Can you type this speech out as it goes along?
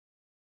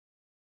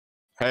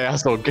Hey,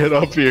 asshole, get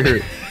up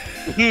here.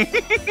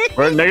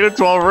 We're at negative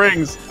 12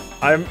 rings.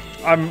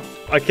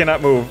 I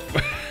cannot move.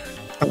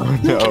 Oh,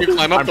 no. Can you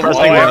climb up I'm the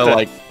pressing wall? the,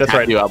 like, That's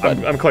right. you up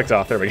button. I'm clicked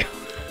off. There we go.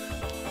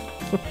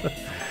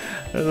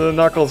 The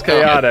Knuckles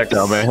Chaotix.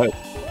 Dumbass.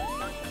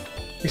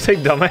 You say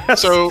dumbass?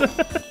 So,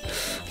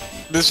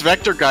 this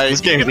vector guy.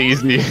 This game's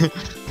easy.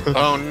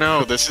 Oh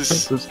no, this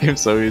is. This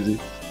game's so easy.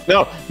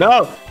 No,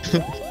 no.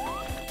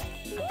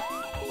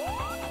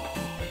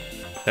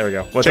 There we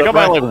go. What's Check up,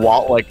 out my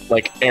Ryan?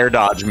 like air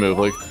dodge move.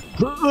 Like,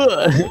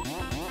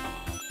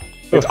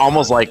 it's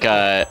almost like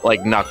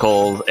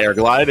Knuckles air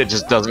glide. It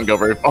just doesn't go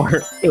very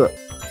far.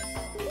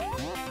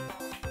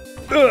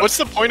 What's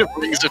the point of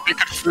rings if you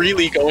could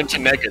freely go into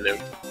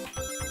negative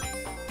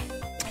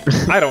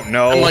I don't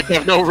know. and like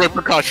have no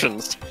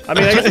repercussions? I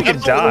mean, I guess we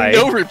could die.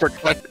 No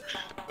repercussions.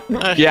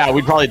 Yeah,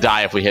 we'd probably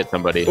die if we hit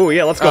somebody. Oh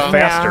yeah, let's go Oh,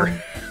 faster.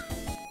 yeah.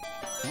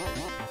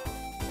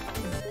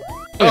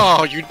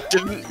 Oh, you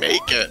didn't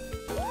make it.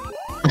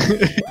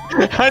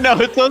 I know,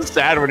 it's so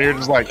sad when you're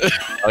just like, oh,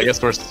 I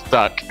guess we're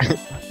stuck.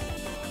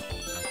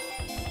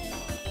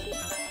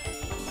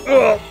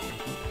 Ugh.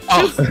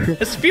 Oh,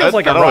 This feels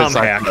like a That always ROM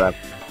sucks hack. for them.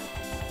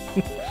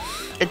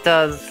 It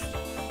does.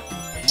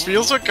 this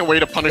feels like a way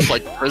to punish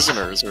like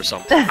prisoners or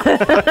something.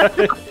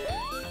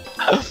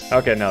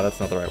 Okay, no, that's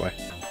not the right way.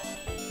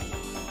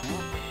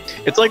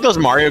 It's like those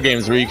Mario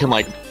games where you can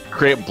like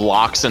create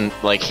blocks and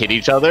like hit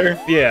each other,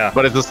 Yeah.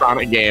 but it's a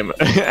Sonic game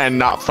and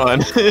not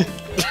fun.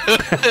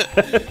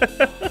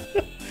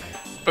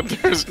 But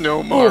there's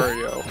no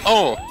Mario.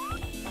 Oh.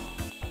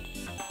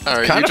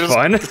 Alright, Kind you of just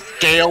fun.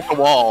 scale the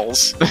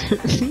walls. I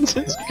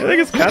think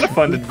it's kind of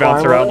fun to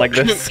bounce around like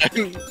this.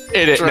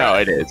 It is. No,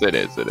 it is. It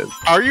is. It is.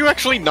 Are you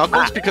actually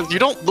Knuckles? Because you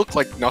don't look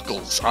like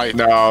Knuckles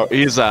either. No,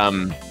 he's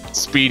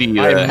Speedy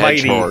the I'm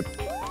mighty. Hedgehog.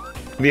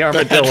 The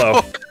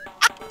armadillo.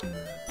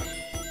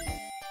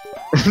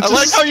 I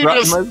like how you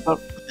strutting just-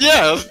 myself.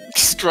 Yeah,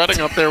 strutting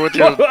up there with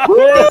your.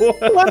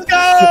 Let's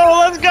go!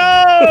 Let's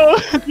go!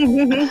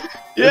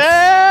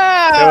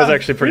 Yeah! That was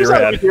actually pretty Here's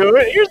rad. How we do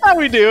it. Here's how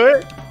we do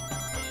it.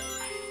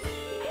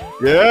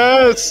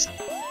 Yes!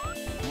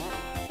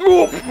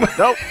 No,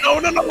 no,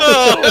 no, no,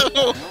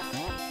 no!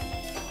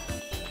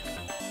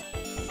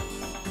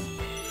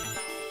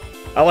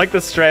 I like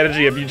the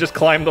strategy of you just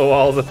climb the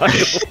walls and hide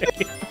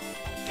away.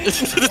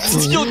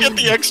 You'll get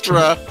the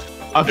extra.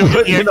 I'm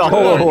putting in a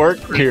whole work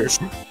here.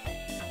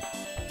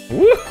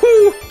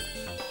 Woohoo!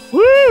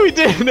 Woo! We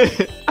did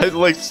it! I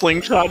like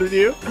slingshotted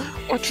you.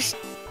 What just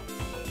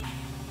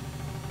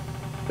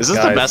Is this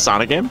Guys. the best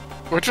Sonic game?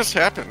 what just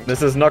happened?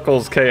 This is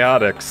Knuckles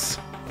Chaotix.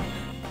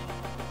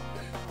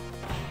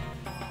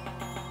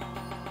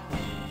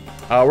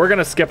 We're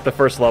gonna skip the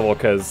first level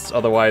because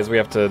otherwise I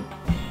have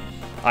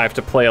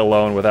to play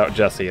alone without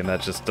Jesse, and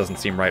that just doesn't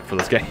seem right for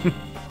this game.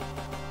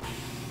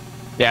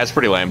 Yeah, it's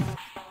pretty lame.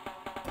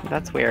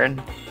 That's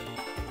weird.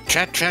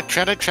 Chat.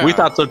 We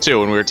thought so too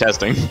when we were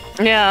testing.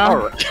 Yeah.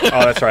 Alright.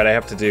 Oh, that's right. I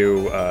have to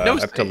do. I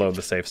have to save. load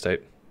the save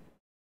state.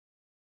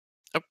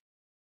 Yep.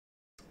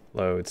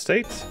 Load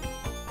state.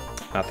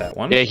 Not that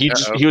one. Yeah, he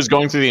was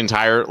going through the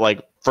entire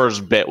like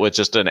first bit with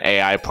just an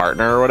AI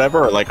partner or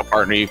whatever, or like a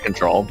partner you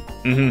control.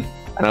 Mm-hmm.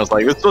 And I was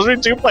like, "This supposed to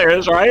be 2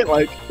 players, right?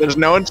 Like, there's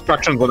no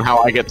instructions on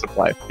how I get to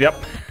play." Yep.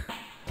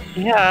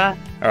 Yeah.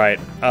 All right.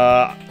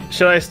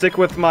 Should I stick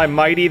with my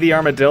mighty the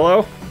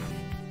armadillo?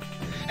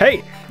 Hey,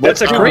 that's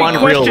Let's a do great one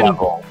real question,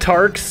 level.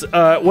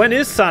 Tarks. When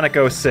is Sonic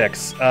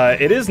 06?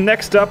 It is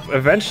next up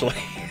eventually.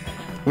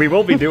 We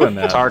will be doing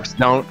that. Tarks,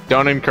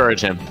 don't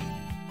encourage him.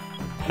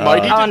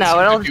 Mighty Oh didn't no, seem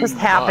to it'll do just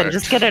happen. much.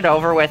 Just get it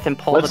over with and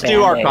pull Let's the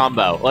do our Band-Aid.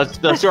 combo. Let's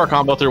do our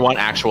combo through one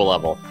actual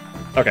level,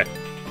 Okay.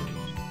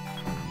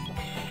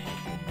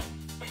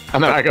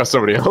 and then I go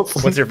somebody else.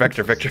 What's your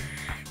vector, Victor?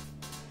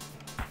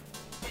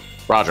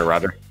 Roger.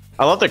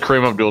 I love that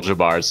Kareem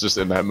Abdul-Jabbar is just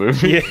in that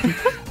movie. Yeah.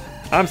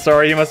 I'm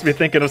sorry. You must be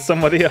thinking of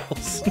somebody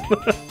else.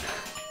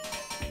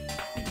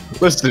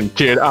 Listen,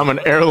 kid, I'm an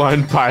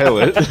airline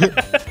pilot.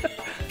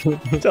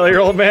 Tell your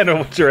old man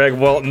to drag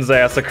Walton's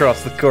ass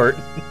across the court.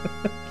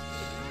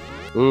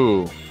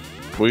 Ooh,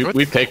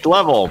 we picked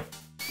level.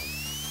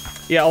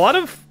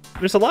 Yeah,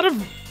 there's a lot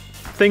of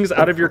things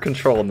out of your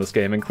control in this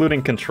game,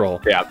 including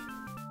control. Yeah.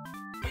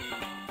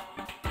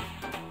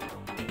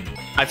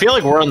 I feel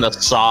like we're in the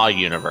Saw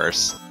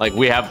universe. Like,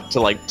 we have to,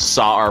 like,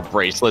 saw our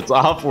bracelets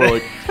off. We're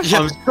like,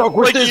 I'm stuck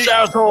with Like this you-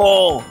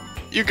 asshole!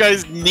 You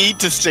guys need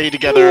to stay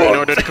together in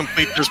order to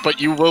complete this,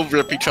 but you will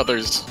rip each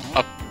other's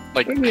up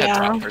like heads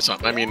Yeah. off or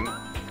something. I mean,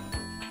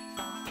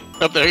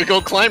 oh, there you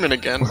go, climbing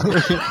again.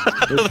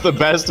 It's the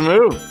best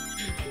move.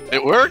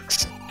 It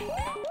works.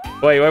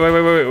 Wait. We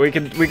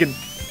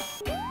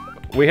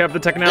have the Yeah,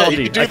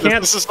 technology. you can do I this.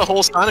 can't. This is the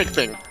whole Sonic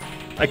thing.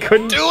 I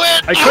couldn't. Do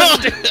it. I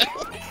couldn't do.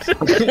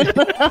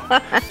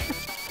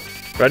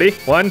 Ready?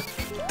 1.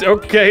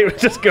 Okay,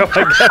 just go.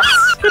 I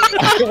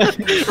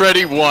guess.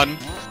 Ready, 1.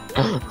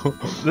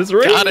 This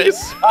rings. Got it.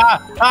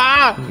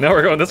 Ah! Now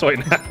we're going this way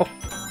now.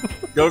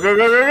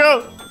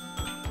 Go!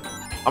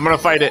 I'm gonna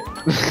fight it.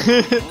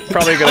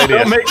 Probably a good idea.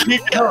 Don't make me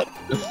go.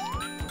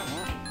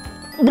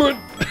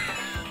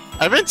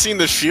 I haven't seen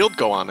the shield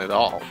go on at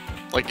all.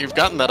 Like, you've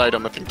gotten that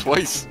item, I think,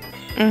 twice.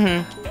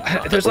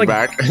 Mm-hmm. There's We're like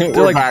back. they're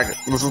We're like- back.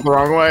 This is the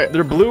wrong way.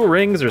 they're blue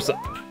rings or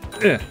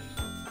something.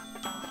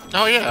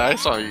 Oh yeah, I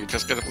saw you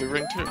just get a blue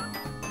ring too.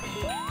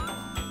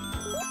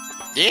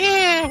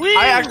 Yeah,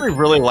 I actually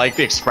really like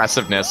the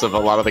expressiveness of a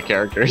lot of the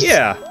characters.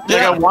 Yeah,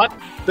 Like, I want...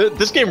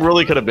 This game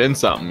really could have been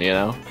something, you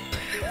know?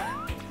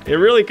 it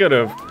really could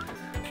have.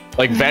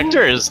 Like,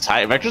 Vector is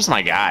tight. Vector's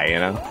my guy, you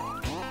know?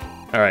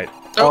 All right.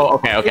 Oh,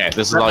 okay.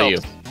 This is that all you.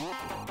 helps.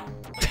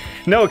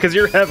 No, because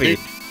you're heavy.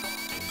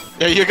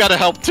 Yeah, you gotta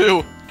help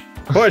too.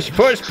 Push,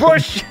 push,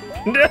 push.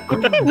 You're like,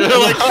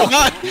 come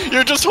on!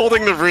 You're just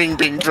holding the ring,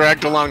 being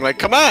dragged along. Like,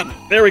 come on!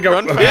 There we go.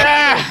 Run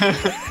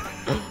fast.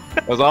 Yeah!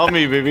 That's all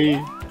me,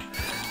 baby.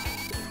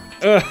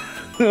 I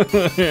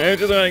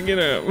just want to get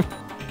him.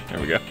 There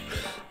we go.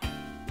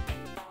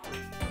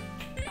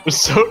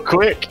 It's so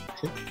quick.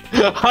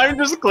 I'm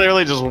just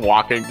clearly just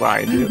walking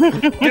behind you.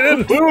 Get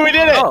in. Woo, we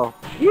did it! Oh.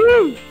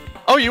 Woo!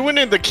 Oh, you went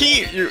in the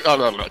key. Oh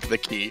no, the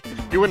key.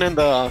 You went in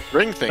the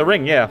ring thing. The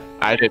ring, yeah.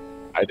 I didn't.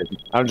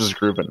 I'm just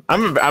grooving.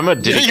 I'm a Yeah,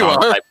 Diddy you Kong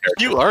are. type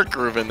character. You are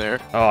grooving there.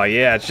 Oh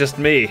yeah, it's just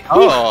me.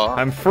 Oh.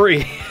 I'm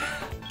free.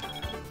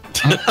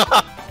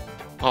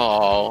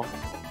 Oh.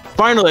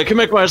 Finally, I can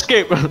make my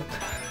escape. I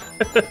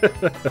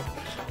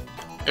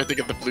think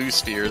of the blue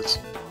spheres.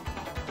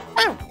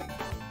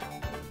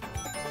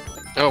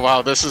 Oh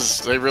wow,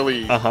 they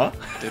really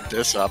did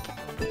this up.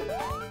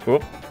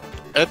 Whoop.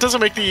 It doesn't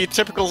make the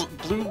typical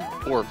blue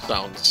orb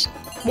sounds.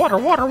 Water,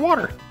 water,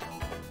 water.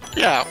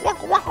 Yeah,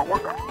 waka waka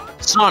waka.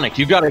 Sonic,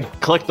 you gotta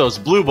collect those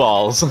blue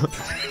balls.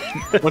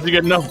 Once you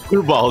get enough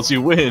blue balls,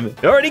 you win.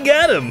 You already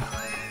got him.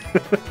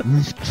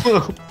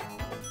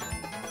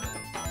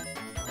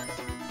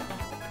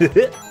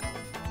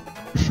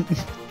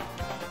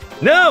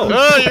 No.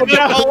 Oh, you're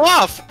gonna fall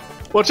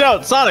off! Watch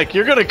out, Sonic,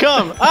 you're gonna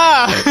come.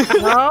 Ah!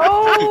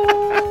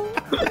 No.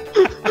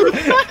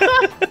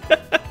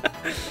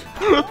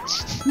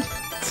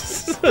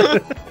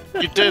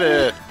 You did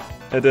it!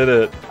 I did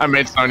it. I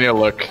made Sonya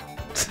look.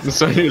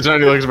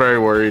 Sonya looks very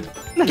worried.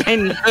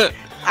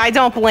 I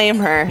don't blame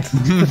her.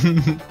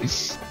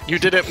 You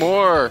did it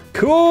more!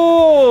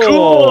 Cool.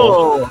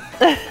 Cool!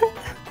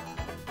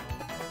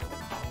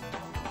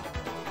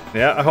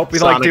 Yeah, I hope we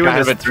Sonic, like doing I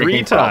have this a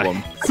drinking 3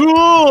 times. problem.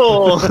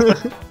 Cool!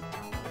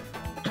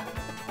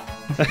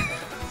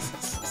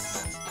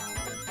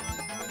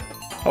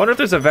 I wonder if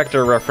there's a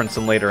Vector reference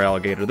in later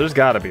Alligator. There's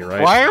gotta be,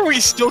 right? Why are we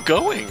still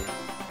going?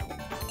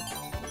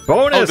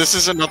 Bonus! Oh, this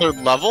is another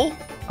level?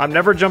 I'm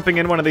never jumping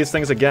in one of these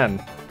things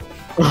again.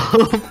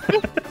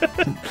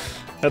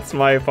 That's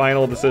my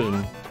final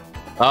decision.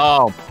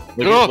 Oh,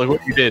 look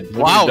what you did.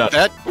 Look Wow, what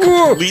you've done.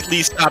 that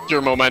completely stopped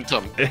your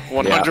momentum.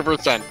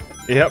 100%.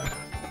 Yep.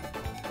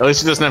 At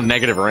least he doesn't have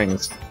negative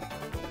rings.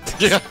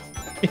 Yeah.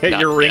 Yeah, Not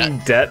your ring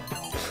debt.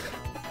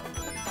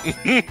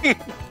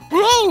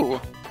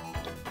 Whoa!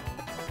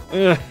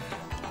 Ugh.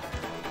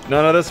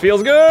 None of this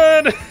feels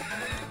good!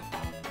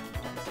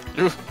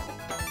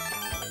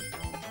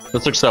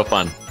 This looks so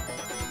fun.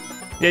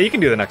 Yeah, you can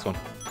do the next one.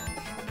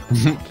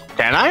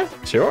 Can I?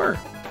 Sure.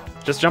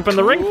 Just jump in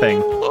the ring thing.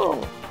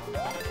 Cool.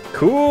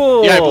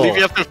 Cool! Yeah, I believe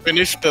you have to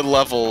finish the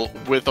level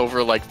with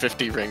over like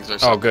 50 rings or Oh,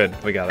 something.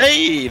 good. We got it.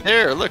 Hey,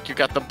 there, look, you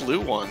got the blue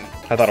one.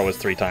 I thought it was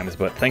 3 times,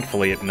 but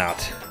thankfully it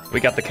not. We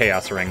got the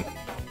Chaos Ring.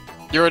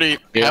 You already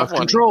Yeah, have one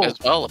control. as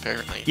well,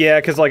 apparently. Yeah,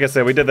 because like I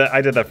said, we did that.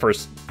 I did that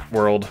first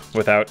world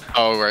without.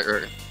 Oh, right.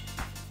 Are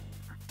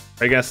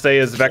you gonna stay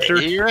as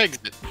Vector? Your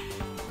exit.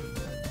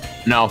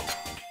 No.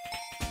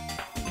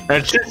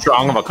 It's too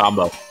strong of a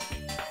combo.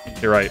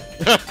 You're right.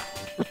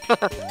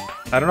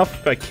 I don't know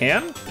if I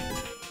can.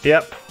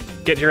 Yep.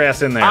 Get your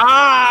ass in there.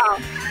 Ah!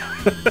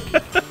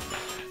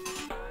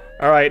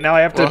 All right, now I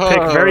have to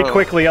pick very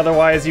quickly,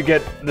 otherwise you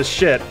get the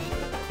shit.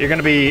 You're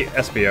gonna be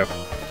SBO.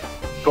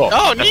 Cool.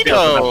 Oh, That's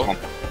neato!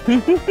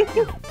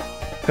 beautiful.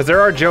 Because there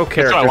are Joe what I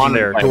characters in wanted to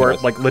there play who are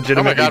with. like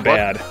legitimately God, what?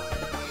 bad.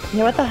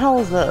 Yeah, what the hell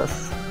is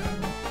this?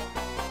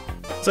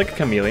 It's like a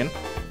chameleon.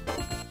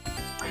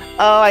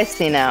 Oh, I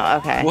see now.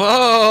 Okay.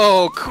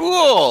 Whoa,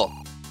 cool!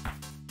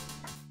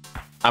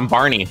 I'm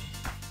Barney.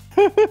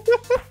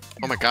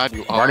 Oh my god,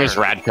 you are. Barney's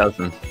rad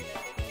cousin.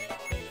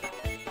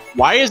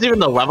 Why is even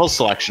the level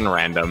selection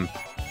random?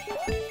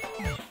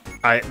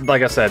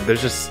 Like I said,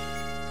 there's just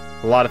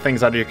a lot of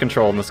things out of your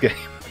control in this game.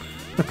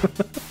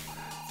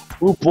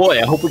 Oh boy,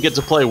 I hope we get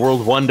to play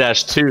World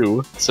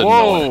 1-2. So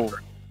Whoa!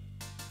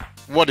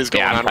 What is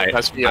going Yeah, I'm on with tight.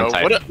 I'm SBO?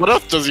 tight. What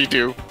else does he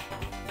do?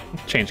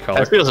 Change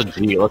color. SPO's a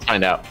G, let's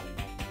find out.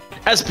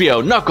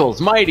 SPO,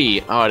 Knuckles,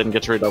 Mighty! Oh, I didn't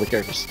get to read all the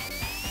characters.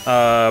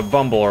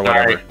 Bumble or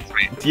whatever. Alright,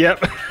 sweet.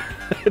 Yep.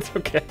 It's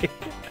okay.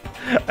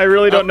 I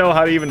really don't know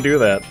how to even do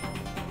that.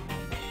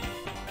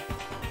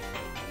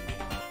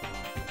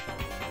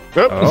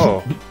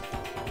 Oh.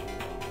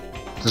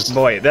 Just-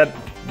 Boy, that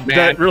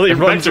Man, really if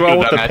runs Vector well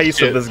with could've the done that pace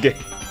shit. of this game.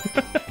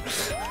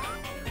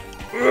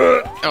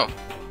 Oh.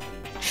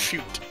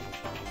 Shoot.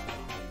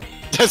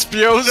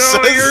 SBO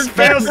No, you're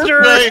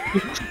faster!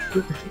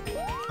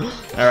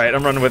 Alright,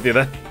 I'm running with you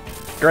then.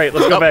 Great,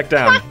 let's go back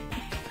down.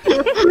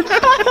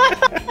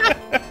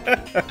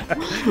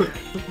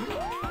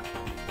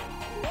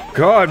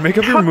 God, make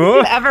up your How do you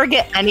move. ever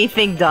get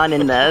anything done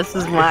in this?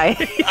 Is my.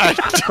 I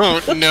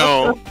don't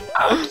know.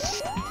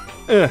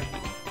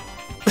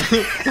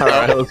 All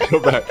right, let's go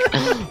back.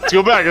 Let's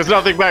go back. There's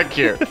nothing back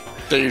here.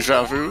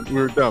 Deja vu. We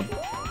were dumb.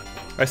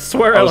 I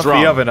swear I I was left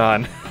the wrong. oven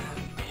on.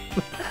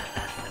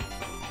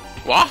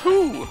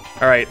 Wahoo!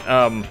 All right.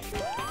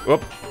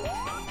 Whoop.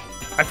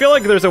 I feel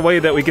like there's a way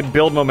that we could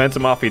build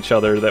momentum off each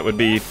other that would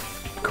be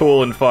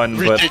cool and fun,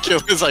 but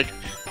Ridiculous, like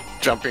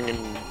jumping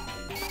and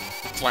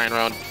flying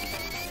around.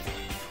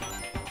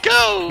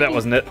 Go! that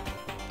wasn't it.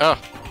 Oh.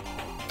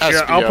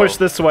 Here, I'll push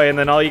this way, and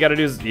then all you gotta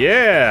do is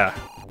yeah.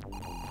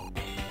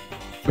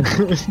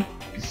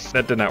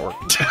 That did not work.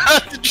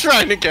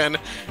 Trying again.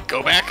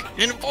 Go back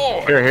and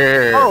forward.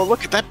 Here. Oh,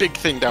 look at that big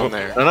thing down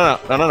there. No.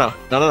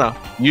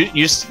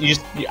 You.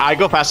 I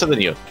go faster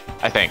than you.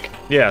 I think.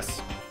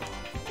 Yes.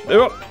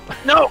 Oh,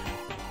 No.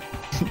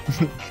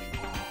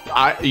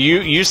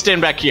 You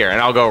stand back here, and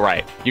I'll go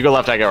right. You go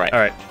left, I go right. all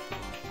right.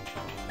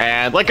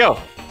 And let go.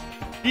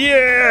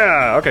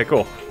 Yeah. Okay.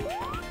 Cool.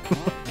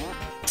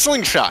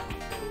 Slingshot.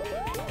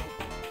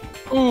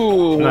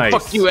 Ooh, Nice.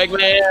 fuck you,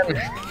 Eggman.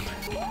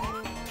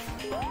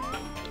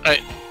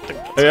 Hey,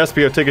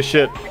 Espio, take a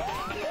shit.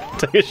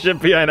 Take a shit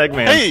behind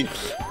Eggman. Hey.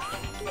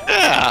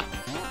 Yeah.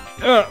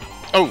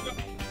 Oh.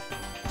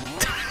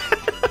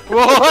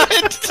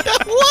 What?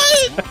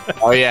 What?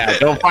 Oh yeah,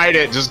 don't fight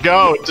it. Just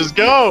go. Just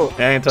go.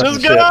 I ain't touching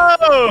Just shit.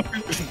 go.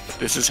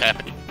 This is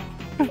happening.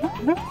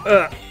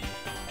 Oh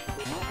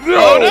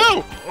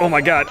Oh no! Oh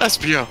my God.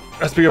 Espio.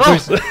 Espio, Oh.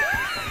 please.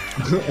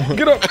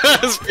 Get up.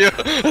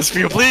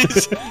 Espio,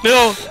 please.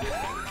 No.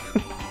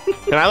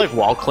 Can I like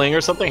wall cling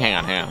or something? Hang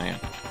on.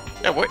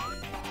 Yeah, what?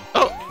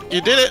 Oh,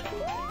 you did it.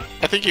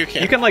 I think you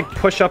can. You can like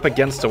push up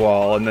against a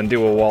wall and then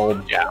do a wall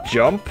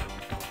jump.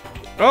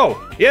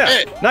 Oh, yeah.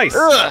 Hey. Nice.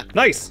 Ugh.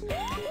 Nice.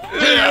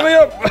 Let me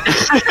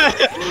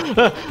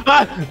up.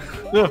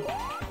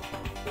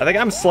 I think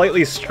I'm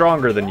slightly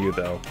stronger than you,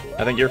 though.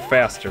 I think you're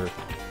faster.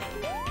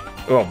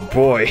 Oh,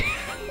 boy.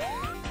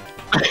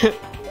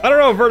 I don't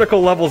know if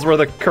vertical levels were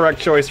the correct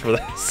choice for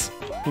this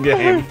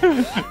game.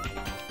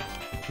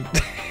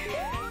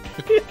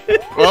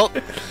 Well,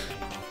 you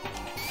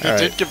All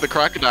did right. give the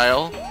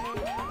crocodile.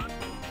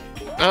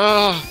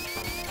 Oh.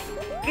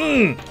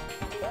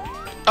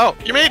 Oh,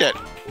 you made it.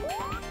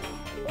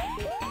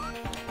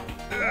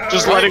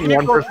 Just Well, letting you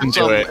one go person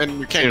through do it some, and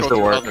we can't seems go to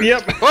through work. others.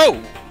 Yep.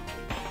 Whoa.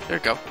 There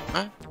you go.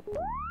 Huh?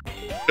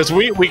 Because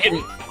we can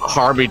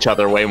harm each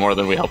other way more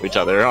than we help each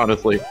other,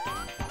 honestly.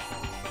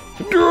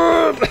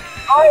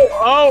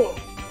 Oh!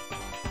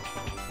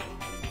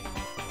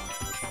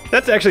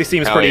 That actually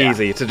seems Oh, pretty yeah.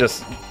 easy to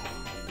just...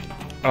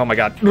 Oh my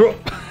God. No!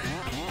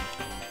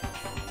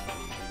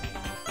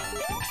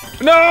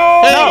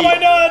 Hey! Why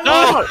not?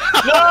 No!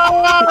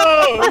 No!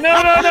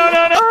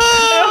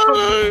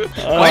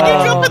 Why'd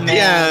you jump at the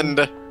man.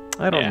 end?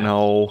 I don't Yeah.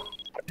 know.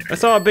 I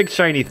saw a big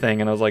shiny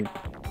thing and I was like,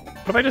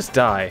 what if I just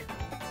die?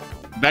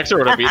 Baxter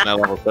would have beaten that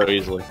level so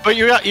easily. But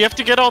you have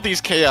to get all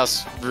these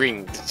chaos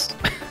rings.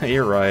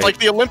 You're right. It's like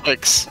the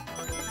Olympics.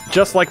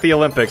 Just like the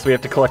Olympics, we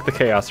have to collect the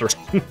chaos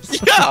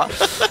rings. Yeah.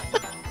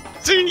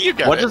 See, you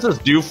got What it. does this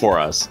do for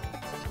us?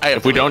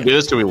 If we don't do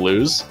this, do we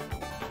lose?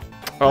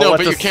 Oh, No, it but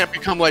lets you us- can't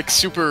become like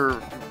super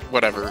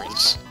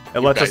whatever's. It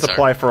lets us guys are.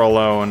 apply for a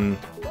loan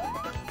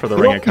for the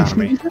ring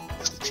economy.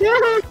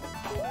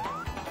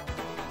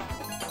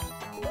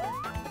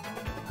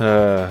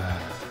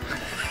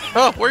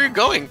 Oh, where are you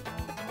going?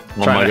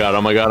 Oh Trying my to- god,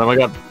 oh my god, oh my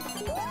god.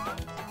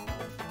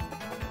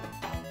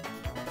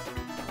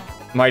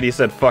 Mighty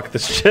said, fuck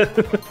this shit.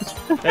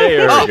 Hey,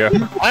 there we go.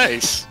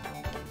 Nice.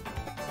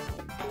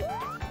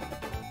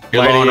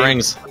 You're low on Mighty-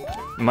 rings.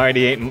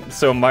 Mighty ain't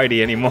so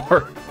mighty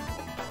anymore.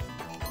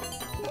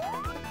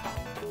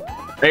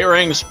 8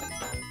 rings.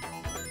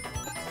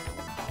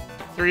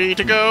 3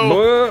 to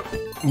go.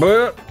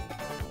 Buh.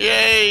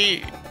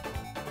 Yay.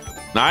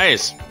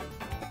 Nice.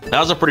 That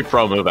was a pretty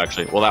pro move,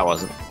 actually. Well, that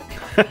wasn't.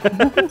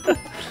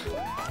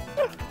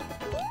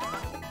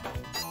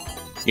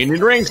 You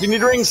need rings, you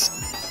need rings.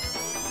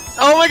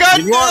 Oh my god,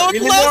 You need more, no, you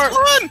need last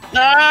more. one!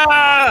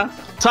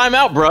 Ah! Time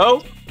out,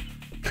 bro.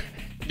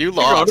 You You're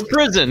going lost. to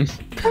prison.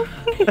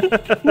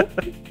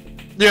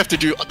 You have to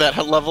do that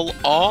level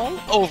all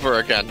over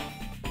again.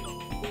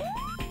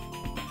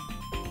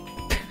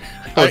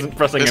 I wasn't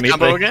pressing this anything.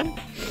 combo again?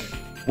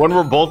 When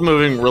we're both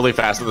moving really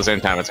fast at the same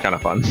time, it's kind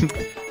of fun.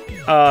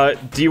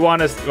 Do you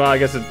want us? Well, I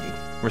guess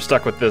we're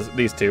stuck with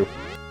these two.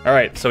 All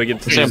right, so we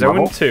get to Same zone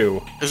level?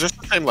 2. Is this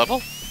the same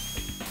level?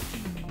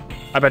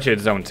 I bet you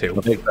it's zone 2.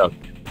 I think so.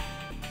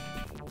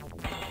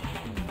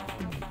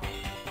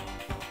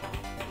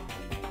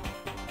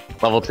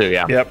 Level 2,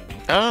 yeah. Yep.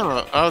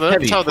 Oh, that's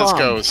Heavy how this bomb.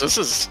 goes. This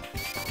is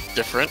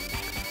different.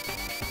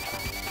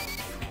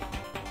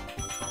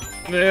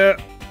 Yeah.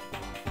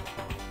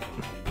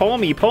 Pull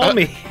me.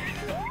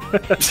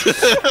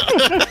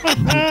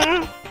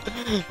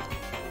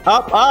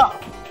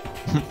 Up!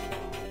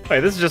 Wait,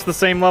 this is just the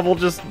same level,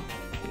 just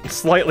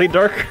slightly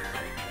darker.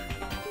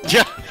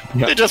 Yeah.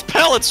 They just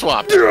palette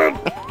swapped. No!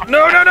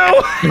 Oh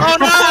no!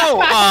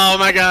 Oh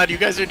my god, you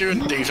guys are doing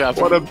deja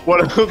vu.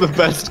 What a the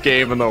best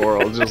game in the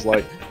world. Just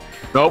like,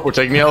 nope, we're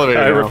taking the elevator.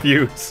 I now.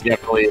 refuse. You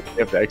have to leave. You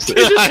have to exit.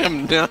 I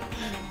am not.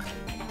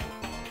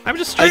 I'm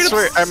just straight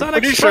swear, up I'm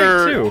Sonic pretty Strike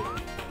sure- too.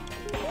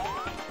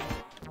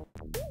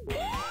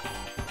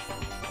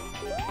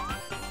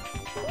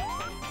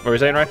 What were you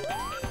saying, Ryan?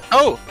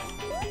 Oh!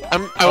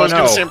 I was no.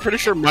 gonna say, I'm pretty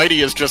sure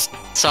Mighty is just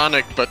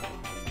Sonic, but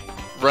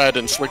red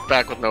and slicked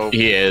back with no...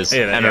 He is,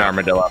 Yeah, and yeah. an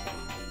armadillo.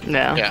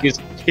 No. Yeah.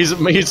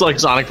 He's like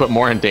Sonic, but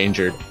more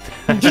endangered.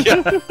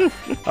 Yeah.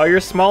 Oh, you're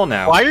small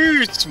now. Why are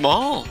you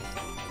small?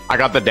 I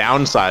got the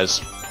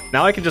downsize.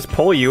 Now I can just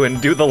pull you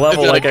and do the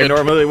level Is that like a I good-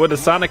 normally would a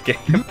Sonic game.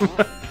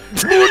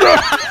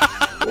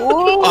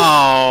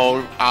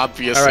 Oh,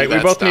 obviously. Alright, we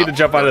that's both need to not-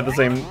 jump out at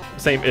the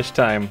same-ish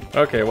time.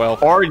 Okay, well.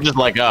 Or you just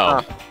let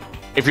go.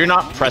 If you're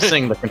not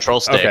pressing the control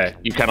stick, Okay.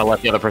 you kind of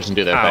let the other person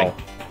do their Ow.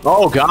 thing.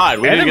 Oh god,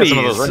 we didn't get some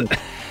of those Enemies.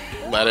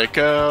 rings. Let it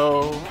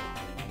go.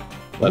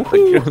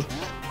 Woohoo.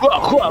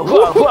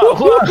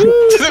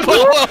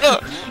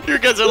 You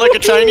guys are like a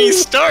Chinese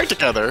star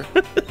together.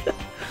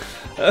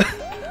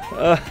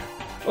 Oh,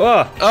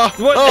 Oh,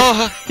 what?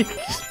 oh, You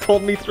just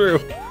pulled me through.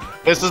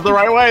 This is the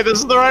right way. This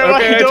is the right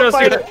Okay, way. I Don't trust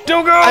fight you. it.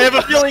 Don't go! I have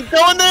a feeling.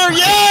 Go in there.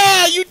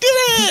 Yeah, you did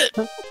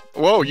it.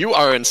 Whoa, you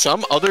are in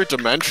some other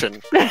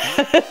dimension.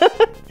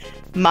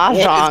 What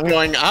Mahjong. is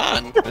going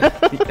on?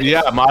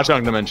 Yeah,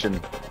 Mahjong dimension.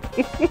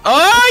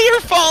 Oh, you're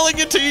falling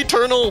into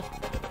eternal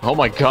Oh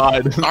my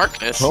god.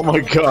 darkness. Oh my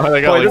god. I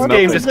got Boy, like this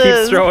game nothing. just This keeps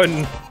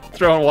is-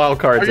 throwing wild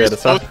cards Are you at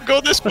us. Huh? supposed to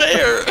go this way?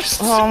 Or...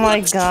 Oh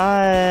my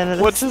god.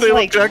 What's This the is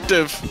like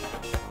objective?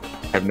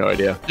 I have no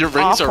idea. Your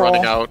rings awful. are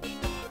running out.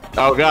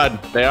 Oh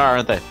god, they are,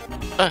 aren't they?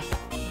 Uh,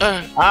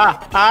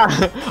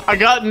 I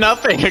got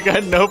nothing. I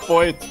got no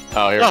points.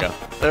 Oh, here we Oh, go.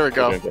 there we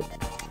go. Good.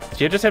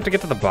 Do you just have to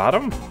get to the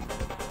bottom?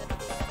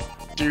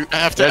 Do you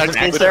have to There's an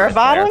exit Is with there a right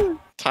bottom?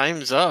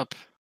 Time's up?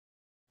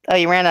 Oh,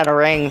 you ran out of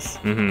rings.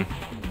 Mm-hmm.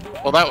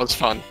 Well, that was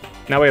fun.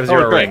 Now we have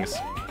 0 great. rings.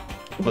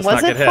 Let's Was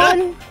not it get hit.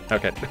 fun?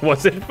 Okay.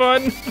 Was it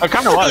fun? It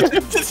kind of was.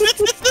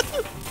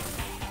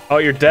 Oh,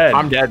 you're dead.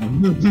 I'm dead.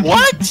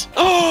 What?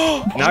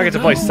 Oh! Now I get to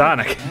play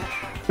Sonic.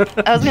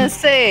 I was gonna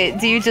say,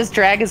 do you just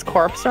drag his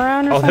corpse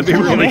around or Oh, that'd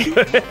something? be really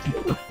good.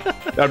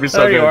 That'd be so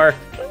There good. you are.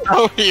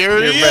 Oh, here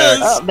he You're back. is.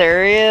 Oh,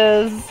 there he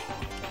is.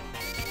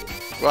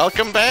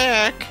 Welcome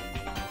back.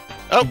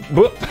 Oh,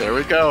 Whoop. there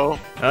we go.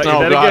 Oh, you're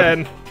Oh, dead God.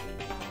 again.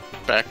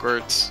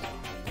 Backwards.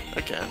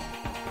 Again.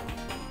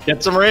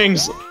 Get some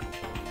rings.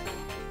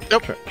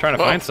 Trying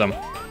to Oh. find some.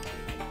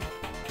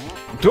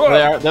 They're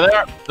there. They're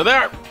there. They're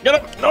there. Get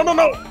up. No, no,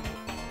 no.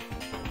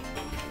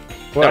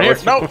 What, Down here.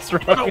 what's, No. what's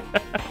wrong?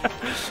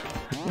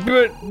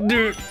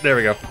 Dude, there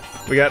we go.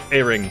 We got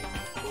a ring.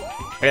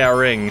 Yeah, a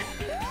ring.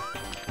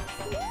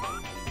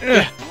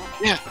 Yeah.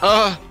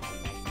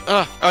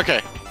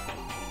 Okay.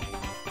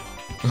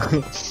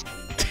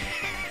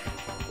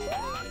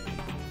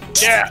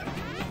 Yeah.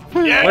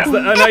 Yeah. What's the?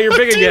 Oh, now you're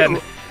big again.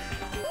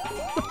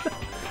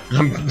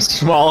 I'm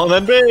small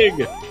and then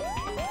big.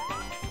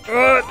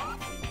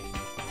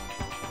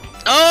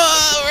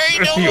 Oh, right,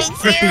 no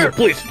one's there.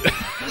 Please.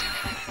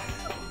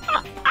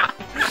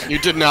 You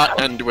did not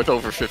end with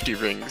over 50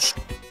 rings.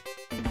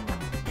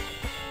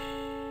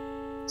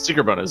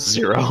 Secret bonus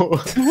 0.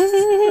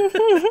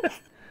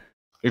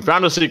 We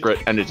found a secret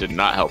and it did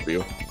not help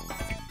you.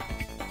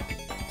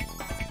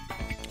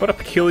 What a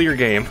peculiar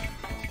game.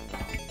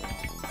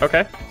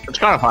 Okay, It's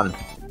kind of fun.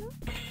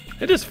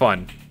 it is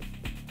fun.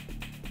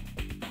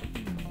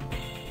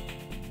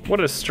 What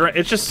a strange.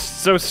 It's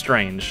just so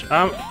strange.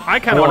 I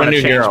kind of want to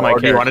new change hero. my Or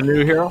do you want character. a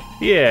new hero?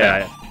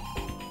 Yeah.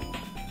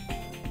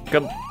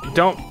 Good.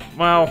 Don't.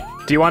 Well,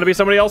 do you want to be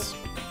somebody else?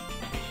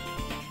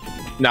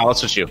 No,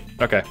 let's just you.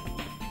 Okay.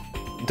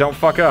 Don't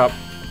fuck up.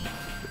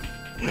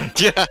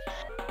 Yeah.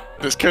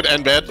 This could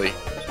end badly.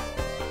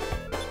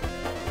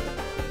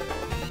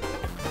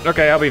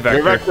 Okay, I'll be Vector.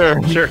 You're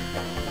Vector. Sure.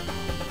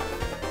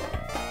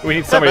 We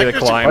need somebody to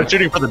Vector's climb. I'm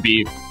shooting for the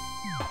bee.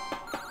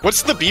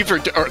 What's the beaver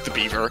do? Or the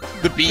beaver.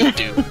 The bee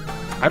do?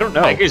 I don't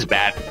know. I think he's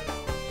bad.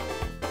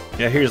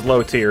 Yeah, here's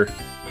low tier.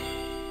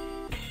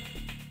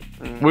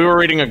 We were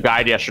reading a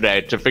guide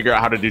yesterday to figure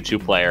out how to do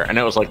 2-player, and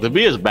it was like, the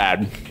bee is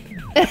bad.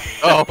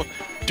 Oh,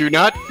 do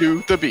not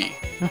do the bee.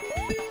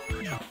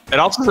 It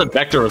also said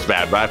Vector was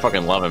bad, but I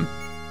fucking love him.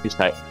 He's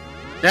tight.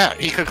 Yeah,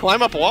 he could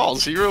climb up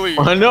walls. He really...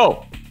 I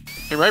know.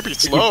 He might be He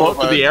can slow, float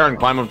through but... the air and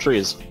climb up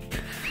trees.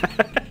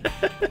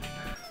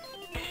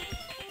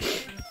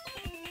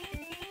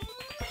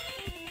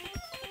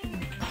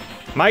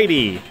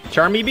 Mighty,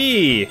 Charmy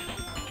Bee.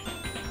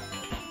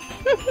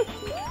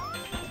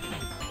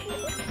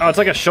 Oh, it's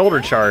like a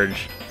shoulder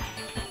charge.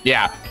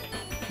 Yeah.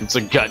 It's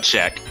a gut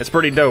check. It's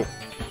pretty dope.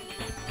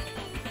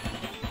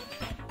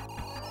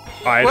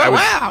 I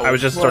Wow.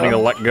 was just starting to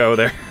let go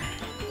there.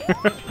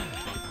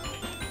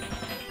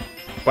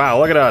 Wow,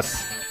 look at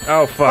us.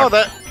 Oh, fuck. Oh,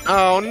 that...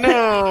 Oh,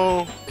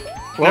 no.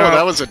 Whoa, No.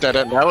 that was a dead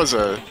end. That was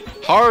a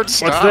hard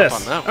stop What's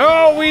this? on that one.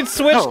 Oh, we'd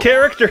switched Oh.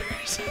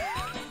 characters.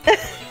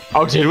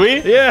 Oh, did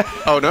we? Yeah.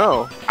 Oh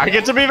no. I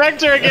get to be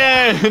Vector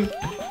again.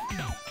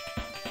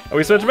 Oh,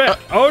 we switched back.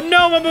 Oh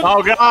no,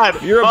 Oh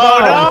God. You're a Oh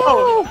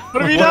bomb. no.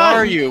 What have you Where done?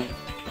 are you?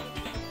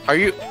 Are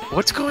you?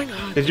 What's going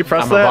on? Did you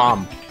press I'm that? a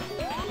bomb.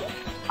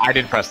 I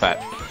did press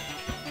that.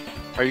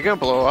 Are you gonna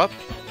blow up?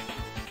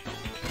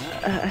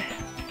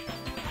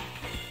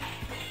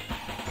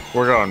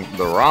 We're going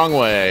the wrong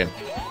way.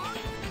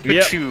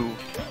 Yep. Achoo.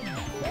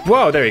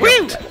 Whoa, there you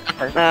Woo! go.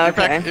 You're Okay.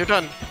 back. You're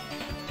done.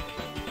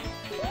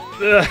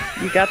 Ugh.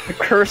 You got the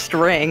cursed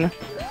ring.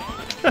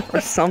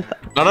 Or something.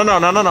 No.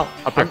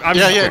 Up here. I'm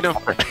Yeah, no.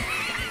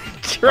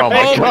 Oh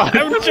my God.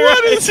 I'm What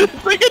trying. is it?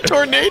 It's like a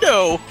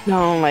tornado.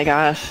 Oh my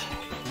gosh.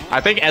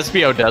 I think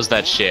SBO does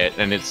that shit,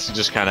 and it's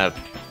just kind of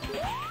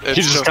It's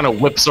he just kind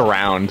of whips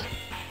around.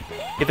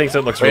 He thinks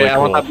it looks Wait, really I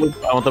cool.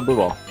 want the blue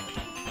ball.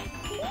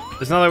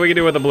 There's nothing we can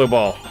do with the blue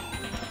ball.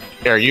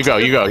 Here, you go.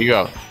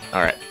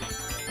 All right.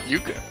 You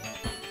go.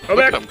 Go Look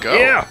back. at him go.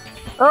 Yeah.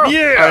 Oh.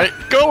 Yeah. All right,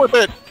 go with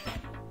it.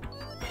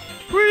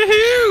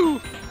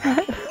 Woohoo!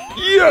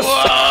 Yes.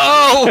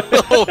 Whoa!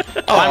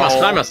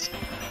 Climb us.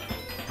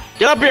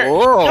 Get up here.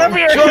 Whoa. Get up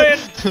here.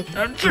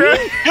 I'm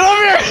trying. Get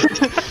up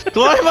here.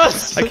 Climb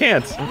us. I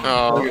can't.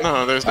 Oh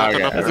no, there's nothing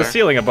Okay. up There's there. a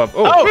ceiling above.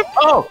 Oh,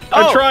 Oh.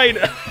 I tried,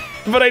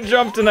 but I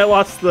jumped and I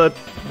lost the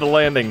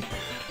landing.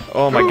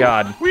 Oh my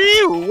God.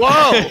 Woo!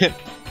 Whoa!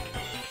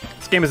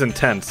 This game is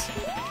intense.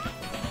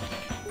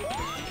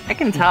 I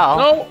can tell.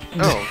 No.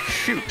 Oh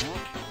shoot!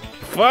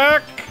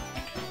 Fuck.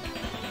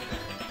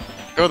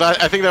 Oh,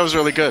 I think that was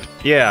really good.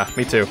 Yeah,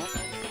 me too. All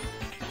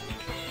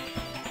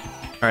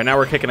right, now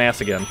we're kicking ass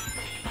again.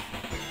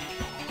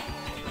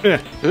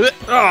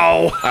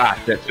 Oh. Ah,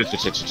 shit.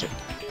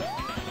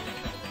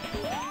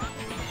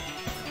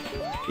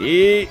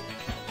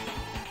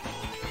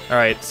 All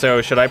right,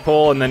 so should I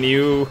pull and then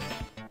you?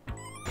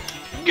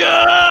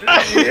 Gah!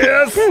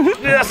 Yes.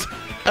 Yes.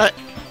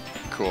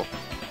 Cool.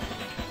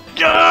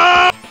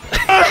 Gah!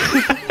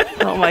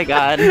 Oh my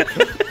god.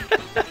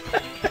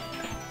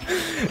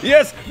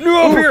 Yes.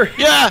 No, up here.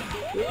 Yeah!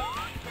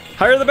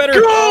 Higher the better.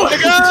 Oh my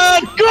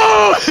God!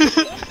 Go!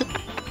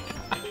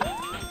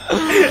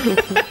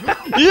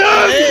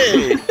 Yes!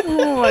 Hey!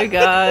 Oh my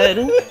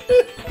god.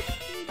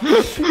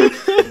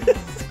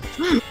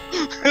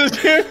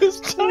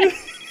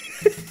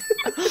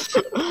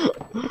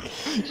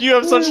 You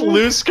have such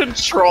loose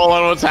control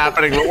on what's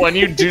happening, but when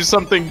you do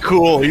something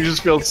cool, you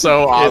just feel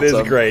so awesome. It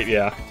is great,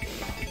 yeah.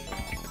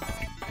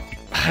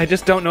 I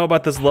just don't know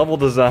about this level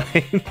design.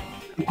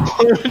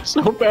 It's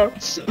so bad.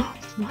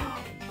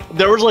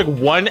 There was like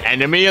one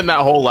enemy in that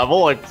whole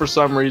level, like for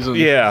some reason.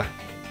 Yeah.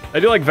 I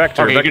do like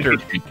Vector. Okay, you can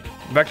Vector, teach me.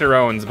 Vector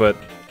owns, but...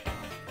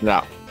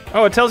 No.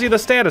 Oh, it tells you the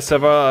status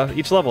of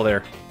each level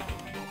there.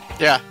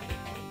 Yeah.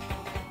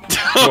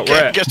 What we're Okay,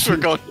 I at. guess we're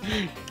going.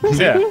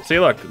 Yeah, see,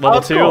 look. Level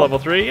that's 2, cool. level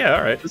 3, yeah,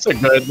 alright. This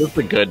is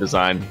a good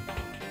design.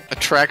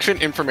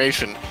 Attraction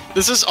information.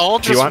 This is all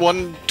Do you just want-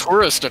 one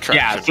tourist attraction.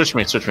 Yeah,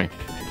 switch me.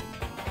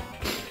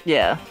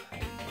 Yeah.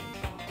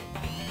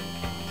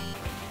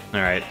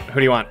 Alright, who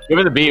do you want? Give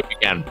me the B if you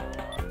can.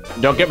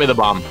 Don't get me the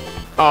bomb.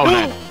 Oh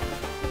man.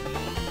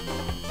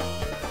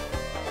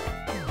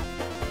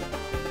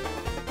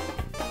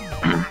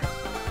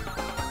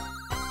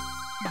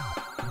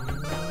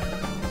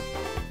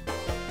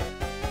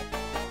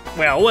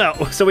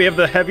 Well, so we have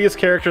the heaviest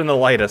character and the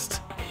lightest.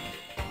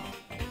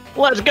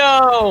 Let's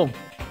go!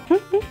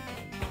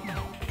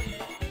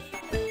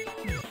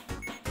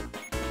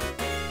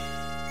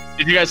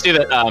 Did you guys see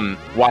that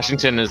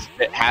Washington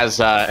has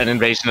an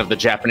invasion of the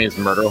Japanese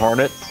murder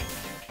hornets?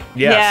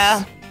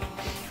 Yes.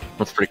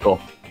 That's pretty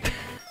cool.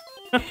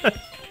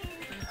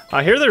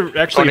 I hear they're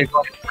actually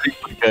pretty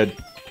good.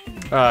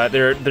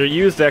 they're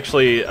used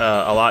actually a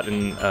lot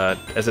in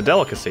as a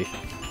delicacy.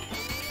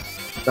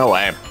 No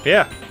way.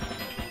 Yeah.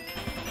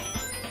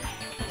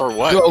 Or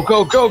what?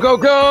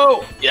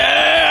 Go!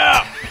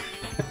 Yeah!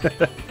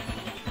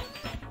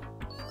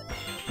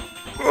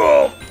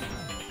 Oh,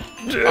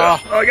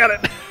 Ah. I got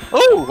it.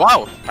 Oh,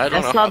 wow. I I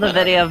don't know. saw how the that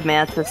video of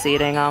Mantis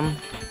eating them.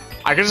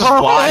 I can just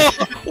fly.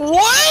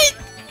 What?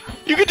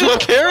 You could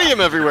just carry him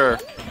everywhere.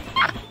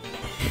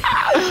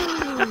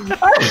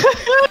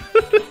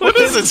 What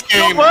is this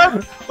game?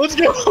 Let's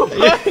go.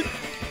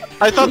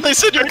 I thought they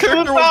said your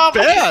character was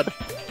bad.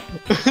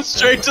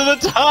 Straight to the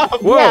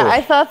top. Whoa. Yeah,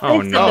 I thought they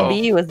Oh, said no. the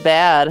bee was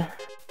bad.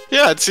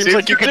 Yeah, it seems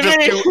like you could just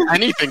Seems do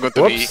anything with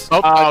the Whoops. Bee.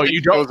 Oh, I think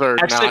you don't- Those are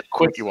actually, not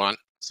what you want.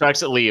 So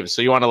exit leaves.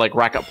 So you want to like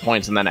rack up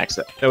points and then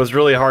exit. That was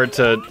really hard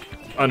to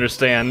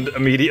understand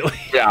immediately.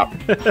 Yeah.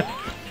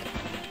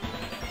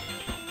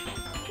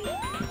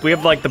 We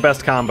have like the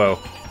best combo.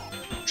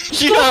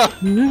 Yeah.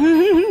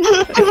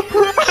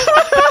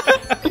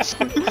 This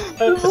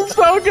is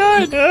so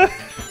good.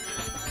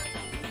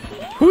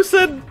 Who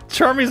said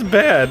Charmy's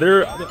bad?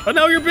 They're oh,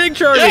 no, you're big,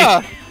 Charmy.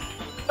 Yeah.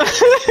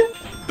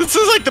 This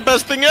is like the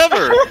best thing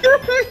ever.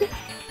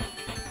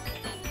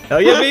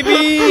 Hell yeah,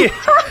 baby!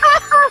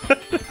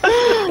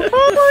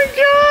 Oh my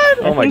god.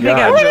 Oh my I think they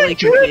god. got really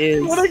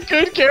confused. What a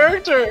good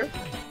character.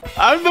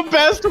 I'm the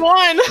best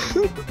one.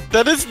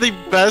 That is the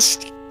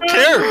best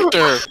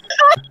character.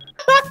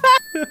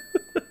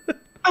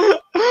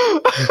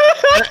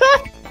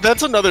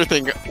 That's another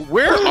thing.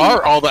 Where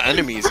are all the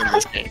enemies in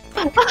this game?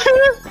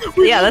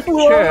 Yeah, that's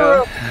true.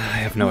 I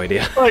have no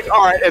idea. Like,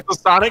 all right, it's a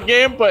Sonic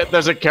game, but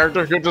there's a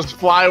character who can just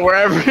fly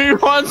wherever he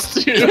wants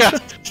to. Yeah.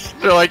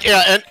 They're like,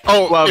 yeah, and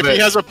Love if it. he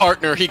has a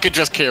partner, he could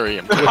just carry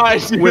him.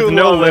 With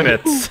no love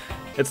it. limits.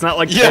 It's not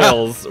like Yeah.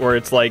 Tails, where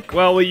it's like,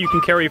 well, you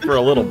can carry for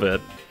a little bit.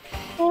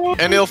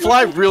 And he'll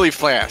fly really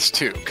fast,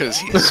 too, because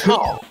he's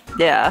small.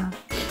 Yeah.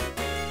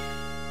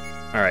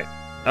 Alright.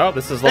 Oh,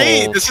 this is level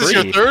Hey, this 3. is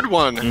your third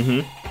one.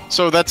 Mm-hmm.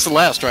 So that's the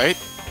last, right?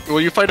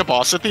 Will you fight a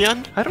boss at the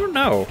end? I don't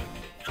know.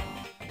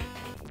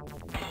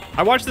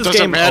 I watched this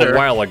Doesn't game matter. a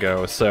while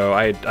ago, so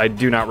I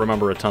do not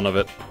remember a ton of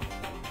it.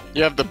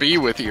 You have the bee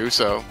with you,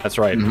 so... That's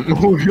right.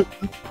 Mhm.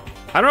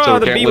 I don't know So how we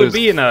the can't bee lose. would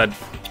be in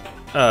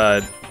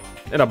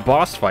a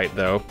boss fight,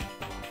 though.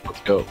 Let's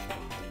go.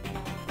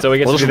 So we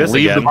get We'll to do just this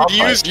leave again. the He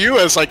used you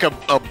as like a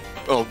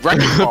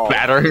wrecking ball.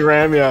 Battering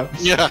ram, yeah.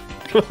 Yeah.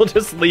 We'll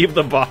just leave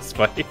the boss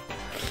fight.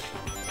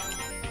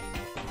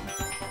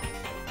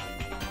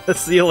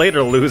 See you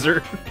later,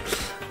 loser.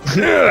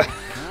 But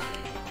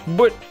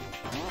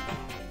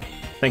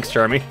thanks,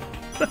 Charmy.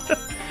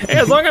 Hey,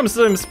 as long as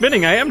I'm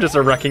spinning, I am just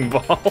a wrecking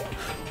ball.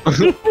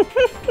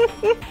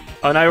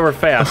 Oh, now we're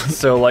fast,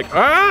 so like,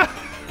 ah!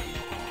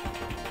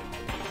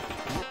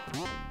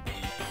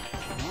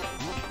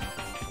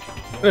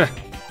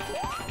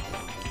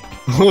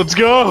 Let's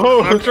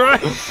go. I'm trying.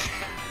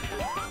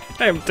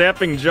 I am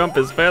tapping jump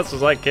as fast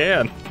as I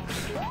can.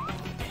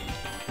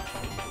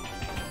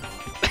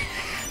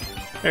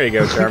 There you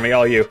go, Charmy,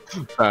 all you.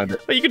 Found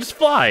it. But you can just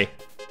fly.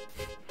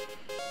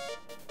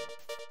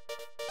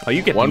 Oh,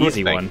 you get One the would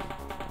easy think. one.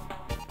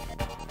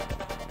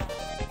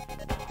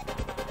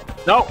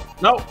 No,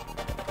 no.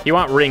 You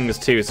want rings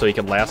too, so you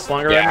can last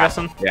longer, I'm Yeah.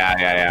 guessing?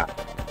 Yeah.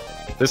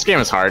 This game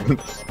is hard.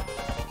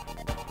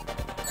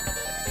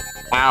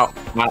 Ow,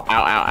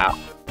 ow.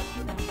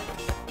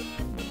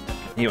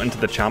 You went into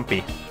the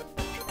chompy.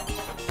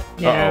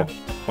 Yeah. Uh-oh.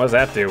 What does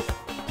that do?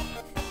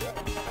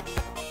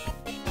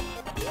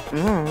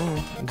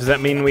 Does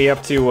that mean we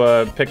have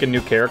to pick a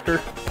new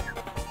character?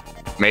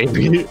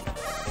 Maybe.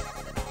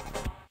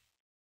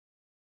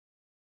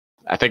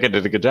 I think I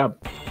did a good job.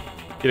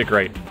 You did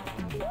great.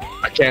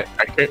 I can't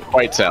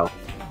quite tell.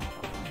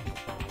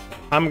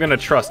 I'm gonna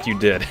trust you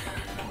did.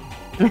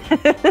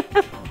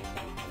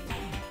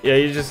 Yeah,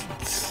 you just...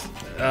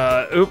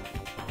 oop.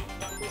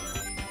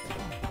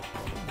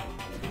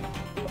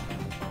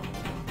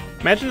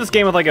 Imagine this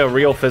game with like a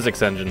real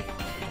physics engine.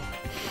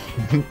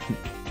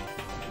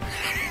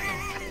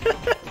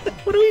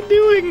 What are we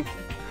doing?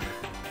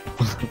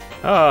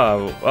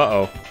 Oh,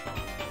 uh-oh.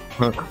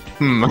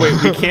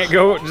 Wait, we can't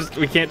go,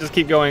 we can't just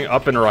keep going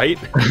up and right?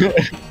 No,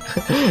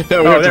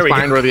 we have there to we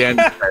find go. where the end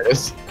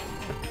is.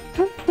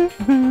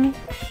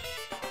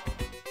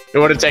 It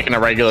would have taken a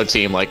regular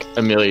team like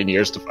a million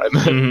years to find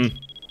that. Mhm.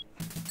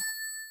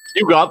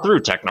 You got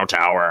through Techno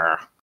Tower.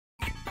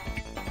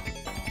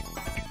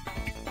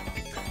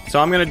 So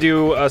I'm gonna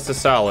do us a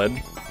solid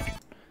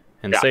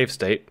and Yeah. save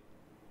state.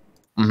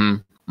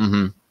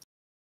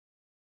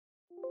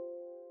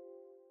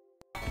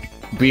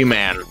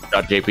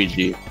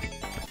 bman.jpg.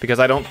 Because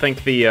I don't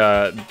think the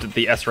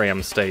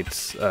SRAM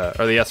states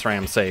or the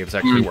SRAM saves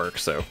actually work.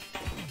 So,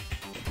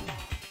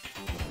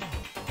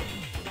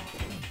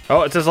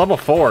 oh, it says level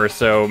 4,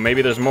 so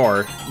maybe there's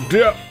more.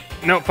 Duh.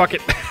 No, fuck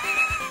it.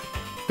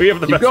 We have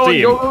the Keep best going,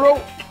 team.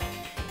 go.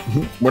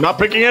 We're not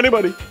picking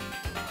anybody.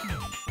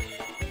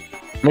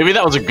 Maybe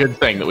that was a good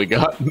thing that we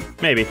got.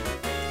 Maybe.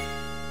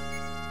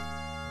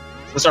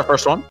 Is this our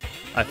first one?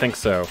 I think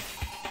so.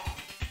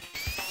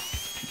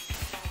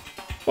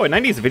 Boy,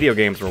 90s video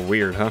games were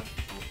weird, huh?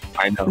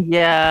 I know.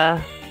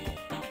 Yeah.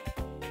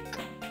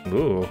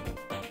 Ooh.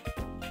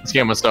 This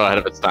game was so ahead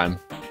of its time.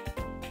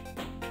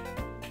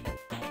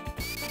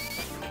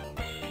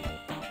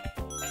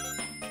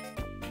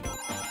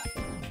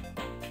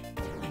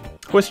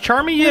 Was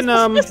Charmy in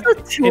Is this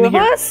the two in of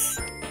here? us?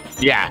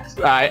 Yeah,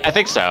 I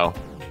think so.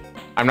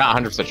 I'm not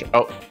 100% sure.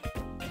 Oh.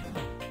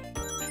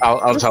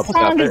 I'll just This help us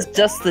out song there. is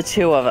just the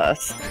two of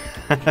us.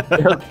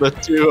 The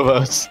two of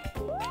us.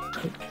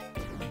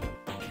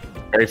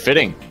 Very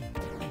fitting.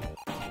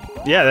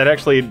 Yeah,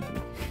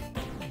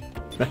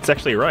 that's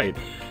actually right.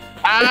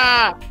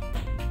 Ah!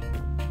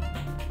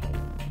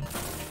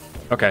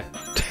 Okay.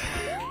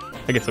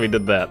 I guess we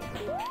did that.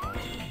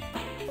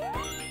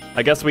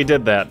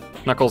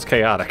 Knuckles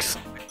Chaotix.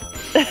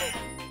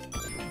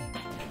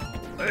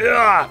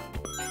 Yeah.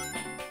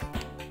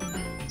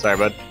 Sorry,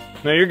 bud.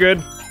 No, you're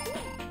good.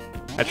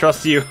 I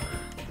trust you.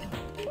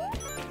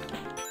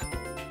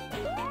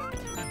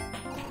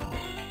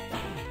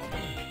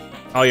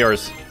 All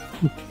yours.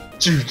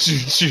 Choo, choo,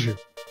 choo.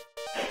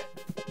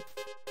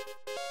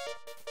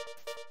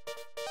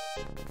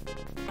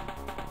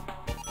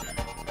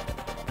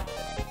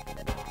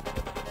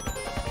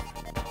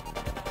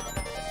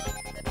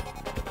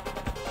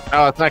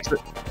 Oh, it's next.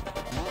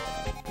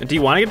 Do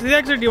you want to get to the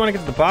exit or do you want to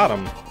get to the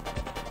bottom?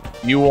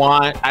 You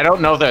want... I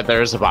don't know that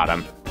there is a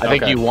bottom. I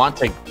think Okay. you want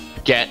to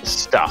get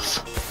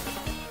stuff.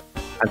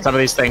 And some of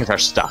these things are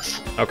stuff.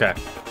 Okay.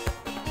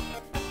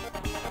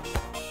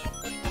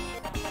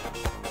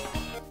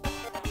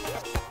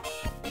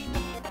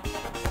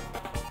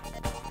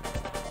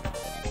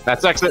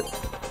 That's exit.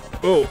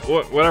 Oh,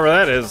 whatever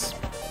that is.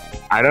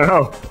 I don't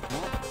know.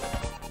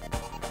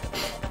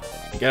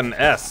 Get an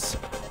S.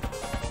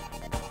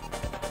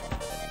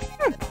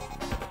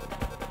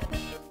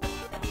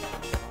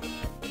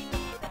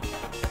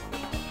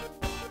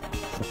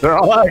 They're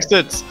all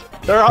exits.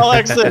 They're all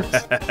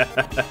exits.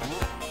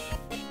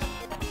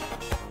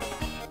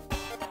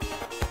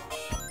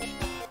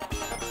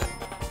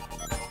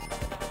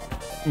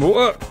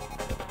 Whoa.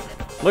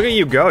 Look at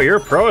you go. You're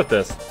a pro at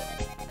this.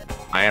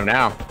 I am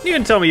now. You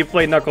didn't tell me you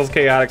played Knuckles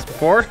Chaotix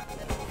before.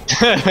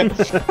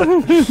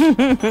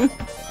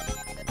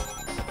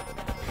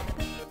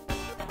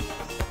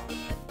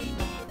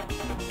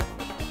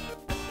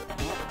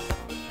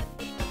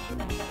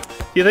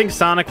 Do you think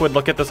Sonic would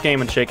look at this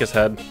game and shake his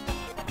head?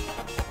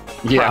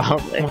 Yeah.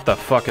 What the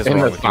fuck is In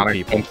wrong the with Sonic,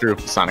 you people? in true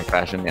Sonic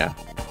fashion, yeah.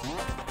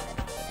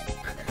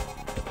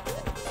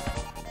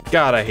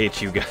 God, I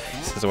hate you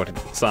guys, is what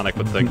Sonic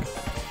would think.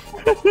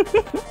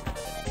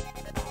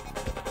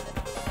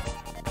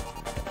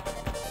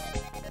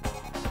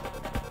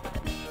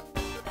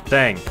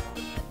 Dang.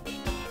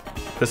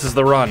 This is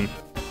the run.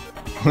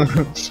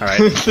 Alright.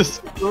 This is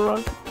the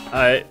run.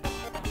 I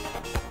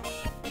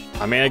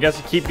mean, I guess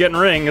you keep getting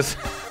rings.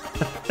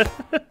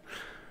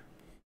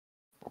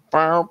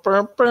 Not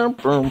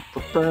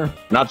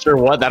sure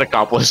what that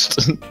accomplished.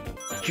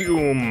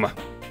 Doom.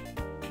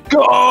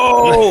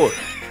 Go!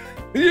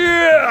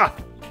 Yeah!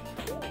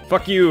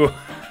 Fuck you.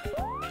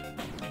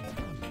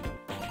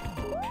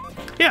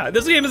 Yeah,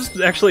 this game is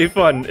actually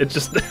fun. It's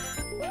just...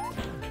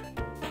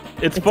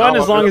 it's fun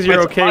as long as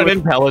you're okay with...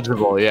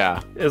 intelligible,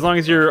 yeah. As long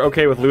as you're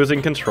okay with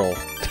losing control.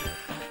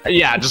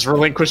 Yeah, just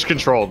relinquish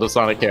control to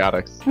Sonic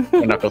Chaotix.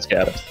 Or Knuckles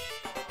Chaotix.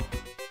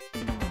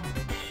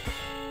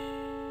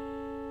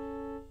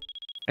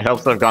 It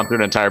helps to have gone through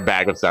an entire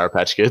bag of Sour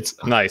Patch Kids.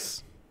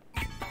 Nice.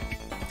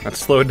 That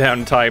slowed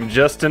down time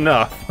just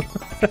enough.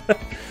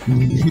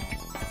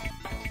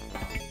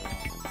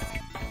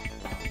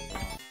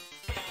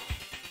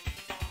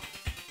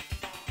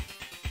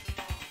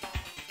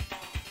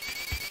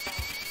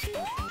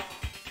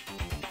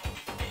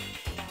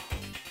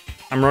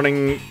 I'm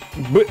running...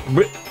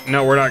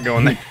 No, we're not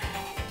going there.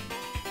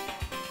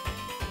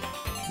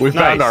 We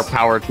found Nice. our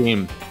power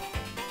team.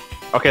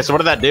 Okay, so what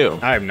did that do?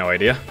 I have no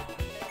idea.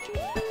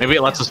 Maybe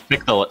it lets us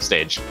pick the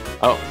stage.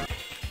 Oh.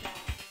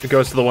 It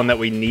goes to the one that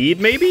we need,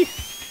 maybe?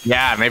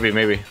 Yeah,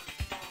 maybe.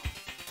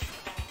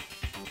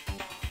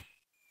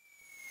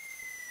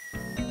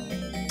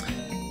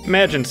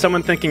 Imagine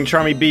someone thinking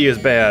Charmy B is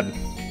bad.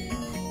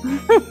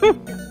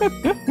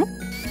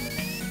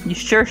 You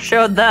sure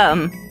showed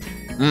them.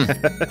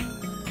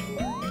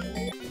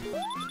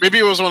 Maybe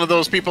it was one of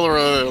those people who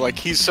are like,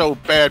 he's so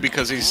bad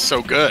because he's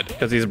so good.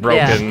 Because he's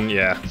broken,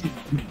 yeah.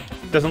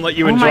 Doesn't let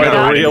you Oh enjoy my the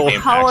God, real... the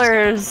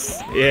colors.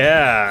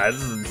 Yeah,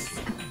 this is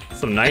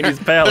some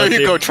 90s palette.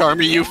 There you go,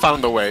 Charmy, you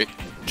found the way.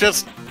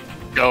 Just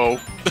go.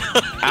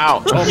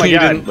 Ow. Oh my He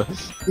God.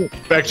 didn't-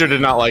 Vector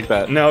did not like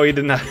that. No, he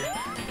did not.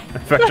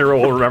 Vector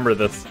will remember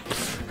this.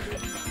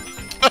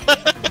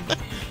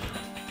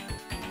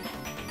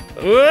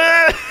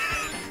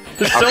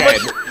 There's so Okay,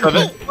 much... so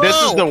this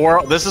is the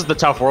world. This is the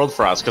tough world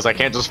for us because I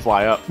can't just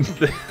fly up.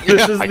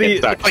 This is I get the...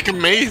 stuck. Like a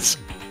maze.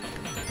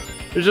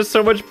 There's just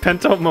so much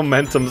pent-up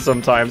momentum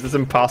sometimes, it's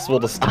impossible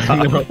to stop.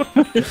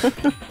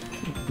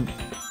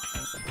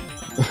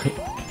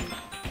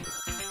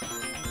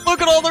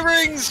 Look at all the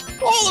rings!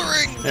 All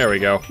the rings! There we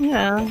go.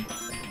 Yeah.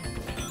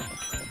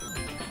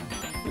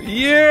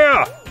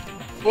 Yeah!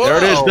 Whoa. There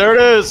it is. There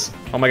it is.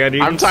 Oh my God,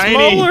 you're I'm even tiny.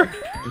 smaller!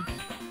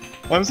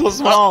 I'm so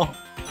small.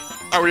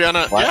 Are we on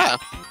a... What? Yeah.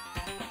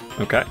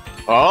 Okay.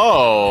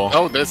 Oh.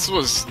 Oh, this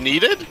was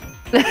needed?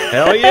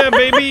 Hell yeah,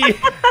 baby!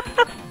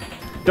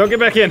 Don't get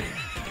back in!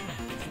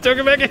 Don't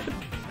get back in!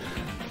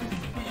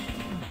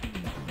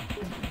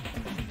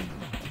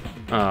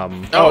 Oh,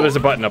 Oh. there's a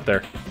button up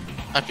there.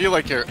 I feel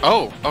like you're...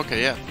 Oh,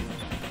 okay, yeah.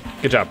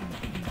 Good job.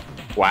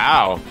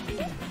 Wow.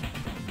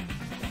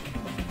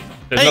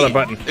 There's Hey, another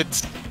button.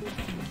 It's...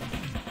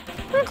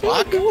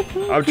 Clock?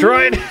 I'm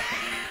trying!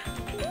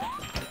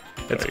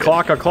 It's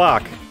clock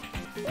o'clock.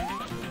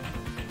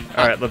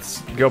 Alright,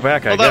 let's go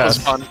back, I Well, that was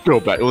guess. fun. Go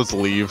back. Let's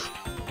leave.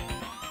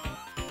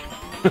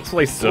 This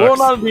place sucks.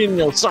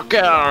 Ronaldinho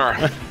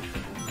sucker.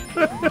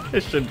 I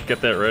should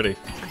get that ready.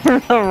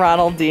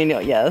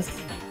 Ronaldinho, yes.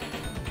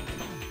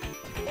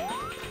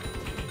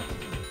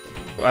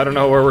 I don't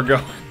know where we're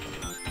going.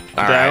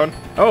 All Down. right.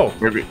 Oh,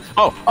 Maybe.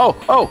 Oh. oh.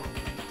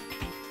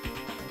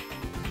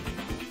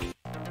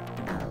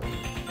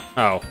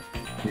 Oh.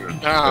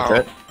 That's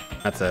it.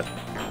 That's it.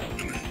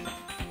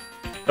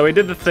 So we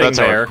did the thing That's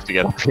how there. we're to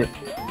get up here.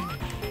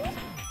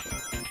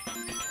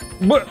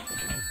 What?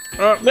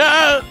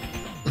 Ah!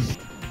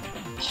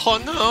 Oh,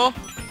 no.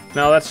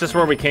 No, that's just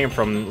where we came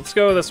from. Let's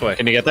go this way.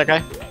 Can you get that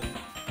guy?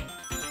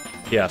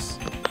 Yes.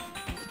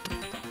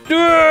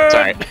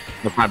 Sorry.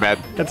 That's my bad.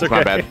 That's That's okay.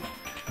 my bad.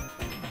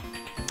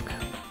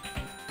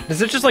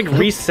 Does it just like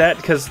reset?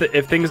 Because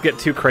if things get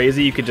too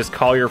crazy, you could just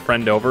call your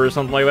friend over or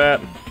something like that?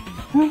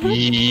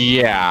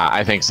 Yeah,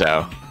 I think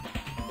so.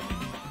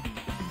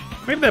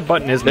 Maybe that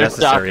button is They're stuck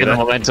necessary. and the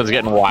Then. momentum's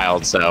getting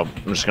wild, so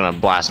I'm just gonna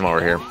blast them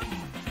over here.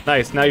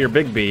 Nice, now you're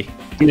Big B.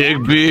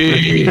 Big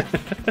B!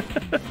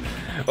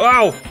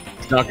 Wow!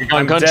 Donkey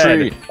Kong I'm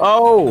Country! dead.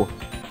 Oh!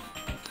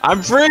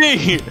 I'm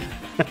free!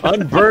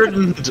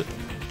 Unburdened!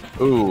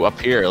 Ooh, up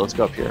here. Let's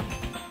go up here.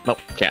 Nope,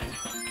 can't.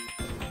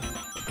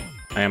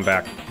 I am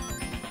back.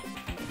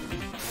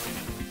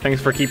 Thanks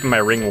for keeping my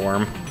ring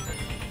warm.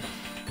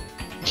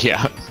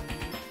 Yeah.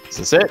 Is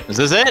this it? Is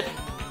this it?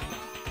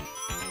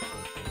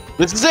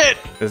 This is it!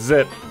 This is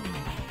it. This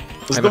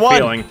I is have the a one!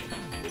 feeling.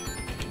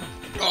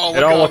 Oh,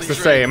 It all looks the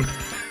same.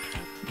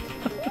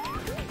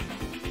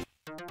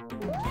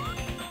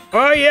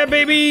 Oh yeah,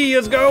 baby!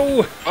 Let's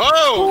go!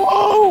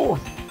 Oh!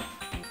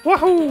 Whoa!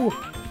 Woohoo!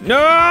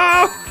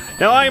 No!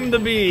 Now I'm the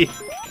bee.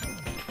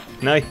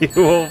 Now you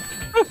will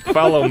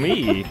follow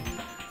me.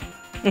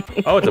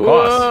 Oh, it's a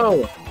boss.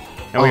 Whoa!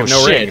 And we have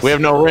no shit, rings. we have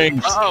no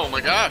rings. Oh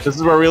my gosh. This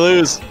is where we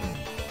lose.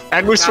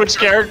 And we switch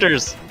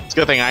characters. It's a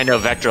good thing I know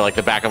Vector like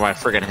the back of my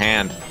friggin'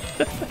 hand.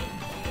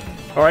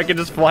 Or I can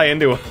just fly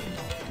into him.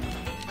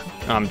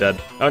 Oh, I'm dead.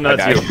 Oh no,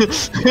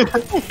 that's you.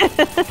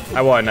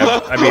 I won.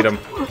 I beat him.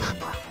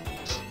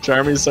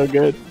 Charmy's so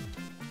good.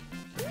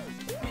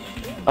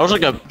 That was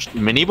like a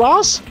mini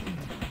boss?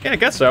 Yeah, I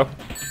guess so.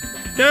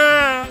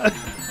 Yeah.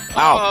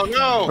 Ow. Oh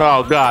no!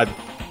 Oh god.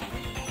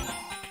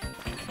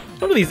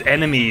 What are these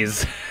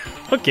enemies?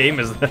 What game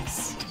is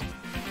this?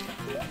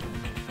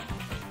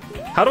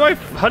 How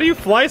do you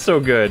fly so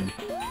good?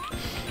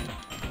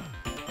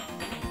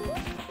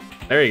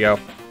 There you go.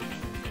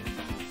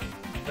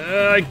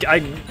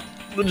 I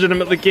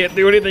legitimately can't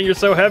do anything. You're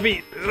so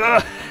heavy.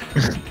 Ugh.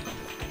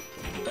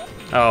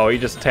 Oh, you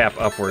just tap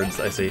upwards.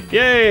 I see.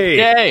 Yay!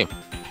 Yay!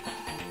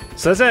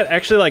 So does that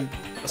actually like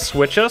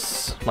switch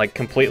us like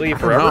completely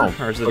forever,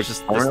 know. or is it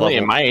just this Really,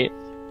 it level? might.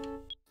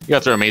 You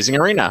got through Amazing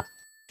Arena.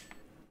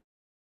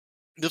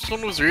 This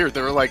one was weird.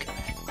 There were like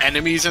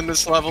enemies in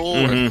this level.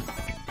 Mhm.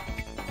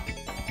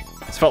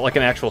 This felt like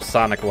an actual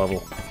Sonic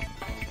level.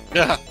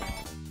 Yeah.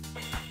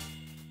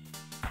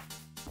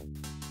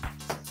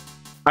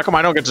 How come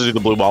I don't get to do the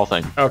blue ball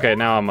thing? Okay,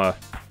 now I'm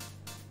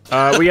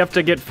we have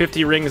to get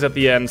 50 rings at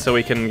the end so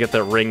we can get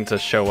the ring to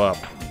show up.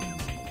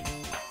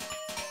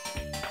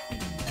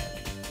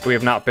 We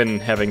have not been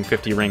having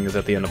 50 rings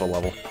at the end of a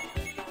level.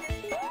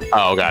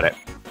 Oh, got it.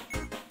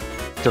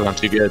 Because I'm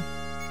too good.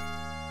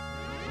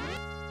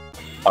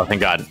 Oh,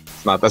 thank God.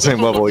 It's not the same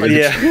level again.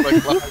 Yeah.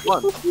 Like level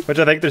 1. Which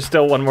I think there's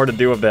still one more to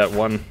do of that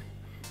one.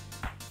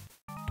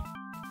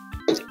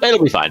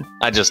 It'll be fine.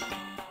 I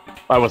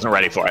wasn't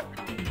ready for it.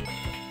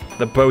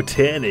 The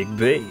botanic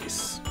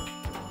base.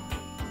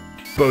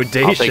 I'll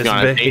take Bodacious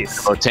on a date base.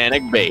 to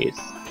Botanic Base.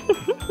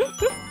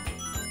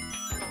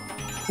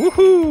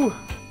 Woohoo!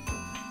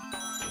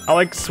 I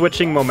like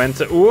switching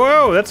momentum.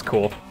 Whoa, that's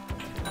cool.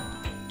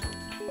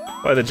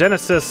 Boy, the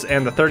Genesis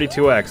and the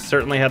 32X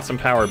certainly had some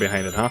power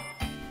behind it, huh?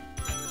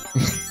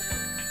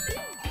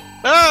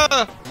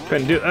 Ah!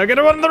 Couldn't do. I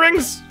get one of the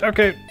rings.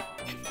 Okay.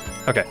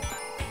 Okay.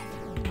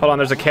 Hold on.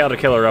 There's a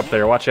caterpillar up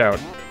there. Watch out.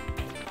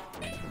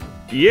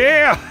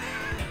 Yeah.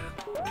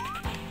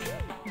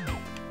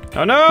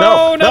 Oh no!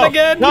 No, not no,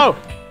 again! No!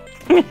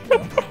 Hit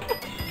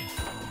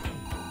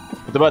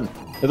the button.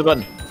 Hit the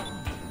button.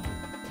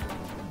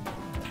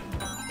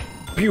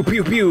 Pew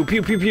pew pew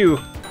pew pew pew.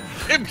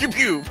 Pew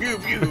pew pew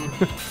pew.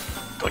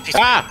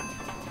 Ah!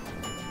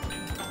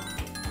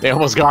 They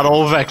almost got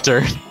old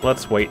Vector.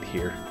 Let's wait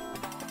here.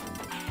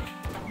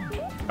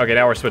 Okay,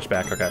 now we're switched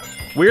back. Okay.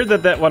 Weird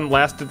that that one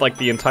lasted like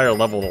the entire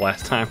level the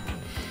last time.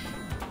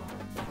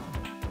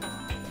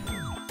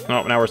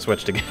 Oh, now we're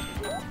switched again.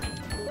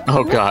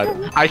 Oh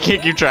god. I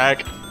can't keep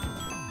track.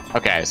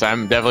 Okay, so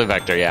I'm definitely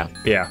Vector, yeah.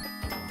 Yeah.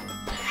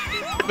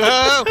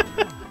 No!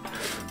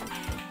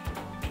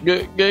 Go.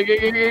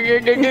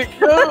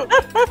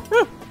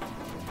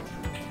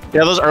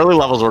 Yeah, those early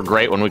levels were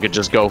great when we could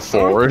just go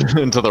forward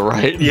and to the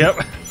right. Yep.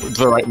 To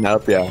the right and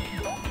up, yeah.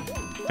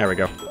 There we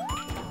go.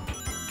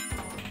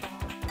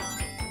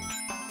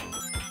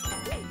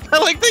 I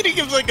like that he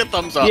gives like a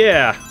thumbs up.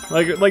 Yeah.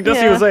 Like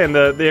Dusty Yeah. was saying,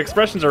 the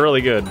expressions are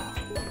really good.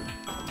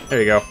 There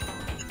you go.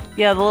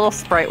 Yeah, the little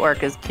sprite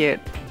work is cute.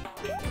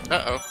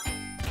 Uh-oh.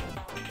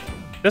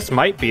 This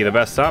might be the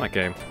best Sonic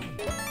game.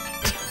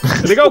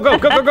 Go, go,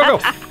 go, go, go, go!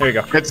 There you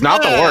go. It's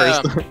not the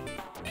worst.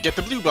 Get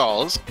the blue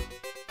balls.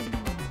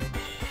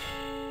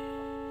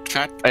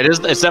 Track. It's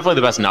definitely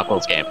the best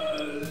Knuckles game.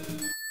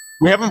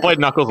 We haven't played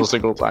Knuckles a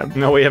single time.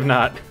 No, we have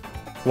not.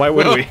 Why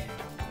would we?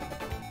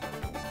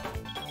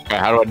 Okay,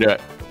 how do I do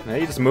it? Now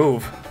you just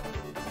move.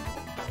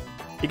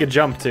 You could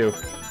jump too.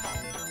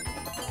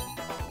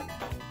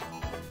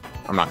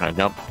 I'm not gonna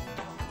jump.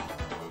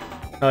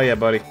 Oh yeah,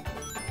 buddy.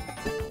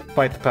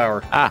 Fight the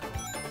power. Ah.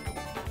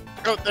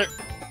 Oh, there.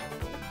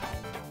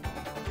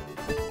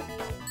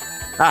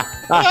 Ah.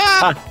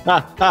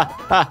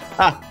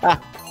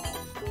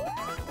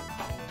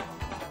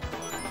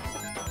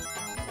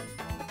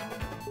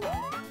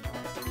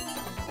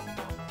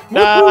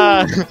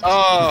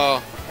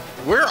 Oh,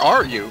 where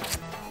are you?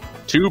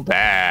 Too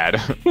bad.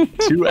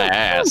 Too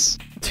ass.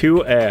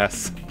 Two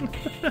ass.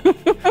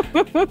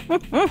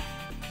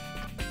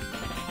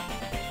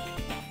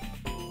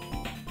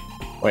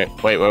 Wait.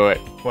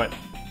 What?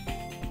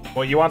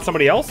 Well, you want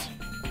somebody else?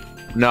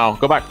 No,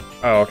 go back.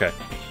 Oh, okay.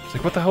 It's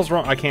like, what the hell's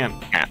wrong? I can't.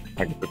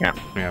 I can't.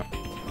 Yeah.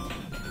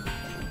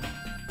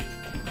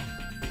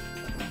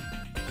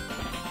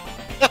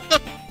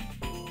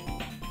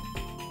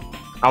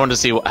 I wanted to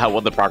see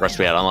what the progress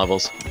we had on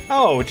levels.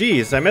 Oh,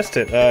 geez, I missed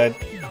it.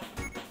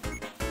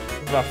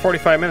 About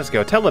 45 minutes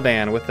ago,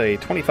 Teledan with a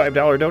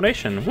 $25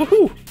 donation.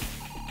 Woohoo!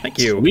 Thank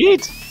you.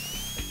 Sweet.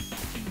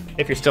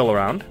 If you're still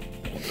around.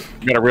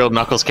 We got a real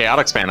Knuckles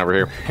Chaotix fan over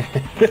here.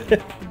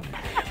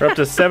 We're up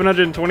to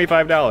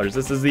 $725.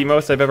 This is the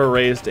most I've ever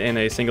raised in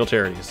a single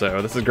charity,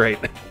 so this is great.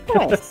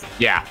 Nice.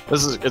 Yeah,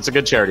 it's a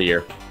good charity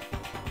year.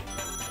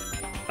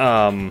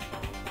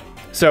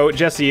 So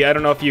Jesse, I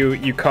don't know if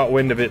you caught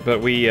wind of it,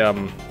 but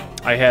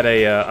I had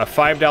a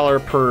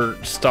 $5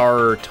 per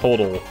star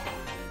total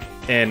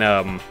in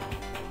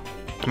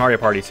Mario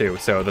Party 2.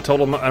 So the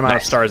total amount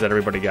of stars that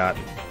everybody got.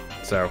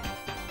 So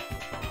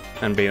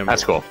and being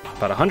That's cool.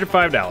 About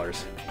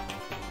 $105.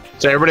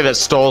 So everybody that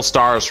stole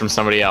stars from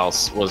somebody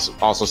else was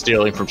also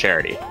stealing from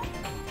charity.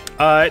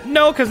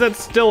 No, because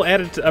that's still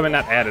added to, I mean,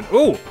 not added.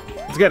 Ooh,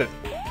 let's get it.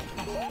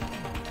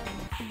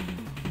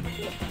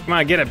 Come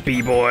on, get it,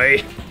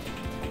 B-boy.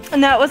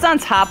 No, it was on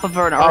top of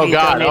an already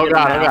donated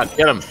amount.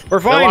 Get him. We're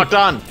fine. They're locked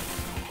on.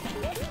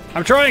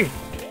 I'm trying.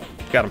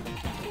 Got him.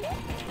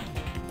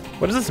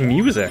 What is this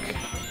music?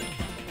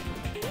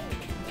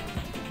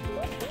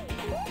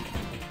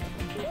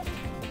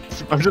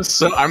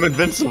 I'm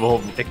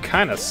invincible. It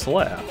kind of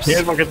slaps.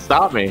 You guys can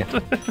stop me.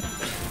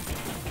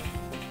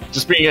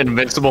 Just being an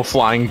invincible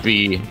flying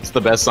bee. It's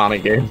the best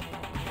Sonic game.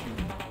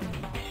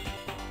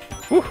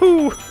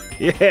 Woohoo!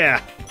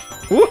 Yeah.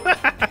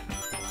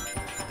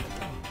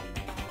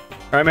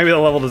 All right, maybe the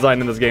level design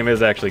in this game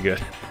is actually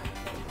good.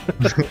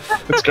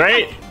 It's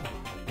great.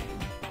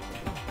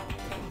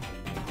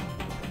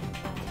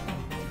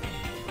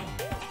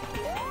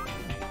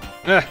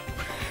 All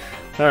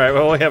right,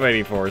 well, we have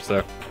 84,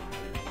 so.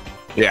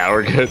 Yeah,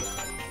 we're good.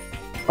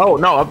 Oh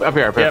no, up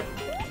here, Yep.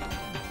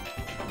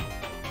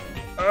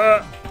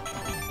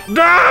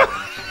 No!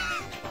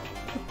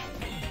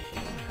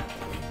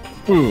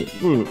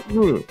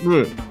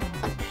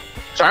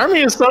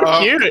 Charmy is so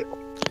cute.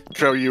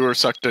 Joe, you were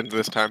sucked into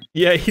this time.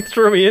 Yeah, he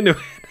threw me into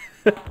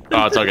it.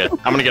 Oh, it's all good.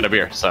 I'm gonna get a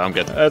beer, so I'm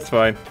good. That's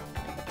fine.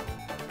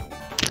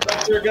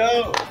 Here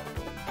go.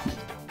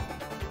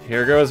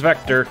 Here goes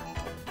Vector.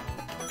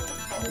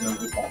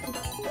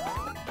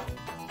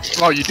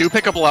 Oh, you do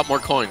pick up a lot more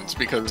coins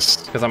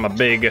because I'm a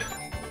big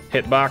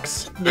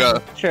hitbox. yeah,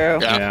 True.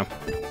 yeah.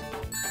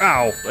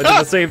 Ow! I did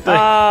the same thing.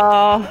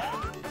 Oh.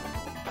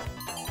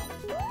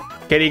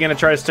 Katie, you gonna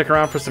try to stick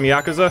around for some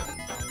Yakuza?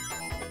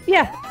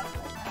 Yeah.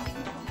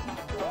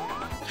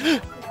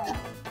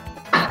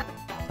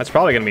 That's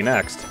probably gonna be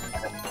next.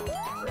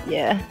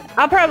 Yeah.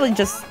 I'll probably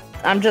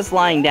I'm just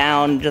lying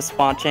down, just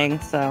watching,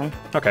 so.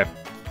 Okay.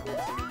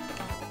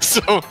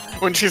 So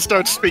when she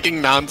starts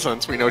speaking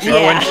nonsense, we know she's.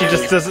 Or when she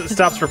just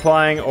stops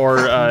replying, or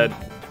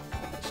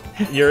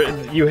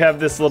you have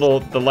this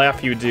the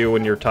laugh you do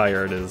when you're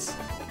tired is,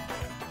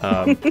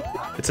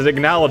 it's an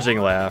acknowledging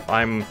laugh.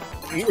 I'm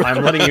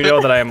letting you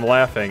know that I am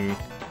laughing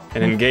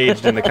and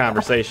engaged in the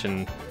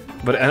conversation,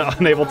 but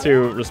unable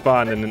to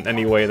respond in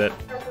any way that,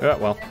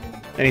 well,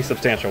 any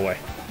substantial way.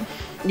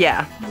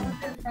 Yeah.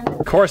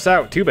 Course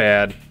out, too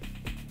bad.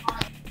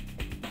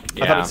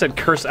 Yeah. I thought it said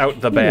curse out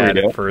the bad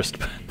at first.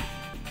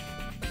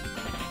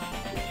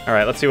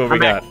 Alright, let's see what we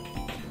got.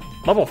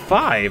 Level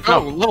 5? Oh,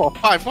 level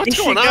 5. What's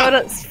You going should on?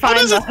 go to find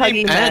does the this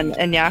name Huggy Men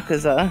in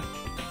Yakuza.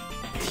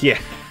 Yeah.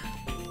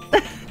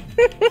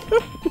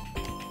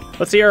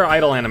 Let's see our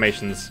idle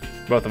animations.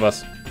 Both of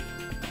us.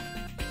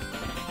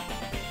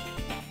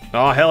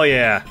 Oh, hell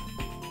yeah.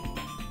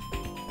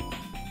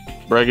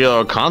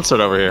 Regular concert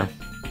over here.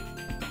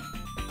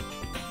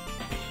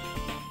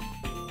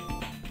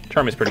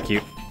 Charmy's pretty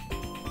cute.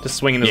 Just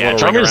swinging his Yeah,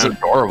 little ring Charmy's around.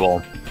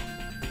 adorable.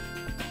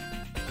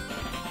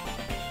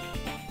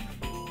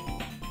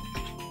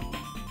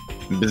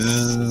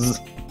 Bzzz.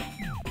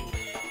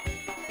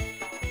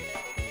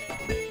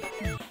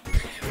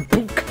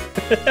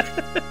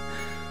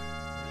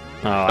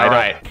 Oh,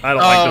 Alright. I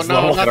don't like this no,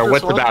 level. not Or this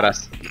what's one. about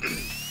us?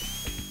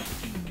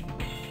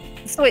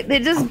 So wait, they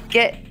just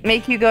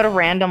make you go to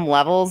random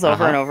levels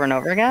over and over and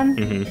over again?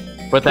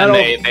 Mm-hmm. But then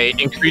That'll- they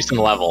increase in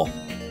level. So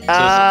this is the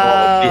Oh.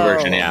 level 2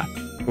 version, yeah.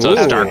 So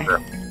it's Ooh.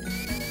 darker.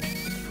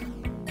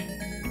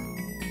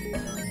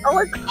 I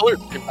like the color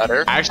scheme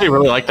better. I actually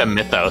really like the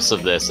mythos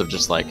of this, of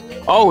just like,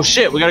 oh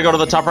shit, we gotta go to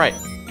the top right.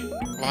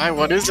 Why?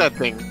 What is that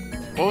thing?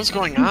 What was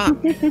going on?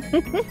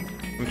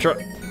 I'm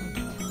trying.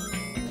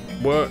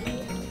 What?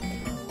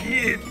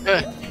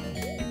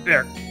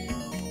 There.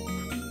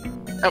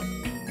 Yep.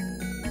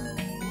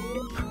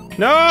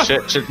 No!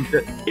 Shit.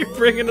 You're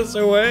bringing us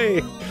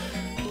away.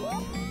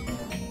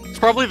 It's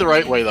probably the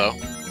right way though.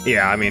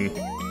 Yeah, I mean,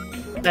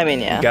 I mean,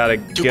 yeah. Gotta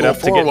To get go up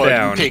to forward, get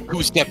down. you take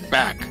 2 steps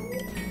back.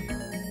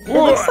 It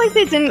looks like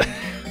they didn't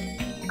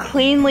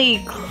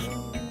cleanly,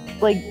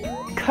 like,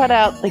 cut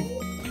out the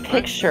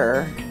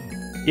picture.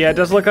 Yeah, it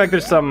does look like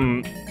there's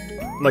some,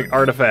 like,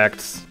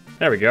 artifacts.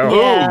 There we go.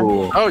 Yeah.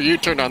 Ooh. Oh, you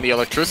turned on the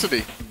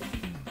electricity.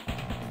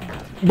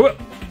 Wha-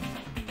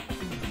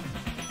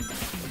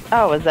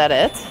 Oh, is that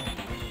it?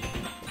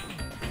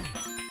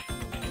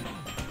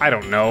 I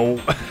don't know.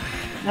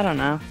 I don't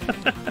know.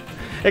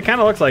 It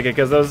kind of looks like it,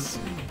 because those...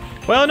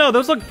 Well, no,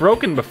 those looked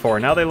broken before.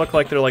 Now they look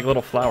like they're like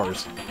little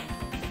flowers.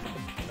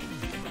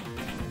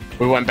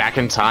 We went back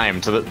in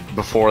time to the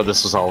before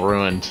this was all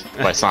ruined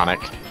by Sonic,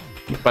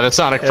 by the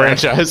Sonic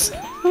franchise.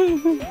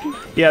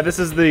 Yeah, this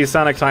is the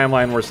Sonic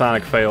timeline where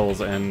Sonic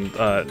fails and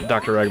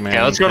Dr. Eggman...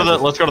 Yeah, let's go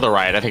to the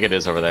right. I think it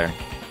is over there.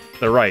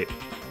 The right.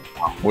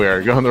 We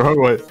are going the wrong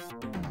way.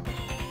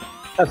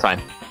 That's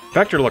fine.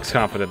 Vector looks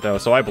confident, though,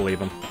 so I believe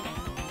him.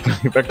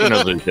 Vector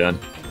knows what he's doing.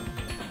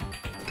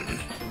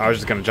 I was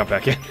just gonna jump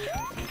back in.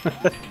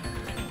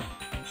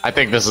 I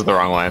think this is the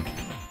wrong way.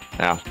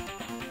 Yeah.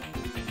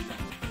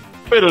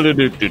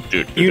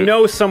 You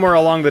know, somewhere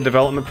along the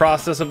development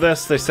process of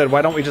this, they said,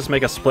 why don't we just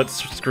make a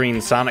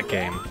split-screen Sonic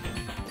game?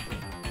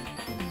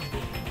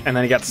 And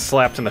then he got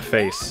slapped in the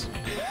face.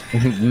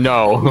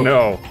 No.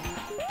 No.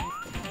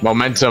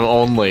 Momentum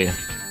only.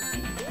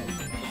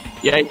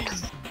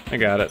 Yikes. I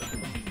got it.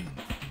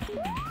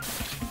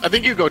 I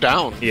think you go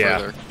down Yeah.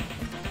 further.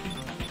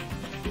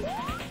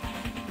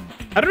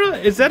 I don't know,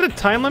 is that a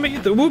time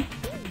limit? Whoop.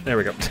 There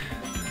we go.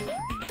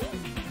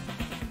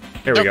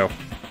 There we go.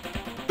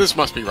 This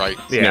must be right.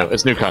 Yeah.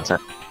 It's new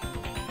content.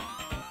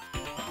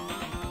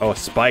 Oh,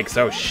 spikes.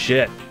 Oh,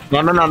 shit.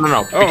 No. Be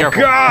Oh,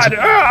 careful. God!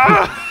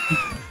 Ah!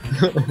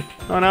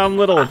 Oh, now I'm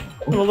little.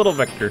 I'm a little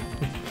Vector.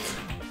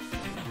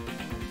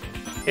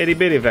 Itty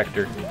bitty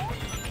Vector.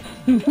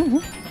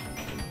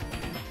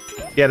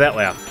 Yeah, that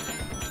laugh.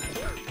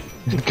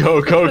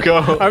 Go.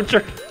 I'm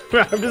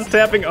just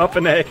tapping up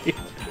and A.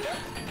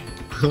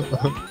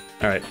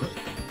 Alright.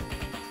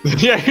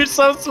 Yeah, you're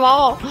so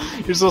small.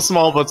 You're so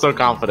small, but so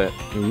confident.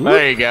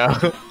 There you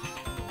go.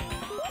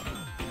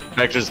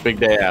 Vector's big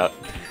day out.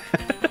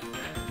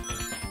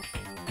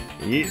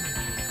 Yeah.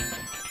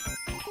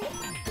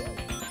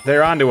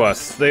 They're onto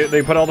us.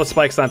 They put all the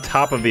spikes on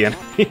top of the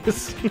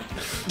enemies.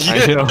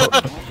 I know.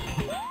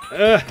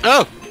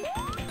 Oh!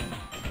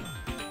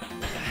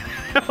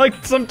 I'm like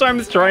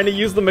sometimes trying to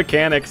use the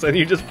mechanics and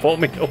you just pull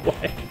me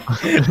away.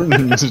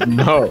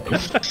 No.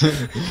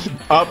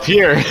 Up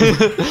here.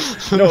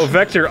 No,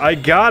 Vector, I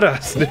got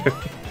us, dude.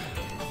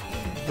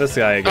 This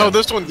guy again. Oh,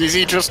 this one's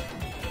easy. Just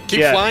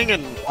keep Yeah. flying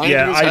and flying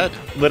Yeah, to his I head.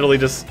 literally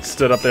just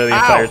stood up there the Ow.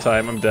 entire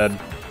time. I'm dead.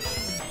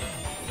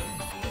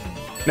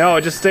 No,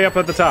 just stay up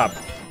at the top.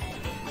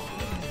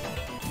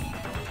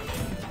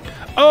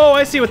 Oh,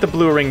 I see what the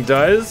blue ring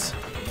does.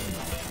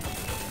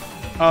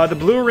 The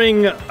blue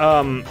ring,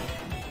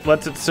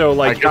 lets it so,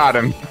 like... I got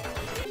him.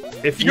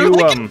 If You're you,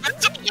 like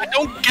invincible. I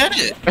don't get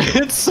it.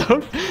 It's so...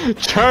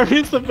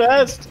 Charmy's the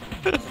best.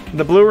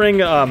 the blue ring,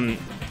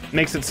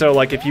 makes it so,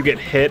 like, if you get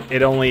hit,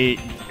 it only...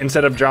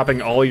 Instead of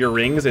dropping all your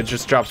rings, it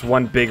just drops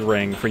one big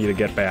ring for you to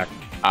get back.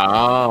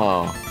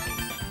 Oh.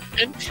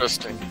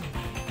 Interesting.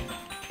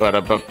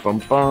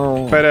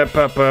 Ba-da-ba-bum-bum.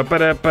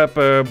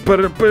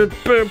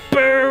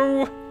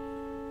 Ba-da-pa-pa-ba-da-pa-pa-pa-boo.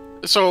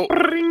 So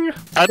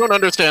I don't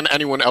understand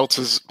anyone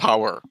else's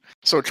power.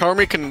 So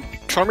Charmy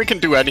can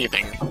do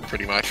anything,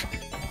 pretty much.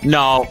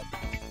 No,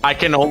 I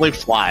can only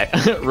fly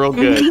real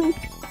good,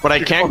 but I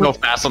can't go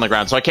fast on the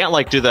ground. So I can't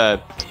like do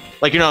the,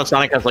 like, you know,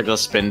 Sonic has like the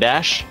spin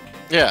dash.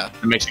 Yeah.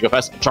 It makes you go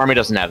fast. Charmy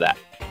doesn't have that.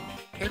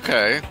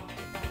 Okay.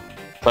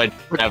 So I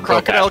have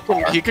Crocodile no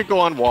fast he could go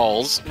on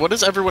walls. What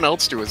does everyone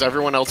else do? Is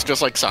everyone else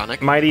just like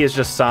Sonic? Mighty is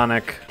just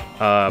Sonic.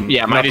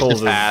 Yeah, Mighty's Knuckles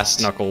just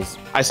fast. Knuckles.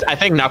 I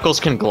think Knuckles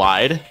can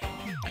glide.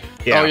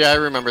 Yeah. Oh yeah, I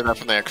remember that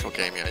from the actual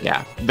game. Yeah.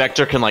 Yeah,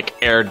 Vector can like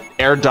air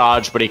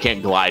dodge, but he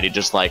can't glide. He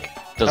just like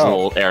does a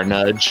Oh. little air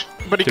nudge.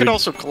 But he Do could we-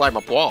 also climb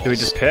up walls. Do we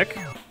just pick?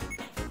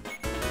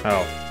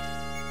 Oh.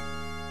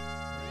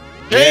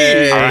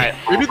 Hey! Yay. All right,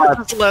 Maybe this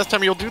is the last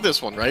time you'll do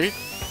this one, right?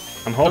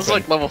 I'm This hoping. is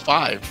like level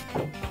 5.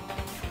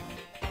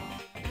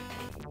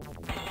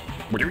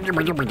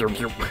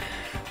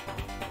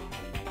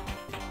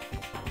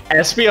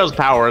 Espio's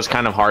power is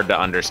kind of hard to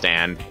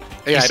understand.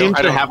 Yeah, he I seems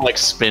don't to have like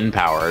spin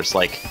powers,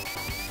 like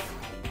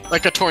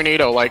like a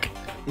tornado, like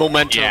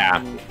momentum. Yeah.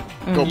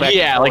 and Go back.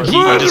 yeah, and like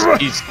forth.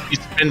 he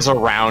spins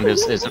around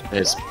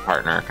his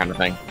partner kind of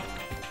thing.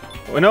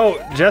 Well, no,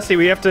 Jesse,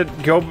 we have to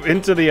go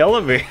into the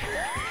elevator.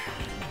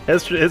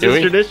 It's Do his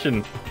we?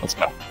 tradition. Let's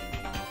go.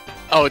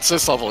 Oh, it's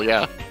this level,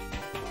 yeah.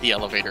 The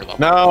elevator level.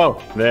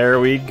 No, There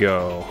we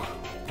go.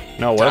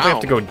 No, what if I have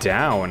to go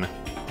down?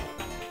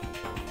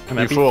 Can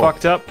that You be fool.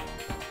 fucked up?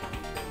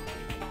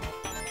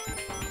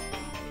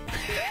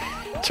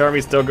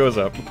 Charmy still goes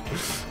up.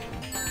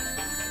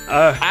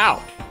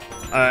 ow.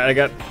 I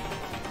got...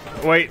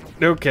 Wait,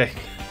 okay.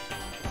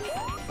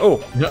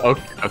 Oh, No,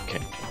 okay,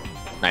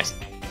 nice.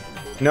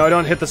 no,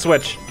 don't hit the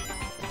switch.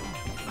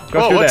 Go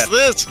Whoa, through what's that.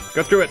 this?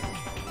 Go through it.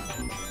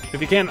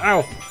 If you can.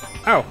 Ow.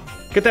 Ow!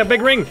 Get that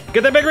big ring!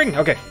 Get that big ring!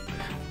 Okay.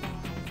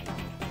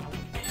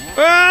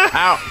 Ah!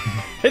 Ow!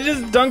 It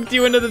just dunked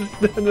you into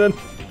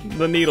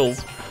the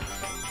needles.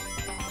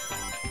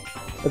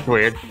 That's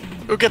weird.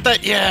 Go get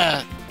that,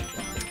 yeah!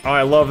 Oh,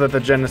 I love that the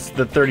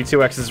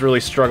 32X is really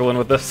struggling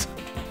with this.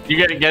 You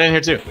get in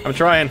here too. I'm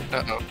trying.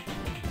 Uh-oh.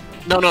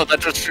 No, that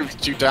just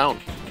shoots you down.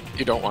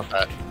 You don't want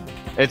that.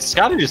 It's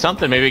got to do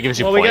something. Maybe it gives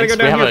you Well, we points.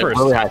 gotta go down have here a first.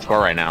 really high score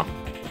right now.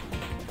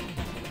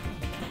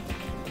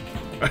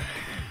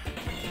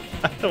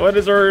 What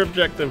is our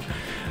objective?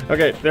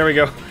 Okay, there we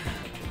go.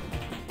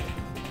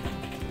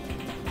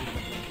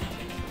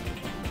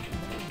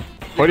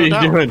 What are you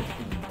down. doing?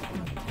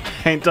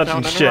 I ain't touching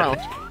Down and shit. around.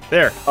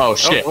 There. Oh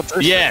shit! what's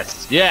this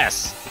Yes,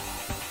 yes.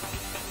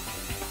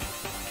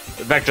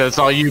 Vector, that's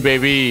all you,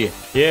 baby.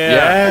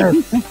 Yeah.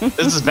 Yes.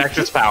 This is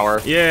Vector's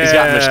power. Yeah. He's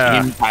got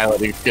machine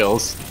piloting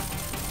skills.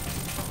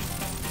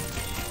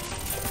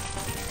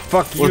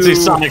 Fuck you. Let's see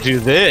Sonic do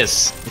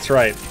this. That's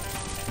right.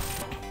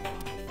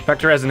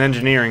 Vector has an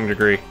engineering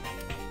degree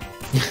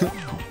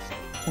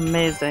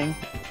Amazing.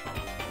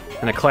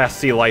 and a Class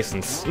C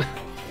license.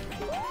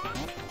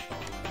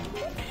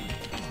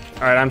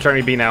 Alright, I'm trying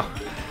to be now.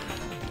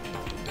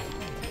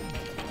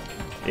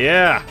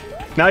 Yeah!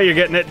 Now you're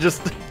getting it,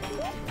 just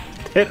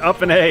hit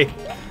up and A.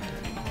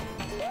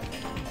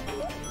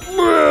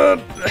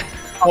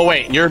 Oh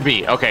wait, you're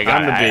B. Okay,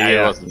 got I'm it. the B, I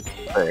yeah. wasn't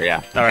clear,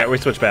 yeah. Alright, we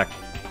switch back.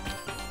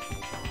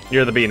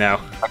 You're the B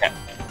now. Okay.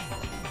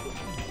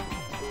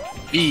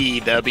 B,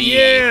 the B.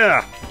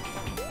 Yeah!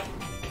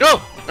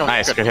 Go! Oh,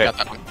 Nice, good hit. Got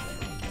that one.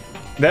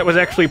 That was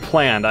actually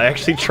planned. I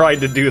actually tried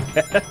to do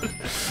that.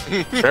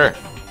 Sure.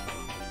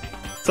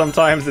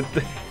 Sometimes it...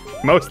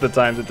 Most of the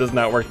times it does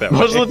not work that way.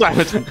 Most of the time,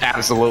 it's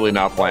absolutely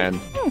not planned.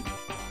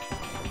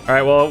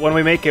 Alright, well, when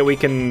we make it, we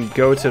can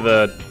go to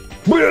the...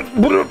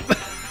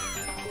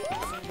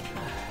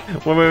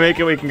 When we make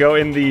it, we can go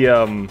in the,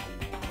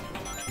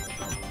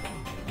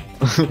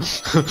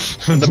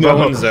 the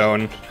bone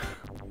zone.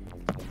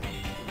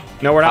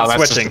 No, we're not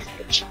that's switching.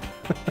 just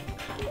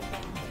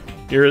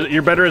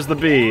You're better as the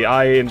B.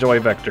 I enjoy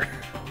Vector.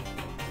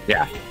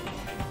 yeah.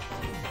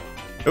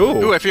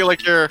 Ooh. Ooh, I feel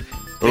like you're...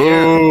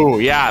 Ooh,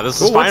 yeah, this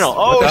is Ooh, final.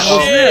 what Oh, the hell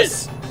is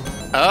shit!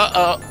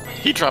 this?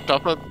 He dropped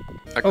off a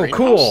Oh, greenhouse.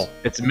 cool.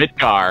 It's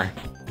Midgar.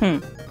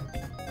 I'm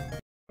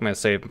gonna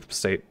save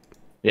state.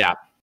 Yeah.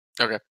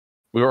 Okay.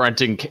 We're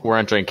entering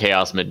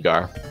Chaos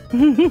Midgar.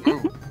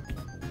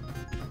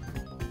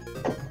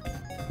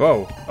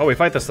 Whoa. Oh, we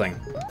fight this thing.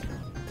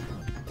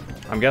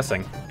 I'm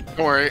guessing.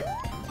 Don't worry.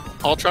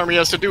 All Charmy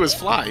has to do is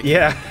fly.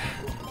 Yeah.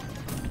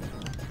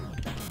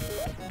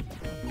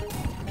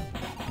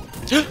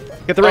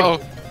 Get the ring.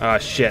 Uh-oh. Ah,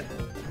 shit.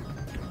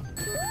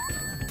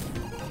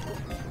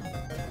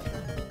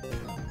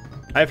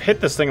 I've hit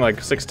this thing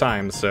like 6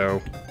 times,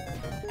 so...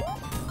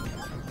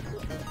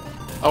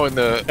 Oh, and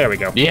the... There we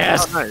go.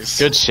 Yes! Oh, nice.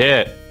 Good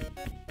shit.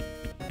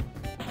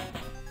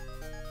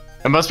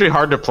 It must be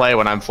hard to play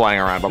when I'm flying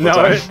around all the No,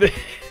 time.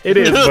 it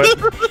is,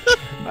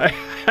 but...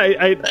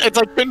 It's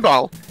like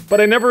pinball. But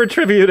I never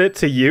attribute it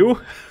to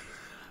you.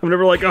 I'm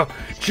never like, oh,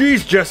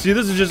 geez, Jesse,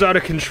 this is just out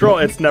of control.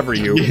 It's never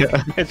you.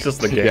 Yeah. It's just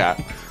the game. Yeah.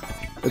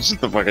 It's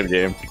just the fucking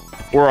game.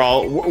 We're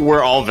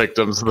all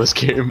victims of this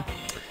game.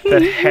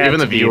 That had Even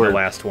to the be viewer. the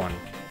last one.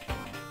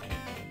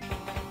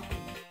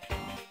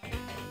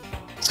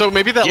 So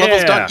maybe that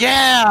level's done.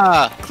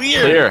 Yeah!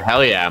 Clear! Clear,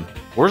 hell yeah.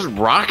 We're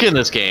rocking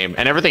this game,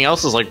 and everything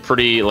else is like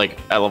pretty like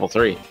at level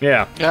 3.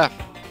 Yeah. Yeah.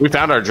 We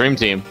found our dream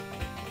team.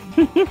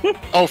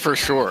 Oh, for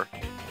sure.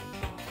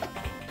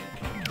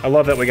 I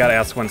love that we got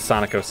asked when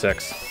Sonic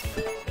 06.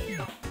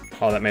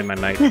 Oh, that made my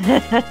night.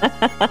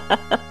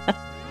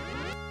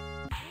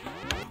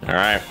 All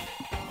right.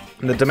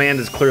 And the demand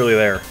is clearly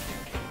there.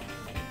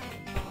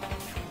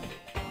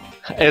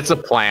 It's a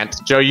plant.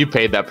 Joe, you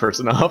paid that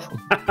person off.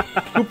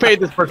 Who paid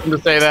this person to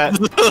say that?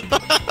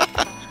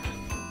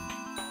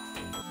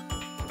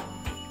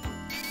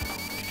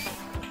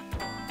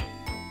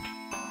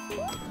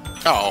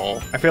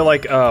 Oh. I feel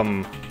like,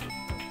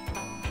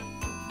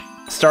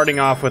 starting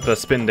off with a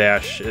spin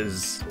dash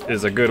is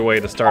a good way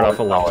to start off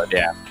a level. Solid,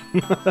 yeah.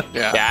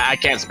 Yeah. Yeah, I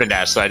can't spin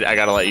dash, so I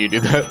gotta let you do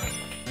that.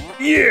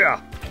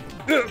 Yeah!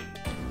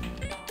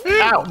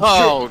 Ow.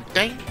 Oh,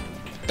 dang.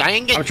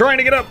 Dang it. I'm trying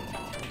to get up!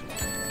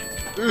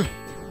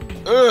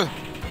 Ugh.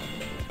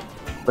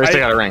 At least I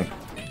got a ring.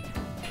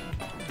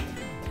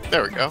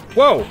 There we go.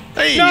 Whoa!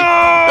 Hey! No! Oh,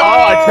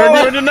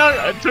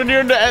 I turned you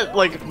into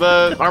like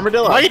the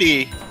armadillo.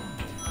 Mighty!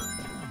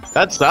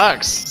 That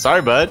sucks.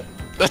 Sorry, bud.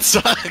 That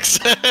sucks.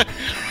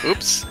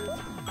 Oops.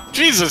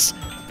 Jesus.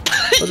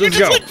 Let's You just just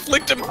go. like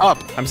flicked him up.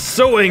 I'm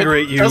so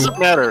angry at you. Doesn't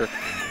matter.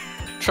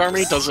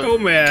 Charmy doesn't So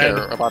mad.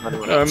 care about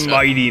anyone else. I'm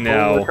mighty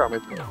now. Only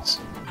Charmy does.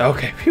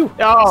 Okay, phew.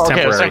 Oh, It's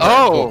okay. temporary.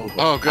 Oh,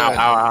 oh, good. Ow,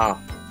 ow, ow.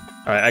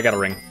 Alright, I got a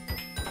ring.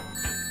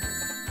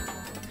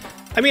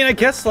 I mean, I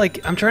guess, like,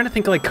 I'm trying to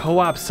think, like,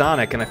 co-op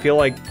Sonic, and I feel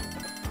like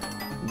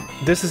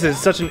this is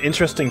such an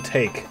interesting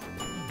take.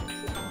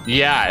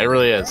 Yeah, it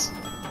really is.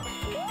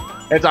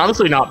 It's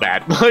honestly not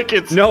bad. Like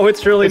it's No,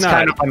 it's really it's not.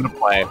 kind of fun to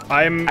play.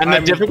 I'm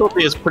The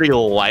difficulty is pretty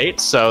light,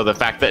 so the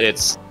fact that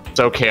it's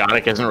so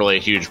chaotic isn't really a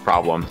huge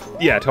problem.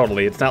 Yeah,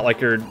 totally. It's not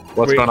like you're.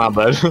 What's going on,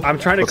 bud? I'm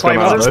trying to What's climb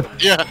going on, up.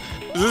 bud? Yeah.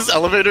 Is this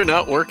elevator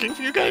not working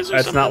for you guys? Or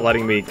It's something? not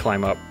letting me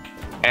climb up.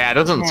 Yeah, it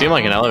doesn't seem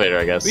like an elevator,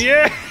 I guess.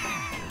 Yeah.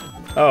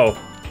 Oh.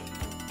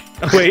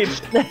 Wait.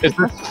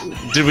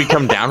 Did we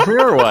come down from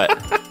here or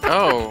what?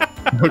 Oh.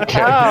 Okay.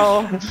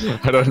 Oh.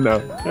 I don't know.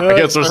 I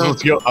guess we're supposed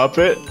to go up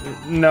it.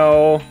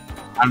 No.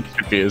 I'm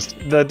confused.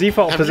 The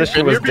default Have you position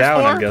been was here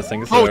down, I'm before?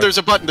 guessing. So. Oh, there's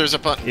a button. There's a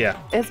button. Yeah,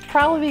 It's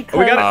probably because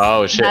we got it.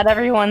 Oh shit. not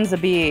everyone's a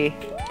bee.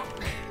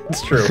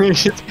 it's true.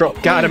 It's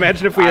God,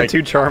 imagine if we had 2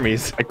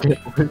 Charmies. I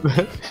can't believe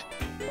that.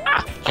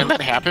 Can that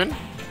happen?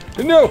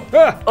 No!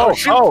 Ah!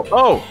 Oh,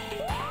 oh!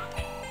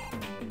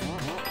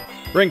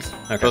 Rings.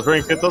 Okay. Those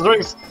rings, get those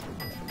rings.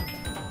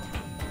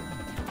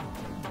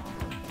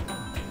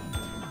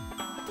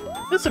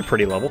 This is a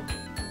pretty level.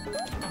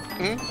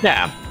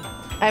 Yeah.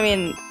 I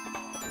mean,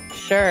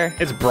 sure.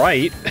 It's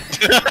bright.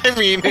 I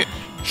mean,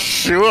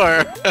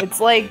 sure. It's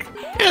like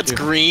It's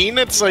green.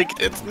 It's like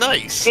it's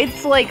nice.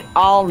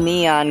 all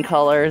neon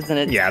colors, and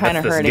it's Yeah, kind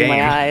of that's this hurting my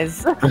game. eyes.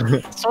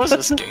 So is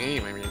this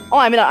game. I mean, Oh,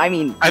 I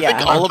mean, I yeah,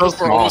 think all of So us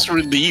were small. almost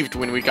relieved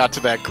when we got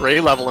to that gray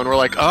level, and we're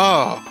like,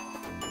 oh.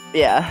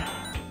 yeah.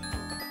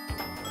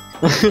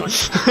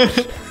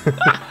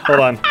 Hold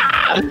on.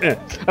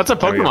 That's a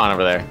There we go. Pokemon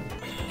over there.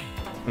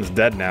 It's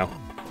dead now.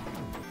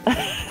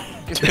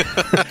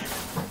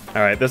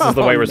 Alright, this is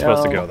the way we're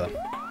supposed to no. go, then.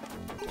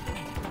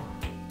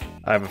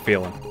 I have a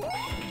feeling.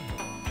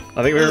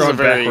 I think we were This is a going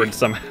very- backwards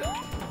somehow.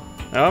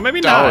 Oh, maybe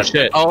Oh not.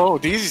 shit. Oh,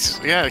 these,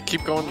 yeah,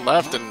 keep going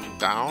left and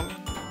down.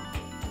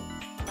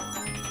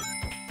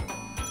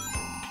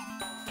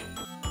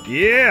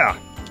 Yeah!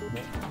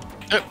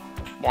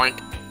 Boink.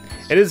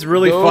 It is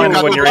really No. fun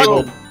Got when the you're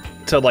button. able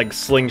to, like,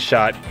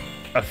 slingshot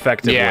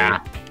effectively. Yeah.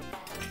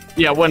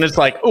 Yeah, when it's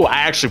like, oh, I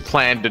actually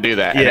planned to do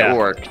that, and Yeah. it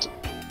worked.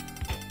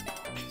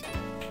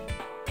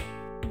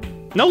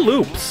 No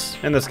loops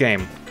in this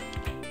game.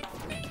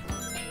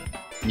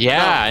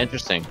 Yeah,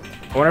 interesting.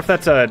 I wonder if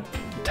that's a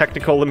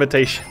technical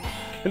limitation.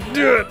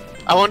 Do it!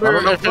 I wonder No, no,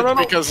 if no, it's no, no.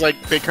 because like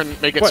they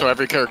couldn't make it What? so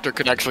every character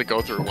could actually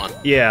go through one.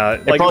 Yeah,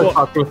 It like, probably well,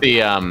 fucked with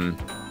the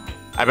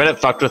I bet it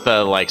fucked with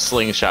the like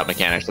slingshot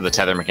mechanics or the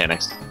tether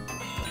mechanics.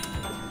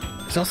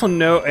 there's also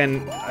no,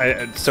 and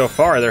so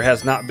far there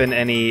has not been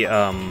any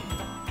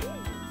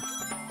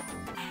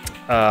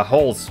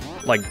holes,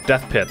 like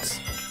death pits,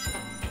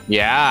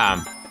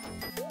 Yeah.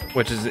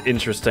 which is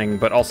interesting,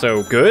 but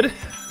also good.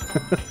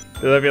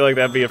 Does I feel like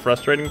that'd be a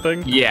frustrating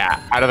thing?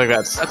 Yeah. I don't think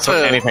that's That's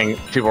anything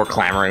people are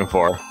clamoring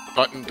for.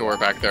 Button door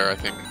back there, I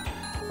think.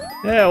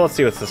 Yeah, let's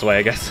see what's this way,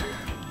 I guess.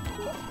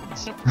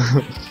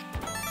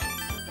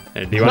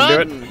 Hey, do you want to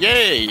do it? Button!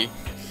 Yay!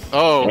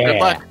 Oh, Yeah. good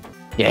luck.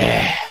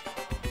 Yeah.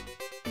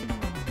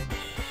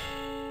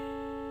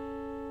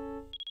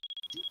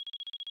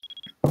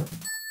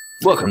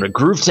 Welcome to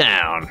Groove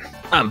Town.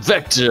 I'm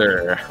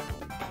Vector.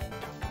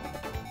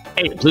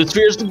 8 blue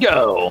spheres to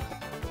go.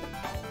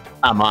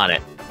 I'm on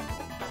it.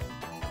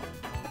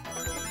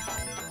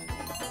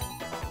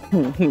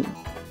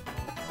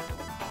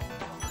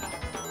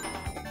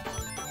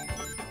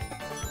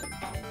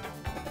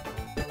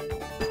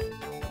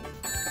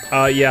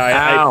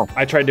 Yeah, Ow.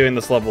 I tried doing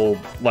this level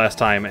last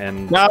time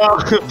and No.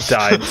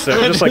 died, so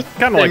just like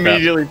kind of like that.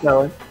 Immediately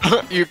telling.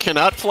 You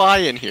cannot fly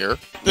in here.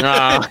 No.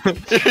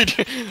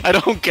 I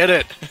don't get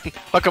it.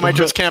 How come I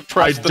just can't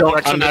press the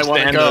direction I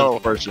want to go?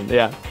 Version.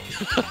 Yeah.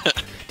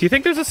 Do you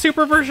think there's a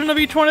super version of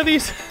each one of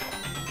these?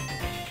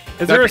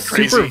 Is That'd there a be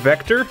crazy. super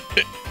Vector?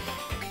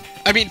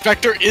 I mean,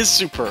 Vector is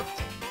super.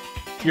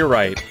 You're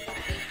right.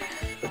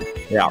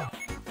 Yeah.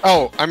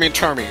 Oh, I mean,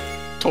 Charmy.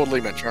 Totally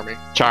meant Charmy.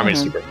 Charming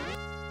Mhm. super.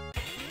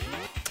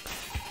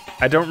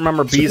 I don't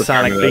remember Super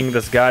B-Sonic Charmy, being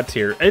this god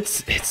tier.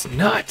 It's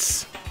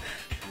nuts.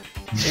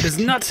 It is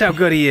nuts how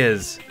good he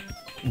is.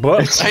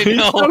 But I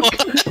know.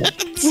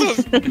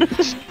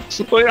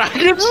 Like, I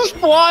can just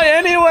fly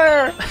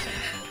anywhere.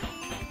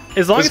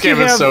 as long This as you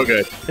game is have, so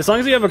good. as long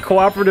as you have a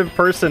cooperative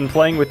person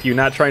playing with you,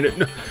 not trying to.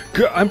 No,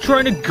 I'm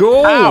trying to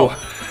go. Ow.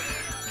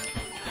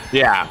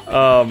 Yeah.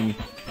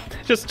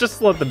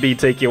 Just let the bee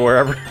take you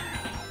wherever.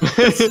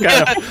 It's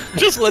kind of-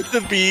 Just let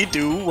the bee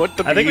do what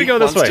the I think bee we go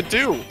this wants way. to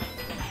do.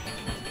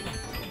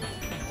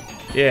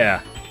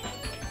 Yeah.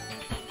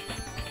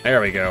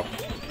 There we go.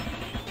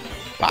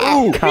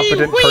 Wow.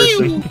 Competent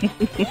person.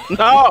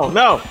 No,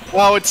 no.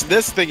 Oh, it's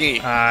this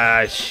thingy.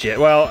 Ah, shit.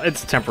 Well,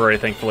 it's temporary,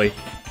 thankfully.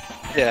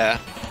 Yeah.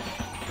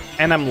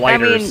 And I'm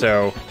lighter, mean-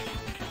 so.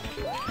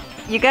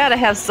 You gotta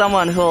have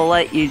someone who'll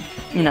let you,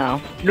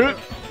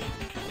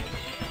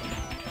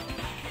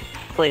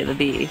 play the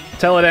bee.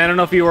 Tell it, I don't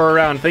know if you were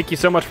around. Thank you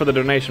so much for the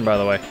donation, by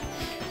the way.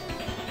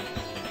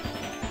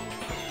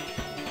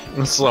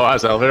 Slow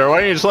ass elevator. Why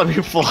don't you just let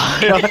me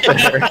fly up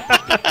there?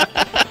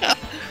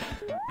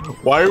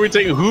 Why are we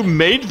taking? Who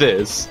made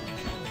this?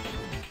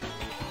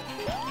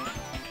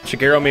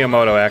 Shigeru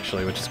Miyamoto,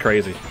 actually, which is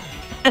crazy.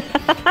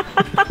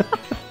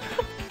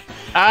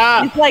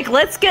 Ah! It's like,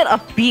 let's get a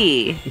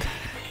bee.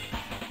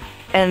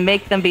 and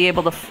make them be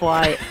able to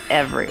fly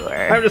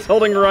everywhere. I'm just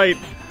holding right.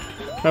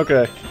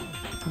 Okay.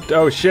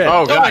 Oh shit.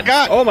 Oh Oh my god.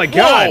 god! Oh my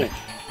god.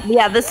 Whoa!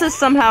 Yeah, this is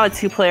somehow a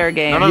 2-player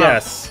game. No.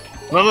 Yes.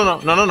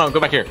 No. Go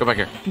back here. Go back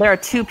here. There are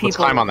 2 people Let's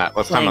climb on that.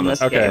 Let's climb on playing this.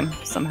 this Okay. game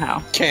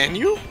somehow. Can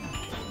you?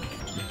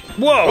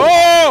 Whoa.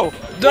 Whoa!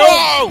 Don't.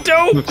 Whoa!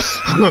 Don't.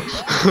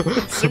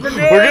 Super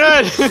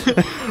good.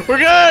 We're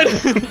good.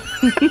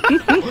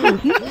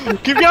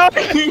 Keep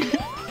going.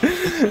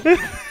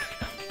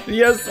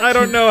 Yes, I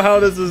don't know how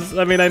this is.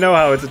 I mean, I know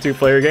how it's a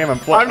 2-player game. I'm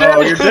Oh,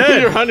 dead. you're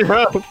dead. You're on your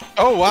own.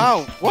 Oh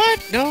wow!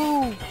 What?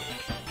 No!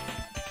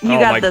 You Oh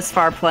got my- this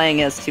far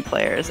playing as 2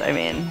 players. I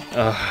mean,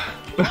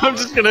 I'm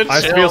just gonna chill.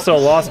 I feel so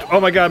lost. Oh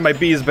my god, my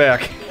bee's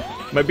back.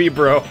 My bee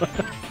bro. Go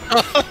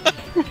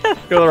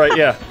to the right,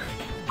 yeah.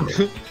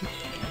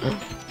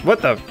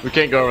 What the? We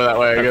can't go over that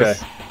way, I Okay.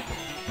 guess.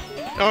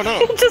 Oh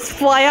no! just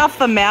fly off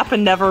the map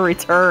and never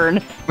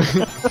return.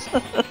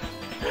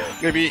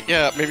 Maybe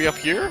maybe up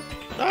here?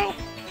 No.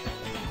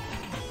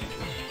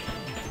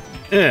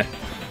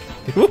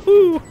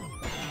 Woohoo!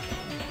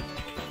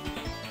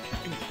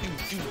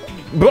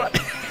 What?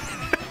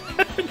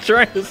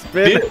 Trying to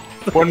spin.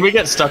 When we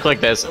get stuck like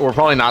this, we're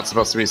probably not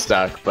supposed to be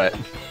stuck, but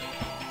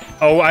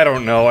Oh, I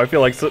don't know. I feel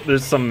like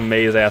there's some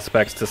maze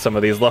aspects to some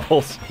of these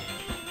levels.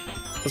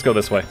 Let's go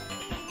this way.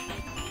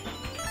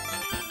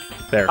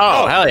 There.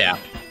 oh hell yeah.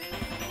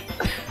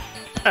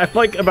 I'm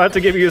like about to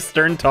give you a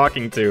stern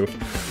talking to.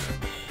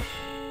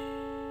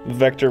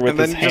 Vector with And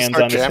then his you just hands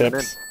start on his jamming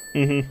hips.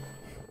 Mm-hmm.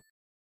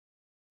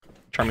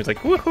 Charmy's like,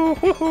 woohoo,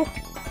 woohoo.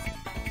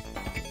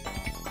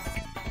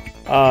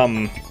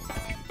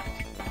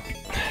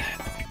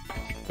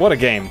 What a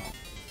game.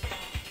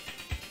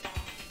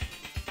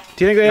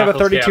 Do you think they have a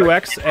Knuckles, yeah,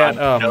 32X at,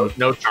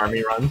 no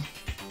Charmy run.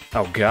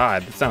 Oh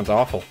god, that sounds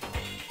awful.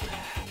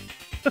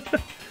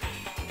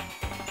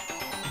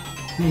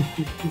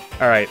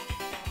 Alright.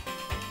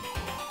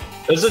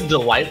 There's a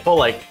delightful,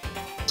 like,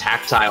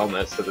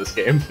 tactileness to this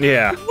game.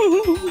 Yeah.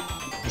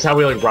 It's how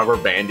we, like, rubber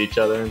band each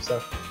other and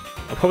stuff.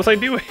 What was I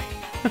doing?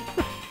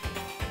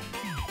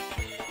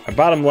 At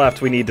bottom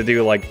left, we need to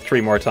do like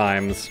 3 more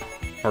times.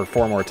 Or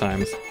 4 more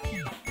times.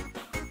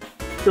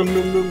 Dum,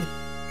 dum, dum.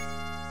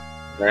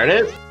 There it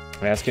is.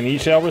 Ask and ye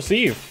shall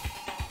receive.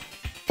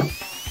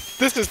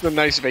 This is the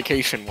nice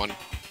vacation one.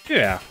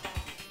 Yeah.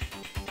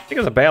 I think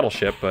it's a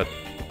battleship, but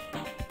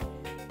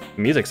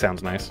the music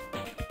sounds nice.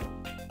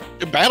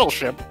 A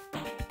battleship.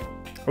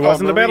 It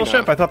wasn't the Marina.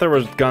 battleship? I thought there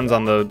was guns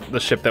on the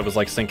ship that was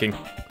like sinking.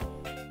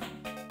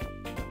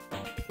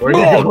 Where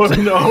are you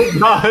going? No,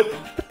 not.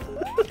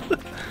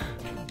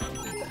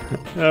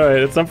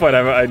 Alright, at some point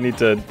I need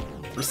to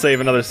save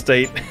another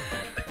state.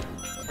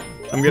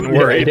 I'm getting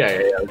worried.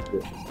 Yeah.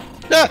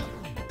 Ah!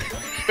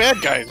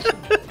 Bad guys.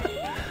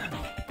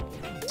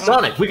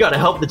 Sonic, we gotta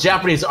help the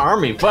Japanese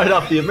army fight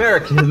off the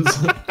Americans.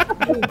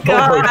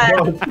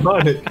 God.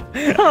 Sonic.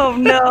 Oh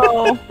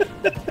no.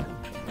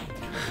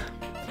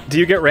 Do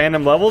you get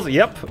random levels?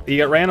 Yep, you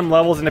get random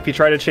levels, and if you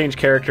try to change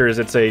characters,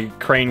 it's a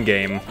crane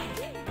game.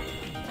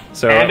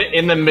 So And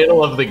in the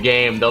middle of the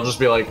game, they'll just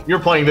be like, "You're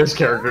playing this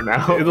character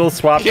now." they'll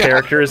swap Yeah.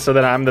 characters, so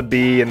then I'm the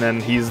bee, and then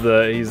he's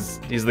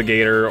the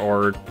gator,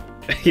 or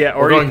yeah,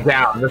 We're or going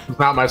down. This is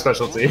not my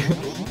specialty.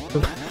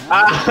 No,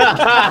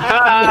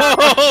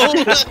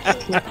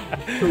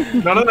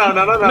 No,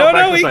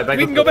 back this way,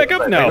 we can go back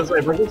up now.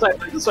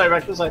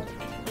 Back this way.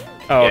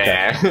 Oh,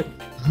 okay. Yeah.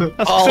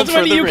 All Since for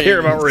when do the you care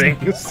about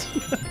rings. rings?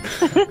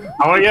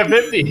 I want to get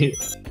 50.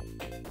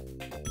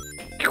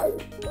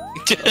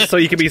 So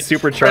you can be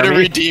super Try to charming.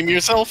 redeem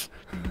yourself.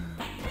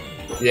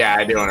 Yeah,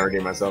 I do want to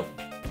redeem myself.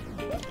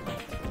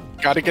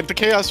 Gotta get the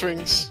chaos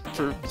rings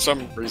for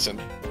some reason.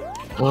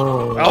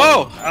 Oh.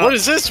 Oh, what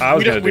is this? I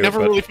was We, gonna we do it, never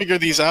but- really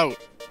figured these out.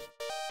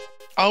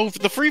 Oh,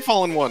 the free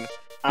fallen one.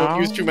 Don't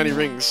use too many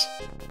rings.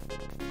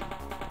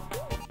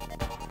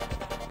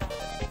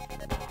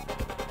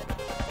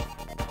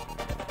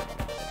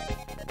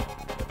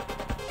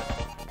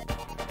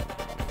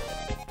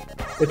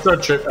 It's so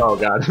trippy. Oh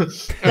god.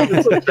 It's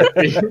so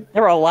trippy.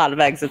 There were a lot of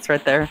exits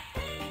right there.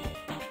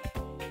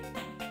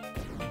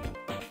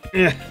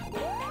 Yeah.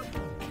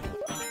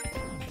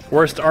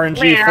 Worst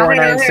RNG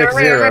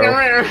 4960.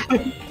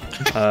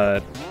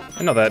 I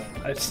know that.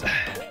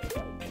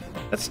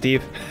 That's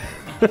Steve.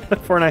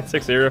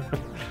 4960.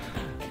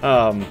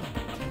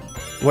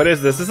 What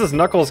is this? This is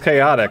Knuckles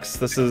Chaotix.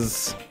 This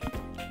is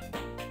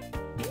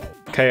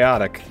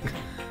chaotic.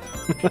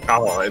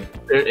 Oh,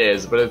 it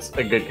is, but it's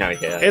a good kind of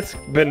chaos. It's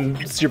been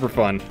super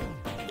fun.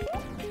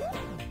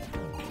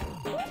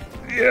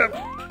 Yep.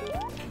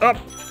 Up.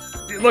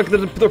 Look,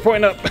 they're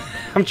pointing up.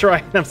 I'm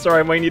trying. I'm sorry.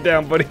 I'm weighing you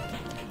down, buddy.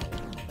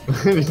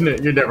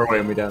 You're never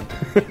weighing me down.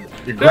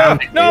 You're No,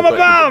 grounding no, I'm me, a but-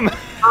 bomb.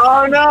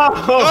 Oh no!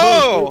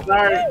 Oh!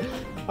 Sorry.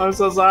 I'm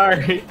so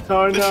sorry.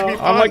 Oh This should be no.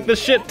 fun. I'm like the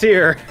shit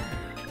tier.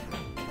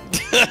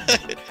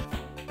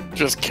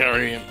 Just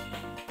carry him.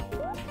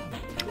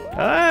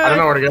 I don't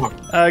know where to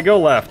go. Go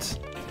left.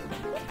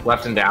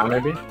 Left and down,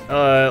 maybe?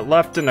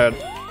 Left and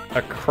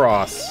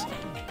across.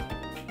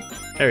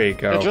 There you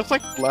go. Yeah, just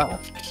like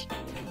left.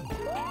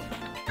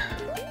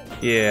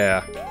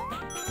 Yeah.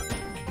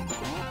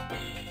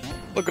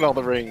 Look at all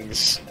the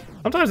rings.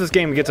 Sometimes this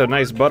game gets a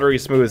nice buttery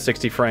smooth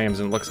 60 frames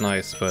and it looks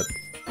nice, but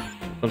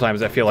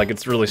sometimes I feel like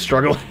it's really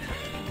struggling.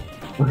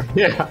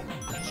 Yeah.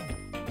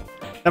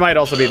 That might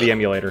also be the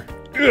emulator.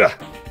 Ugh.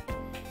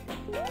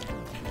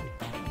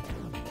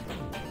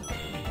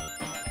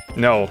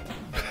 No.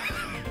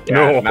 Yeah,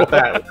 No. not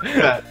that.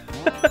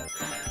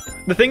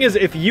 The thing is,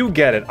 if you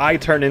get it, I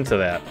turn into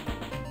that.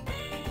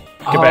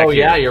 Get Oh, back here.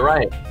 yeah, you're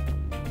right.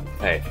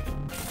 Hey,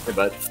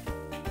 bud.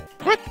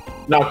 What?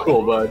 Not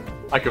cool, bud.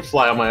 I could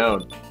fly on my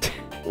own.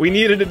 We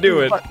needed to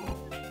do it.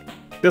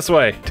 This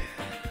way.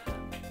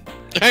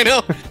 I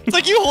know. It's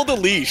like you hold a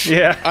leash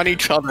Yeah. on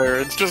each other.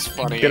 It's just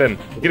funny. Get in.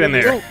 Get in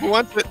there. Who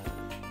wants it?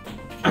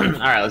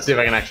 Alright, let's see if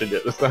I can actually do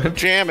it this time.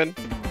 Jamming.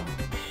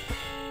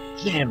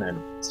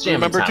 Jamming.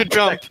 Remember to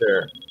jump.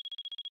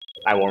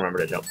 I won't remember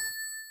to jump.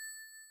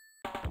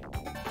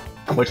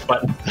 Which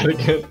button is that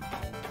again?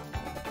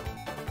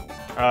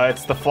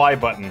 It's the fly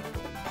button.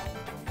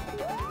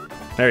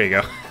 There you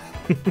go.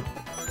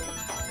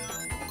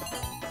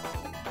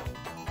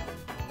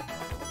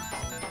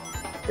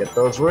 Get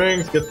those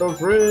rings, get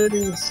those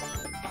rings!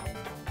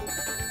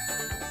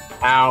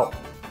 Ow.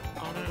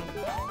 Oh no.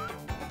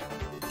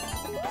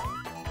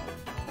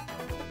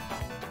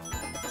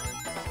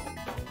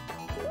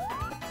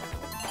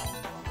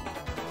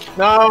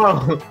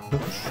 No!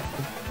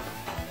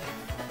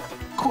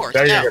 Of course.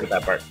 There Yeah. you're good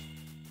at that part.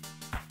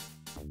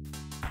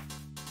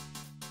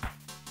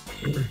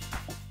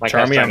 My cat's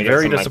Charmy, trying I'm to get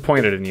very some of my-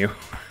 disappointed in you.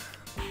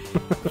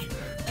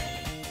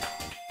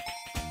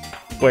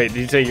 Wait,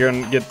 did you say you're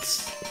gonna get...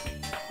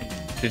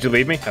 Did you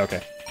leave me?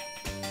 Okay.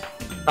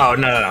 Oh,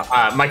 no.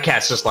 My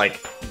cat's just like...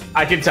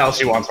 I can tell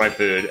she wants my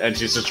food, and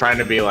she's just trying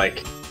to be, like,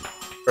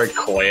 very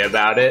coy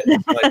about it.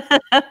 Like,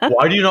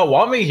 why do you not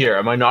want me here?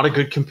 Am I not a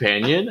good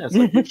companion? It's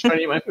like, you're just trying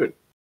to eat my food.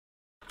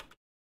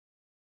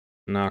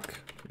 Knock,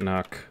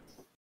 knock,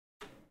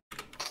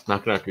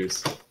 Knock, knock,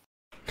 goose.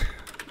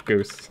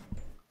 goose.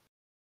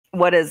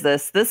 What is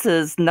this? This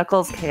is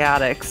Knuckles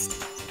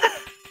Chaotix.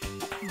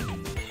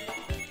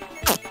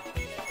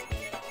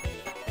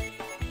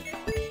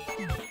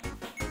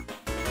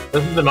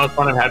 This is the most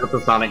fun I've had with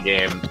the Sonic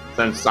game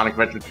since Sonic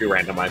Adventure 2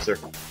 Randomizer.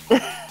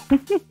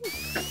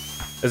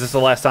 Is this the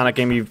last Sonic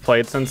game you've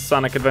played since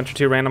Sonic Adventure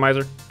 2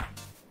 Randomizer?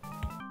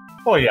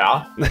 Oh,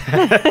 yeah.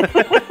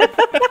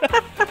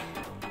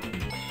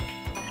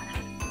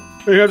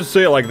 You have to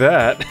say it like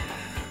that.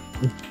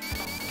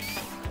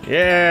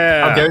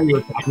 Yeah. How dare you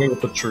attack me with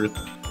the truth?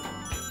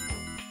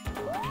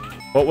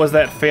 What was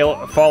that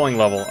falling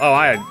level?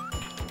 Oh,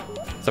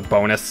 it's a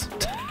bonus.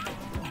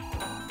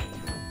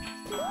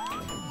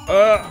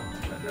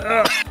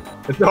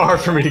 It's so hard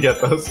for me to get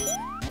those.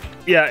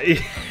 Yeah.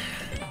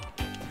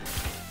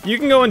 You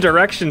can go in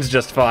directions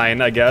just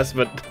fine, I guess,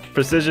 but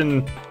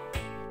precision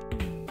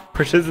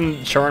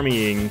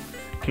charming,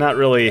 not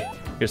really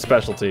your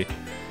specialty.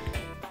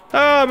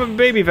 Ah, I'm a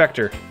baby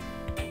Vector.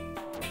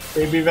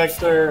 Baby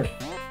Vector.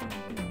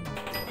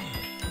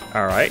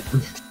 All right.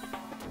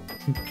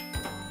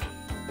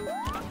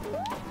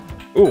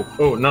 Ooh.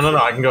 Oh, no,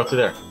 I can go through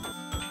there.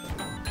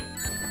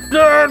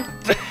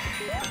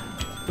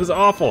 It was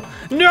awful.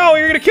 No,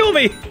 you're gonna kill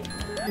me!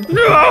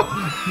 No!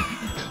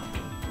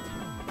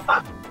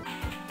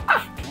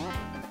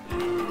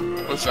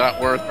 Was that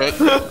worth it?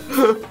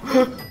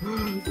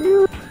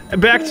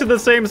 Back to the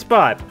same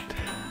spot.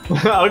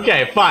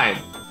 Okay, fine.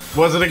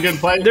 Was it a good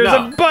play? There's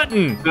No. a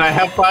button! Did I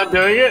have fun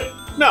doing it?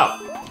 No.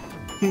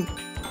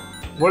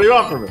 What do you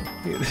want from me?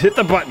 Hit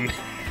the button.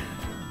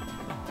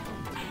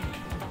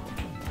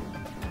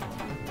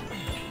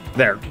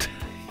 There.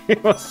 He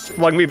almost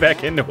flung me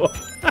back into him.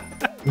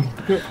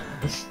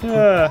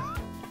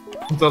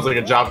 Sounds like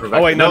a job for Vector.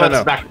 Oh, wait, no.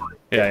 that's back.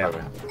 Yeah.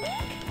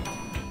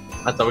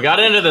 That's how we got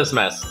into this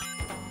mess.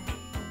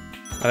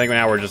 I think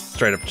now we're just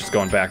straight up just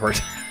going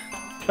backwards.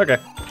 Okay.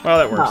 Well,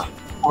 that works.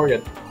 Oh, we're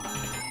good.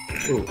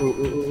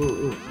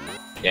 Ooh.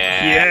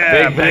 Yeah.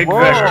 Yeah, big Whoa.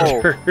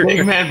 Vector.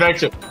 Big man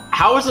Vector.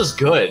 How is this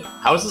good?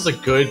 How is this a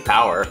good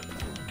power?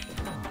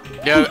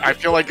 Yeah, I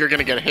feel like you're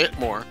gonna get hit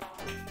more.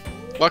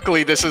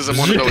 Luckily, this isn't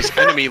one of those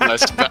enemy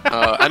list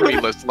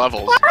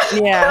levels.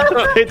 Yeah.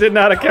 They did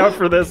not account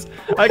for this.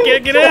 I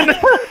can't get in.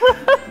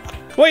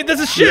 Wait, this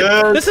is shit.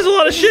 Yes. This is a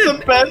lot of This shit. is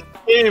the best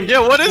game. Yeah,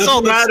 what is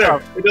all this matter.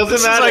 stuff? It doesn't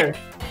This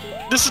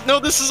is matter.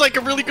 this is like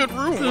a really good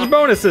There's room.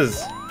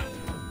 bonuses.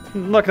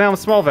 Look, now I'm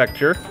small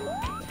Vector.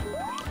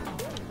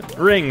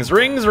 Rings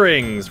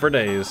for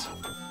days.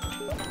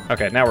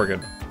 Okay, now we're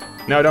good.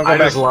 No, don't go I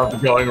back. just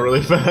love going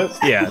really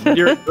fast. Yeah,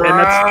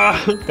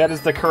 that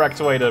is the correct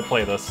way to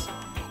play this.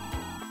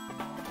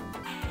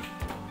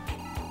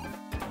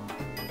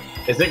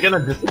 Is it gonna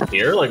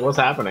disappear? Like, what's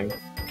happening?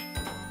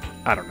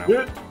 I don't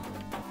know.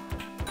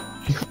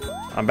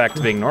 I'm back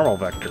to being normal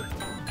Vector.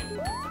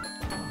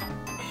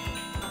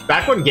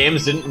 Back when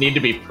games didn't need to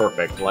be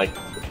perfect, like,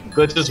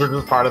 glitches were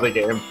just part of the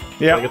game.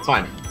 Yeah. Like, it's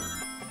fine.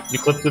 You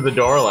clip through the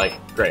door, like,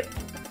 great.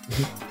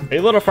 Are you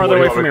a little farther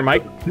What do away you from your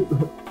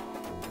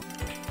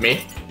mic?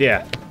 Me?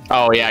 Yeah.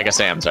 Oh, yeah, I guess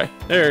I am, sorry.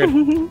 There.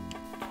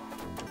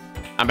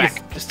 I'm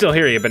back. I still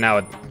hear you, but now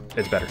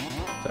it's better.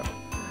 So,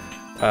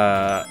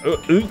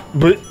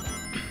 but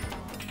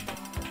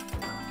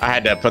I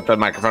had to put the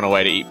microphone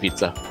away to eat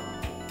pizza.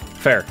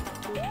 fair.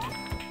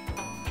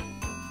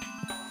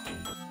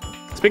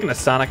 Speaking of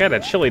Sonic, I had a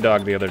chili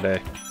dog the other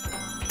day.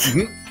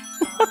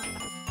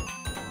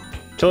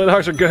 Chili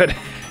dogs are good.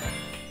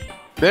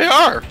 They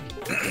are.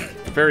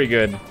 Very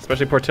good,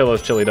 especially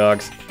Portillo's chili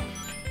dogs.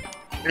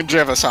 Did you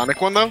have a Sonic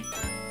one though?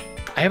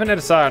 I haven't had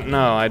a Sonic.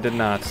 No, I did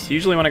not.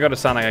 Usually when I go to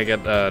Sonic, I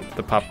get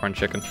the popcorn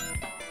chicken.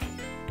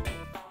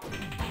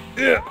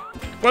 Yeah.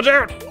 Watch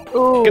out!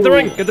 Ooh. Get the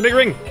ring! Get the big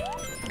ring!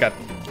 Got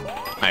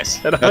Nice.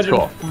 had That's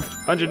cool.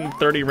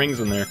 130 rings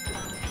in there.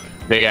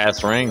 Big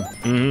ass ring.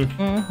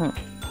 Mm-hmm.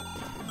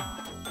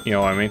 You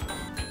know what I mean?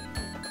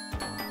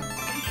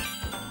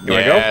 You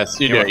wanna Yes,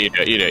 go? you do it. You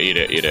do it. You do it. You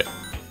do it. You do it.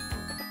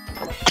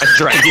 I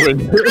dragged you in.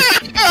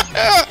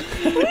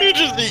 You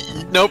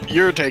just nope.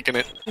 You're taking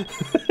it.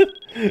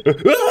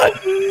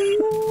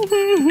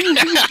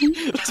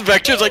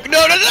 Vector's like,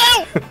 no, no,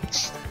 no!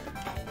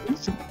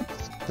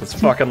 This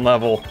fucking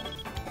level.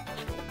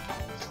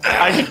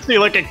 I can see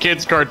like a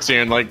kid's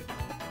cartoon, like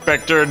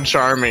Vector and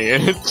Charmy,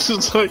 and it's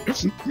just like,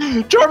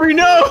 Charmy,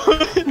 no!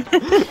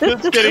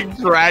 It's getting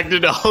dragged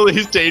into all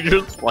these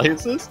dangerous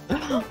places.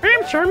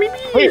 I'm Charmy.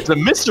 Hey, it's a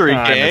mystery,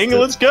 I gang. missed it.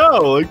 Let's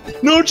go.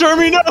 Like, no,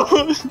 Charmy, no!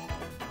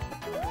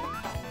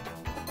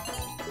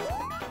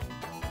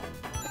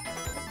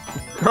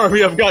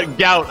 Charmy, I've got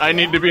gout. I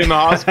need to be in the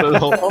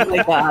hospital. Oh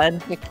my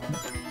god.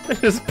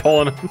 Just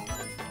pulling him.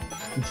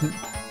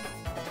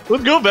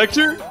 Let's go,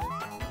 Vector.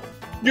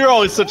 You're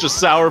always such a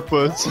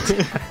sourpuss.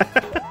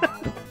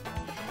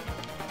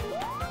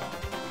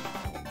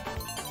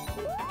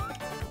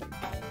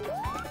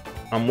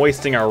 I'm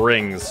wasting our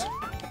rings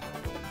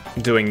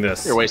doing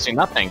this. You're wasting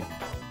nothing.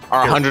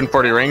 Our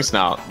 140 rings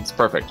now. It's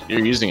perfect.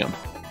 You're using them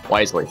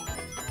wisely.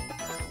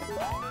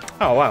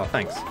 Oh wow,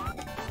 thanks.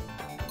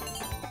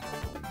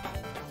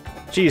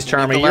 Jeez,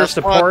 Charmy, The your last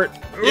support.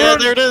 Yeah,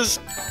 there it is.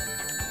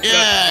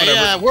 Yeah, whatever.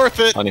 yeah, worth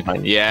it. Plenty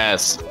fine.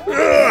 Yes.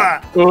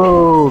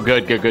 Ooh,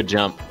 good, good, good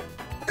jump.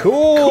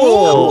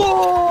 Cool.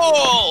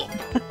 Cool.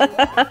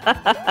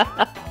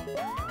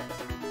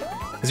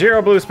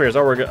 0 blue spears.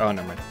 Oh, we're good. Oh,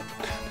 never mind.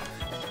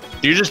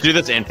 Do you just do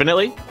this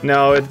infinitely?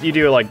 No, you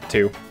do like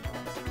 2.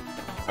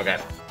 Okay.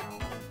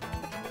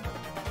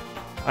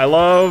 I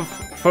love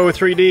faux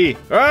 3D.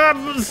 Ah,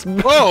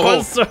 Whoa!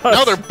 buzzsaws.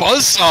 Now they're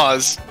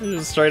buzzsaws. They're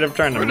just straight up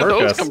trying to Where did murk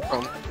those us. come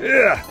from?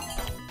 Yeah.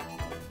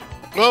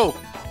 Whoa!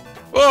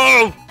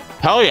 Whoa!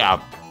 Hell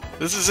yeah.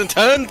 This is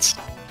intense.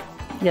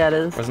 Yeah, it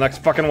is. What's the next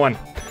fucking one?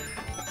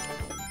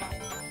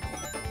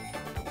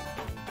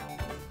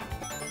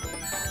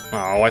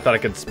 Oh, I thought I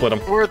could split them.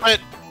 Worth it.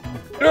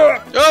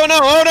 Oh no!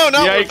 Oh no!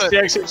 Not Yikes, worth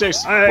it. yikes,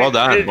 yikes, yikes. Well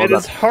done. It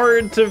is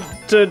hard to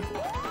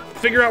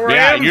figure out where I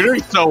Yeah, am. you're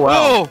doing so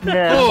well. Oh,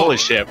 Yeah. oh. Holy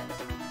shit.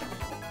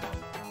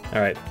 All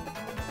right.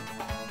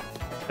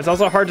 It's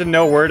also hard to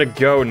know where to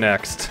go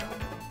next.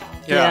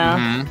 Yeah.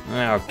 Mhm.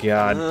 Oh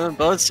god.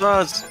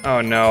 Buzzsaws. Oh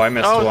no, I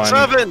missed Oh, one.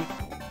 7.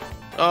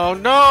 Oh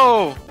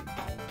no!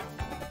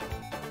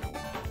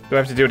 Do I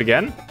have to do it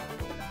again?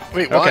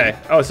 Wait, what? Okay.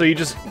 Oh, so you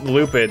just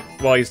loop it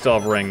while you still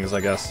have rings, I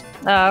guess.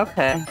 Oh,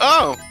 okay.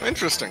 Oh,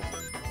 interesting.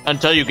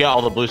 Until you get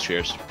all the blue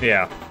spheres.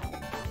 Yeah.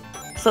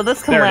 So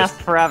this can There it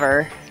last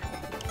forever.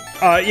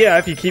 Yeah,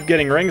 if you keep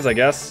getting rings, I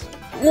guess.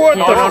 What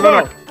No, the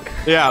no, fuck? no.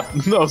 Yeah,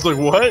 I was like,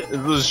 what?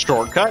 Is this a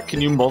shortcut?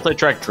 Can you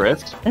multi-track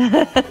drift?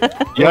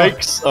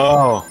 Yikes.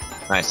 Oh.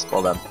 Nice,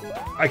 well done.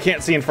 I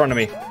can't see in front of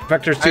me.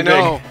 Vector's too I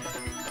know.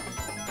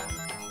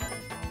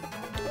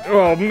 big.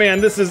 Oh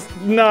man, this is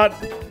not.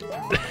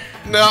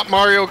 Not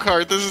Mario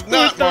Kart. This is I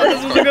not thought Mario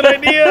this was a Kart. good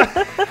idea.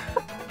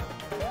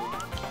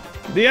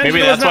 The engine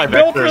Maybe was that's why not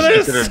built Vector for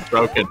is this. considered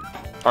broken.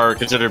 Or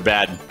considered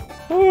bad.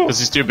 Ooh. Because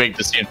he's too big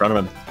to see in front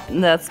of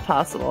him. That's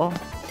possible.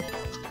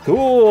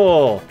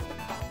 Cool.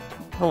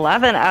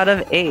 11 out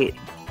of 8.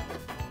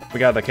 We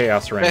got the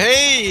chaos ring.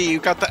 Hey, you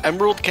got the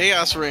Emerald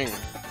Chaos Ring.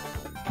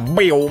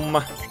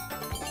 Boom.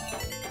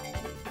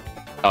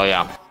 Oh,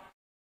 yeah.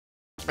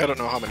 I don't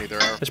know how many there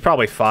are. There's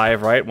probably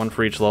 5, right? 1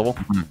 for each level.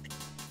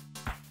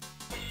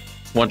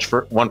 One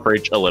for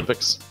each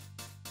Olympics.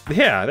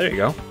 Yeah, there you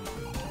go.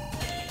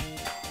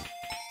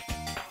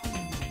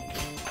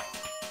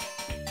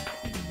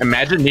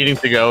 Imagine needing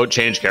to go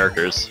change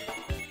characters.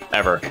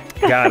 Ever.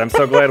 God, I'm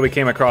so glad we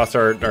came across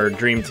our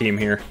dream team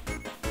here.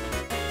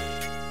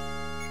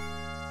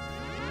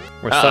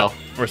 We're so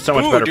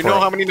much Ooh, better do you for know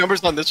it. how many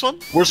numbers on this one?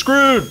 We're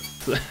screwed!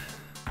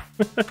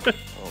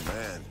 Oh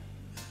man,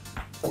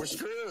 we're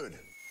screwed.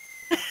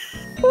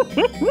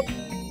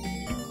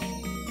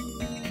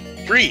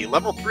 3,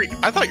 level 3.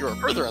 I thought you were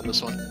further on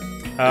this one.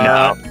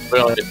 No, we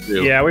only did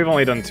 2. Yeah, we've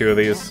only done 2 of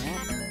these.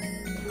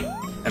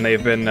 And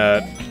they've been,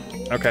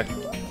 okay.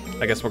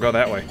 I guess we'll go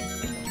that way.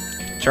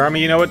 Charmy,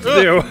 you know what to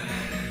do.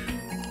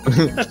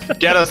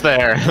 Get us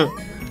there!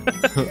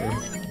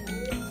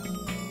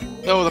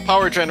 Oh, the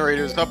power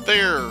generator's up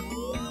there.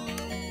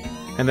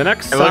 And the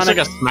next It looks Sonic...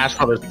 like a Smash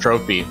Brothers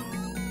trophy.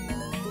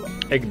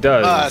 It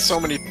does. So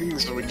many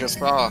things that we just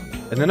saw.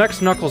 In the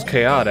next Knuckles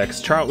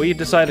Chaotix, we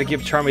decided to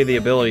give Charmy the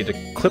ability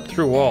to clip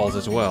through walls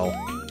as well.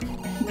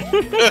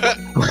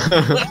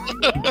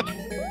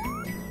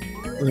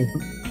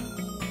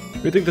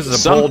 We think this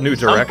is a bold new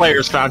direction. Some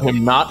players found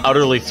him not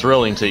utterly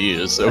thrilling to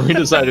use, so we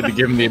decided to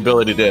give him the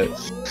ability to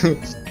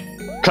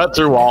cut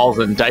through walls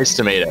and dice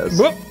tomatoes.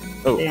 Whoop!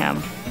 Oh.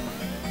 Damn.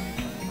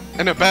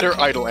 And a better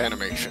idle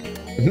animation.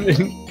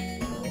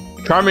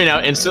 Charmy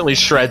now instantly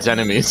shreds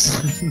enemies.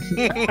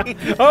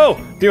 Oh,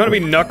 do you want to be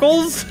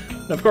Knuckles?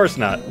 Of course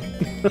not.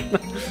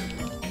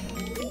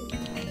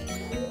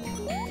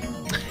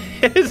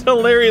 It's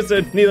hilarious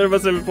that neither of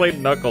us have played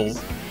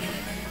Knuckles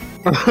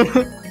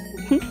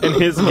in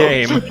his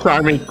game.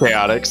 Charmy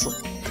Chaotix.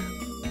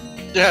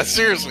 Yeah,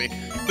 seriously.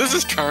 This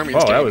is Charmy's Oh,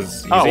 game. that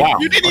was easy. Oh, wow.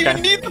 You didn't Okay.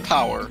 even need the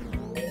power.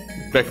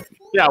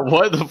 Yeah,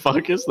 what the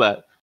fuck is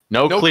that?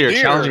 No clear.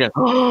 clear. Challenging it.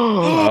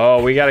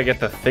 Oh, we gotta get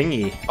the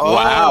thingy.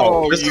 Wow,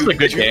 Oh, this is a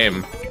good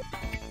game.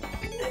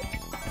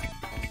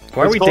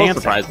 Why are It's we full of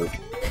dancing? surprises.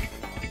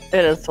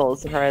 It is full of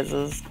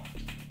surprises.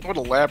 What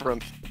a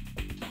labyrinth.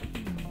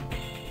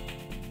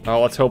 Oh,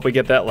 let's hope we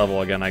get that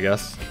level again, I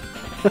guess.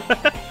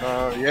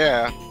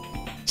 Yeah.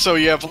 So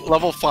you have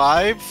level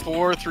 5,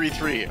 4, 3,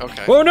 3.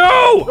 Okay. Oh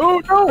no! Oh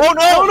no! Oh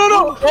no! No!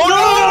 No!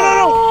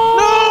 No!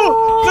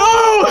 No! No!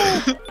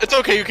 It's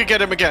okay, you can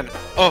get him again.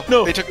 Oh,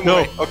 No, they took him no.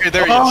 away. Okay,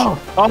 there he is. Oh,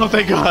 oh,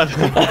 thank God!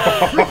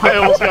 I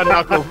almost got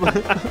Knuckles.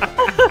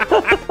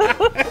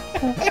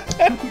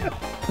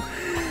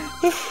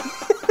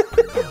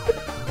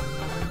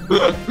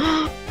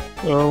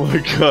 Oh my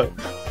God!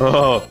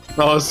 Oh,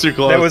 that was too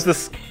close. That was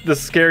the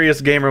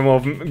scariest gamer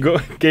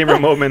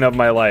moment of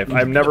my life.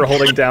 I'm never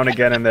holding down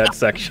again in that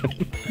section.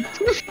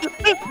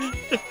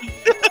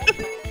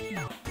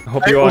 I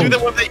hope you all. Do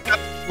that when they got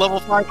level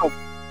 5. Oh.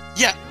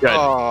 Yeah. Good.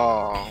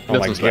 Oh. Oh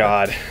my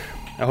God!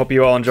 I hope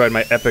you all enjoyed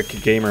my epic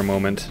gamer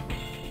moment.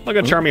 Look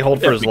at Charmy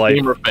hold for his life.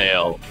 Gamer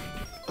fail.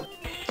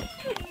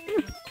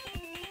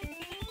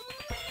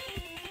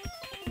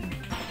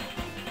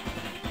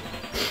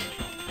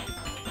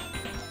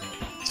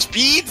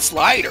 Speed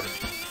slider.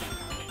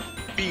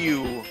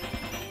 Pew.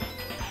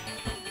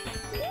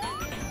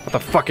 What the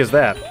fuck is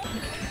that?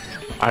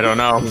 I don't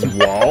know.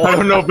 Wall? I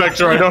don't know,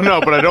 Vector. I don't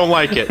know, but I don't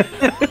like it.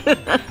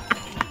 I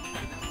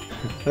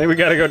think we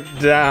gotta go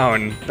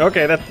down.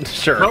 Okay, that's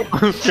sure.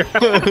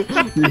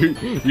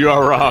 You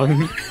are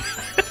wrong.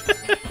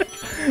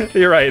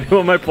 You're right. Who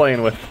am I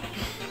playing with?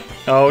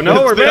 Oh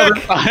no, we're It's the other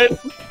back. side.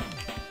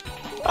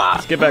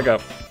 Let's get back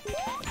up.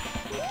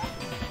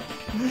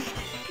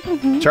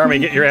 Charmy,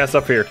 get your ass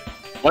up here.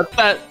 What's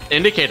that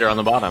indicator on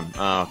the bottom?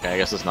 Oh, okay. I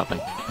guess it's nothing.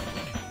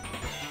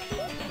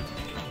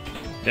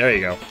 There you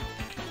go.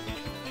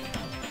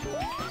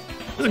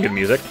 This is good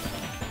music.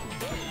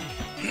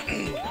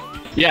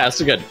 Yeah, this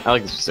is good. I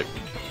like this music.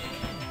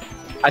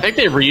 I think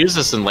they reused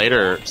this in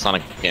later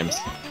Sonic games.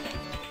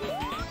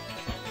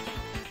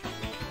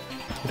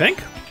 You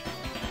think?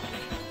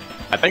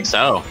 I think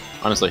so,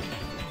 honestly.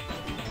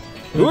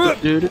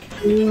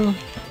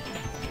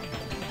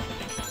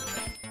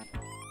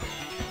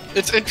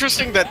 It's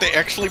interesting that they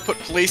actually put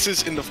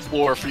places in the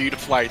floor for you to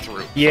fly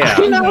through. Yeah.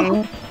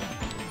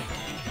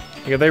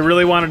 Yeah, they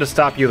really wanted to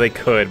stop you, they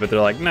could, but they're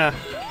like, nah.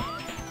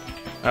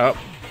 Oh.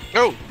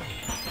 Oh.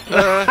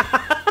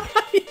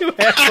 You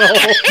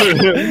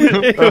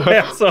asshole. You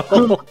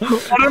asshole.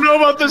 I don't know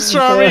about this,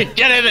 Charmy.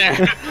 Get in there.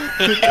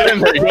 Get in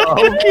there.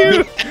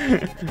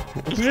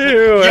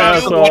 You Yeah,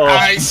 asshole. what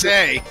I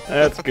say.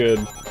 That's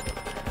good.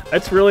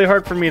 It's really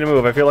hard for me to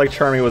move. I feel like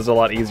Charmy was a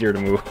lot easier to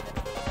move.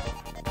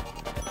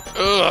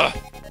 Ugh.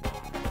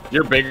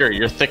 You're bigger.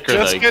 You're thicker.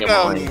 Just though. You get,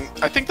 get more rings.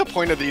 I think the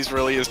point of these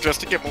really is just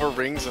to get more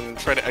rings and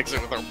try to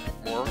exit with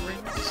more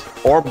rings.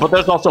 But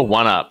there's also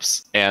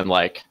one-ups and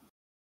like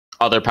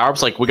other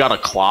power-ups. Like we got a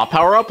claw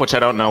power-up, which I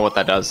don't know what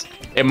that does.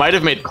 It might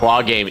have made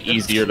claw game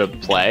easier to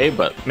play,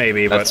 but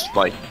Maybe, that's but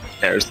like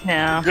cares.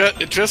 Yeah.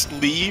 Just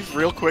leave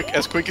real quick,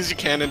 as quick as you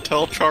can, and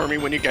tell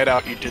Charmy when you get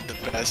out you did the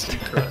best you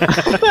could.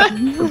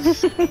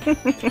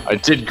 I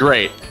did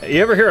great.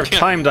 you ever hear of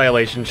time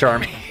dilation,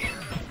 Charmy?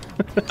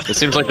 It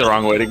seems like the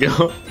wrong way to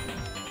go.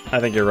 I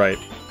think you're right.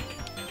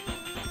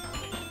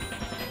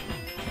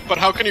 But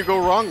how can you go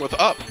wrong with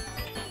up?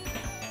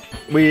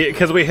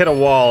 Because we hit a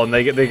wall and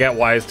they got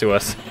wise to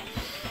us.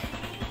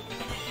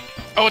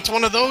 Oh, it's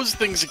one of those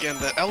things again,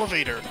 the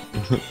elevator.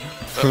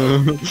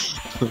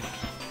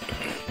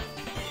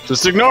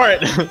 Just ignore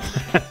it.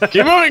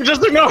 Keep moving.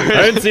 Just ignore I it.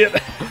 didn't see it.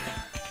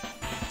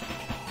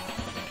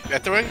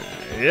 That the way?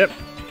 Yep.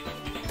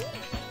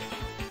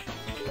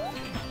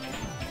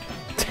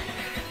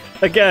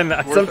 Again,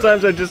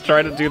 sometimes I just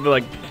try to do the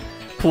like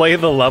play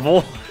the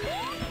level,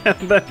 and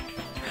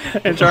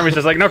Charmy's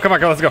just like, no, come on,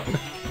 let's go.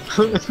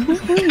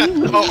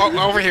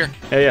 Oh, over here.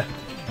 Yeah.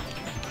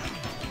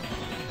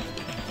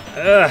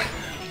 Ugh.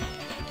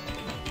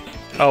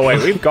 Oh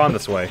wait, we've gone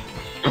this way.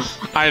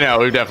 I know.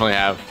 We definitely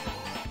have.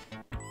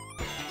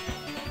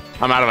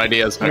 I'm out of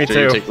ideas. Me Vector,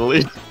 too. You take the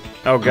lead.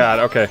 Oh god,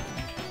 okay.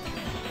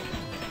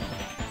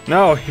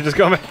 No, you're just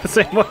going back the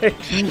same way.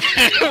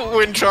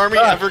 When Charmy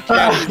ever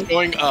can, he's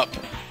going up.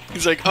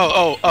 He's like,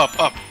 oh,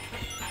 up.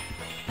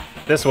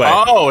 This way.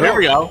 Oh, here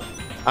we go.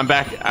 I'm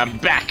back. I'm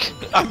back.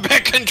 I'm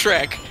back on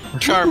track.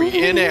 Charmy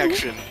in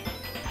action.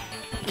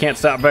 Can't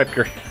stop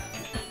Vetker.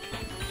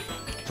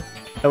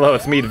 Hello,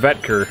 it's me,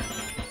 Vetker.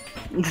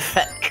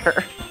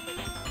 Vetker.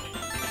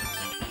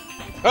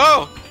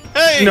 Oh,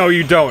 hey! No,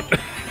 you don't.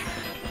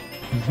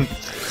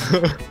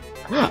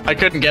 I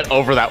couldn't get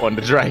over that one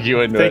to drag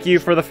you into Thank it. you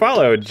for the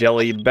follow,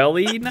 Jelly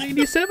Belly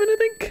 97, I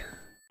think.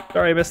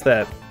 Sorry, I missed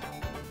that.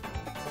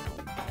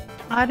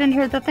 I didn't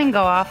hear the thing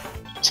go off.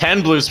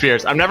 10 blue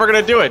spears. I'm never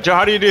gonna do it. Joe,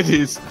 how do you do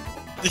these?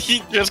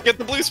 Just get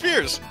the blue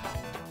spears.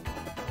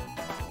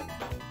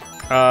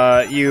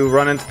 You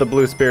run into the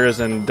blue spears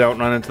and don't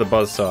run into the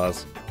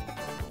buzzsaws.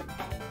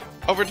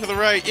 Over to the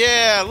right.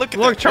 Yeah, look at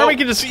Look, that. Charmy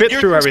can just see, spit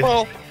you're through too everything.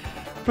 small.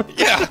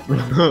 Yeah.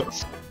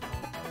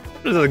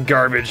 This is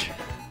garbage.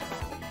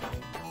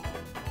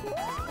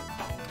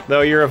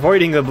 Though you're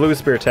avoiding the blue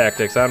spear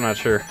tactics, I'm not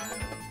sure.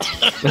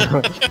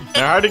 They're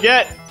hard to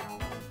get.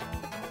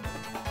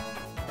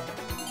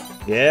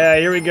 Yeah,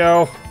 here we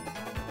go.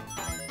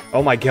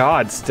 Oh my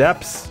god,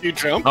 steps. You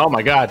jump? Oh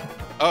my god.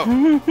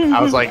 Oh.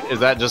 I was like, is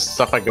that just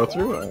stuff I go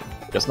through?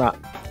 Guess not.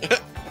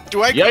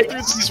 Do I go Yikes.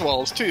 through these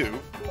walls too?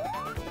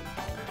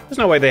 There's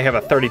no way they have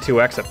a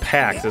 32x at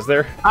PAX, is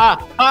there? Ah!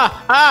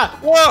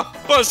 Whoa!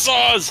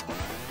 Buzzsaws!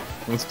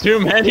 It's too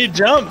many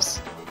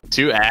jumps.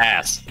 Too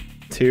ass.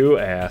 Two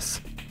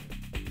ass.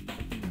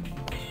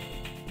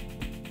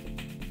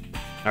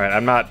 Alright,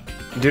 I'm not...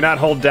 Do not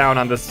hold down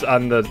on this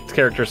on the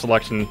character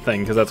selection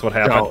thing, because that's what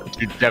happened.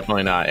 No,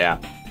 definitely not, yeah.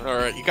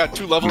 Alright, you got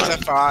 2 levels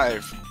at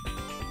 5.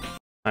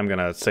 I'm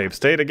gonna save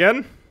state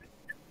again.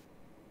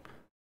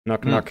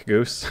 Knock knock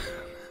goose.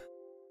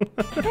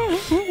 It's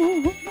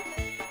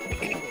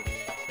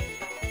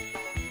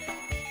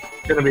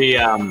gonna be,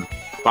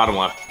 bottom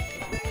left.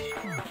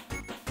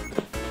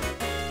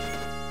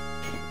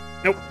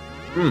 Nope.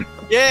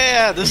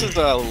 Yeah, this is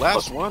the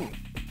last one.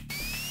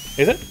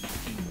 Is it?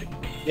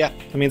 Yeah.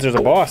 That means there's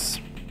a boss.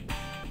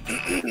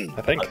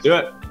 I think. Let's do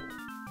it.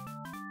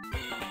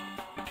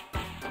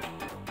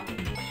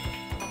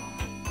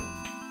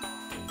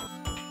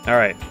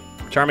 Alright.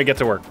 Charmy, get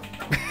to work.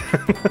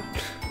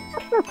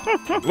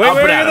 I'll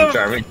wait, put Adam, the,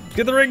 Charmy.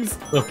 get the rings!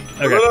 Okay.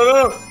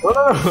 No.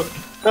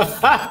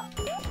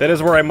 That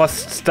is where I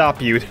must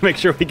stop you to make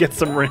sure we get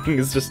some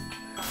rings. Just.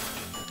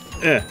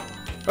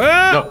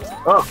 Ah!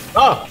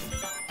 Oh.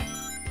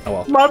 Oh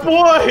well. My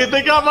boy!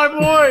 They got my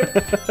boy!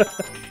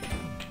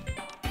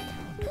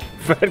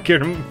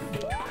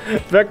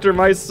 Vector,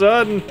 my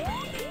son!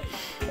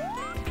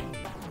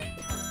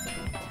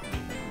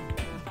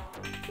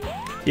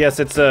 Yes,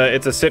 it's a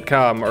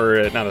sitcom,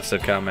 or not a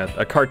sitcom,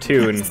 a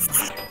cartoon.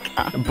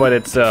 But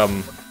it's,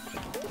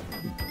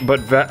 but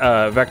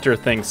Vector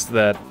thinks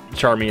that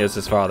Charmy is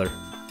his father.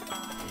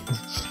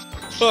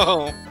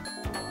 Oh.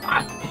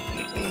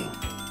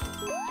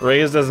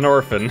 Raised as an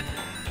orphan.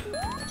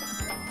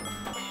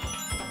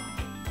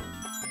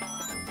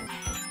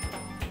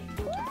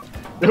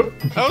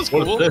 That was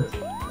cool.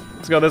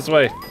 Let's go this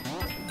way.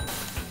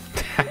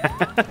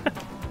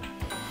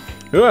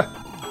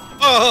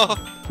 Oh,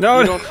 No,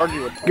 you don't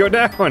argue with go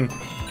down.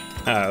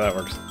 Ah, that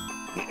works.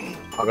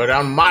 I'll go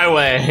down my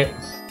way.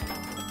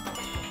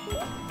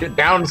 Get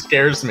down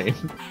scares me.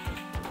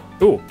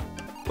 Ooh.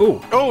 Ooh.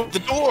 Oh, the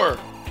door!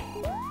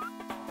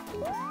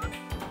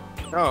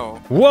 Oh.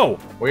 Whoa.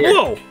 Weird.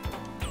 Whoa.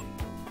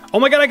 Oh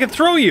my god, I can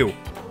throw you.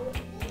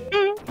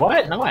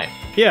 What? No way.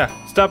 Yeah,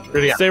 stop.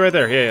 Really? Stay right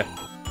there. Yeah, yeah.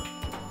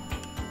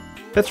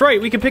 That's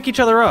right, we can pick each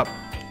other up.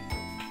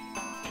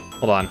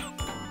 Hold on.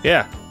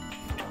 Yeah.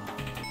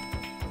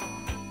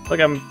 Look,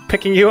 I'm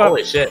picking you up.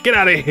 Holy shit. Get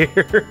out of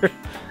here.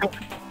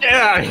 Get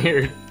out of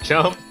here.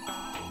 Jump.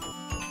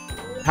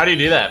 How do you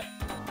do that?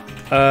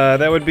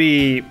 That would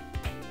be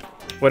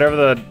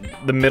whatever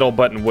the middle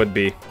button would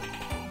be.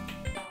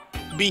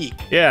 B.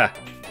 Yeah.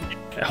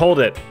 Hold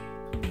it.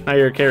 Now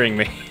you're carrying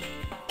me.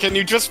 Can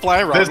you just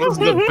fly around? This is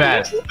the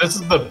best. This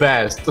is the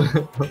best.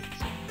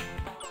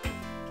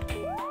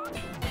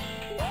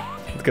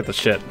 Let's get the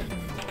shit.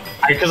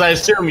 Because I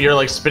assume you're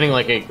like spinning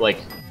like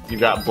you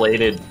got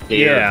bladed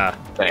gear. Yeah.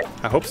 Thing.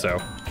 I hope so.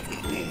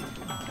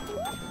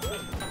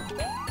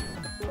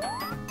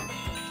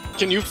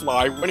 Can you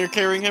fly when you're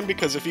carrying him?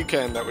 Because if you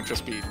can, that would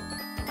just be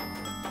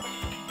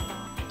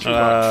too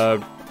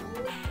much.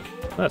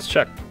 Let's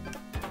check.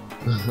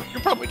 You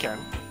probably can.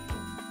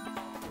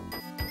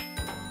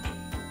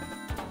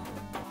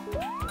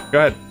 Go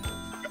ahead.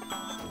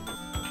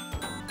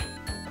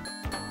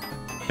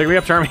 Pick me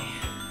up, Charmy.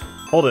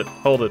 Hold it.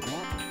 Hold it.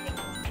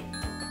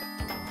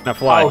 Now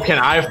fly. Oh, can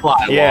I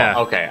fly? Yeah.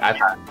 Well, okay, I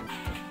thought.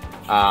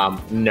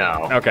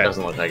 No. Okay.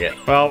 Doesn't look like it.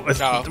 Well, it's,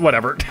 No.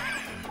 whatever.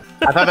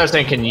 I thought they were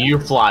saying, can you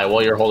fly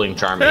while you're holding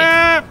Charmy?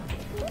 Ah!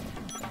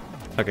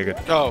 Okay, good.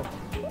 Oh.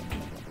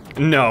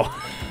 No.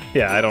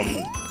 Yeah, I don't.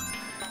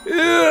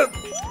 That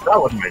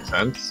wouldn't make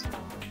sense.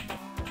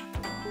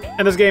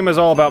 And this game is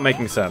all about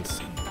making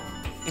sense.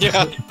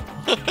 Yeah.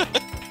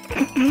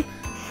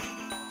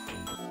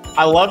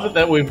 I love it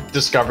that we've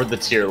discovered the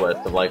tier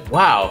list of like,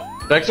 wow,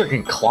 Vector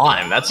can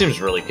climb. That seems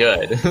really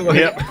good. Like,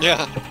 Yep.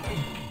 Yeah.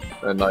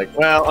 And like,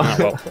 well,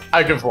 well.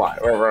 I can fly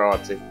wherever I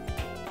want to.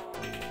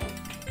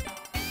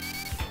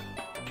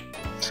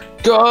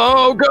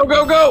 Go, go,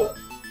 go, go!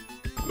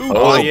 Ooh,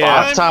 Oh, yeah.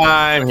 boss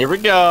time. Here we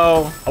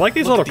go. I like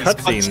these Look little at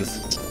these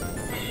cutscenes.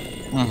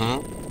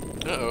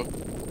 Mm-hmm. Uh-oh.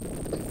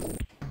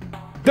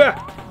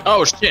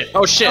 Oh shit!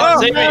 Oh shit!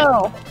 Oh, Save me!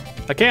 no.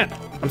 I can't.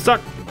 I'm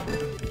stuck.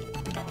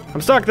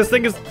 I'm stuck. This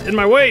thing is in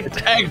my way.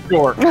 Egg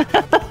dork.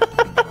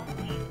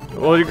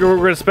 Well, we're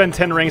gonna spend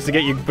 10 rings to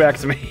get you back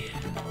to me.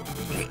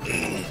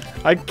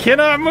 I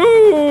cannot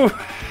move.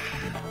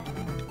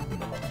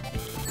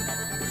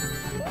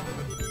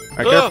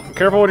 Alright,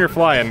 careful when you're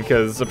flying,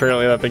 because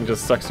apparently that thing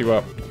just sucks you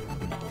up.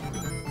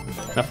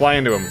 Now fly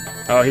into him.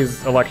 Oh,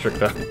 he's electric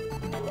though.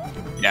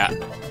 Yeah.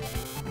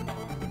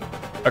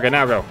 Okay,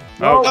 now go.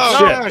 Oh,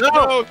 shit.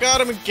 No,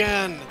 got him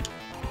again.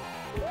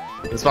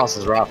 This boss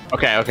is rough.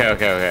 Okay, okay,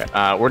 okay,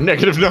 okay. We're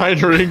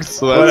 -9 rings,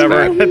 so that's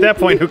Whatever. fair. At that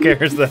point, who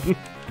cares then?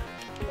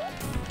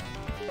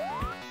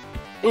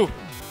 Ooh.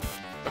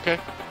 Okay.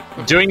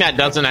 Doing that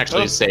doesn't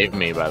actually save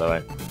me, by the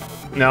way.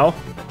 No?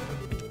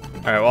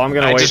 Alright, well, I'm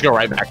gonna I wait. just go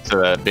right back to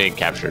the being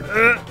captured.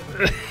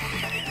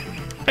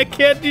 I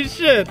can't do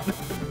shit.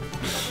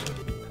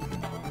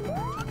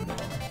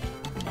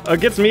 It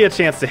gets me a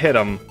chance to hit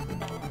him.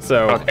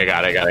 So, Okay,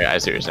 got it, got it. I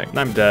see what you're saying.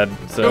 I'm dead.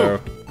 So,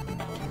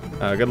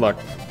 good luck.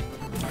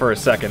 For a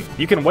second.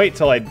 You can wait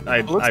till I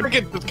Looks like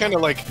it just kind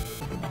of like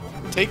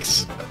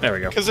takes there we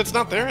go. because it's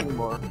not there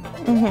anymore.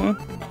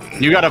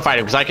 Mhm. You gotta fight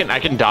him because I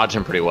can dodge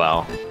him pretty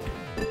well.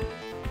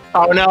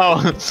 Oh no!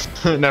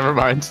 Never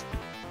mind.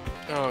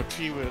 Oh,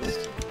 gee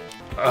whiz.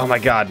 Oh my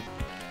god.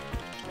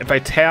 If I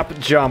tap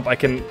jump, I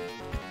can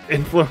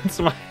influence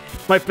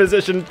my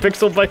position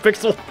pixel by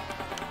pixel.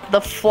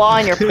 The flaw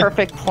in your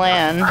perfect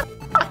plan.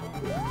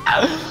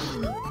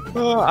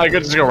 I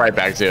could just go right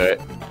back to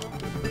it.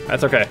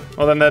 That's okay.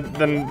 Well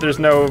then there's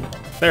no.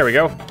 There we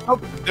go. Oh,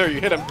 there you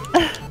hit him.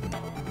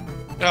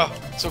 Oh,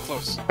 so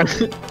close.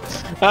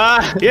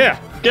 Ah! Yeah.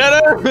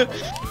 Get him!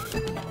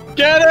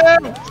 Get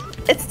him!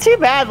 It's too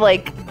bad,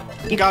 like,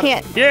 you Got it.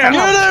 can't. Yeah. come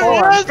on Get it,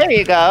 forward. yes! There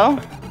you go.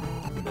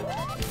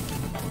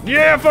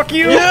 Yeah. Fuck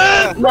you.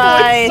 Yeah!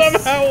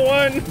 Nice. Somehow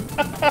won.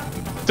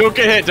 Don't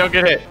get hit! Don't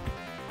get hit!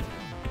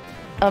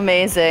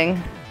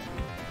 Amazing.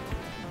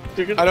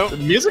 I don't- The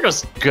music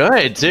was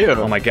good too.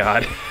 Oh my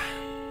god.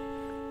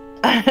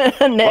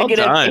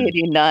 Negative done.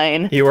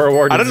 89. You were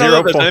awarded I don't know 0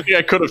 if there's points. anything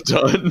I could have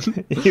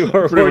done. You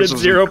were Pretty awarded much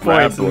just 0 grabbed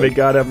points, and may one.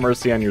 God have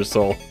mercy on your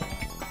soul.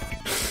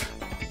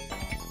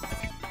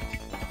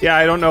 Yeah,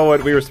 I don't know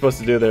what we were supposed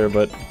to do there,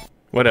 but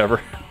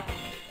whatever.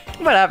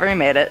 Whatever, he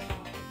made it.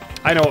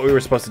 I know what we were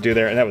supposed to do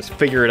there, and that was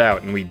figure it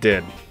out, and we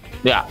did.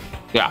 Yeah,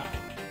 yeah.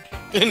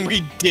 And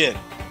we did.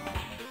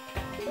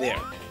 There.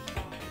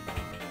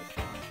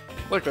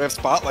 Look, they have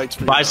spotlights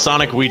for you By now.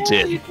 Sonic, we Oh,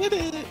 did. you did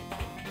it.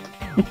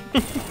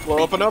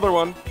 Blow up another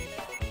one.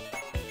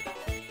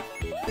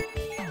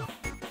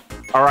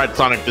 All right,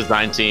 Sonic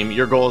design team,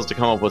 your goal is to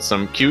come up with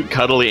some cute,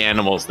 cuddly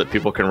animals that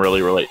people can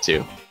really relate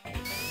to.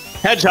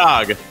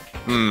 Hedgehog.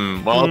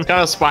 Well, it's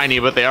kind of spiny,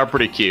 but they are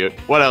pretty cute.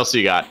 What else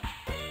you got?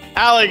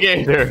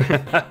 Alligator.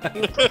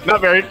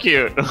 Not very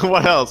cute.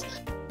 What else?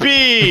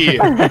 Bee.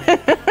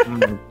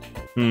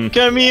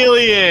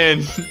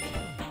 Chameleon.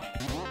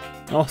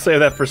 I'll save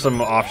that for some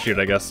offshoot,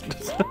 I guess.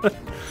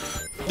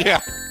 Yeah.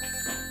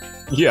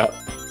 Yeah.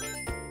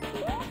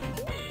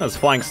 That was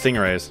flying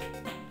stingrays.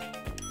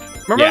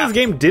 Remember Yeah. this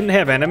game didn't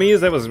have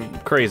enemies? That was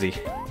crazy.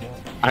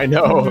 I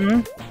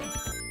know.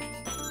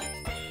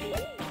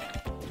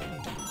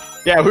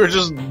 Yeah, we were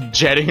just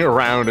jetting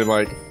around and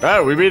like,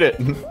 oh, we beat it.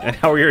 And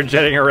how we were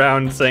jetting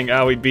around saying,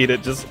 oh, we beat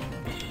it, just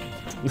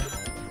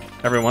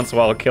every once in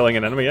a while killing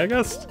an enemy, I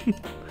guess.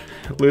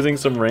 Losing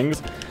some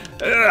rings.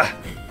 Ugh.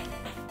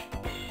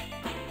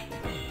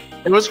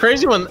 It was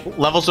crazy when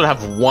levels would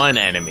have one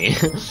enemy.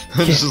 It's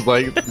just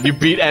like, you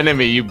beat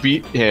enemy, you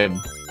beat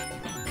him.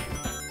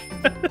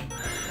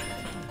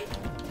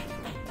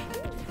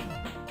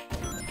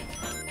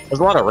 There's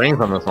a lot of rings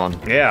on this one.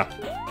 Yeah.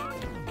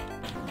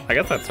 I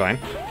guess that's fine.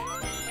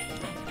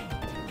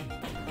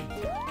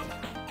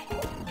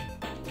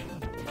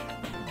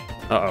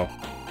 Uh-oh.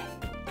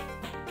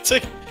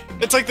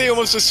 It's like they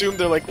almost assume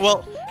they're like,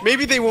 well,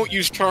 maybe they won't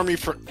use Charmy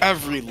for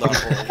every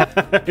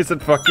level. He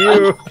said, fuck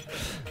you.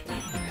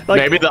 Like,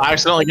 Maybe they'll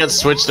accidentally get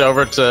switched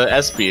over to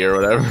SP or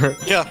whatever.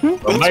 Yeah, that's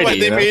why Almighty,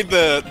 they you know? made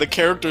the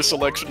character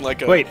selection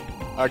like a wait,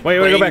 a wait,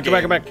 go back,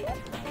 brain go back, game.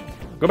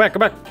 go back. Go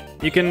back.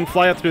 You can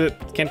fly up through the...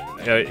 Can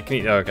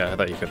you... Oh, okay, I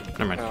thought you could.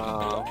 Never mind.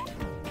 Uh,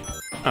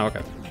 Oh,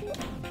 okay.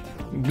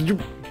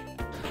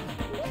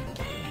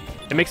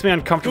 It makes me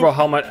uncomfortable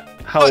how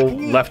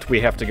left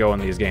we have to go in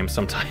these games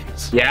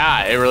sometimes.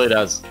 Yeah, it really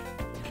does.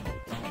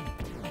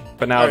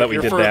 But now that we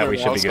you're did that, further we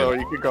should now, be So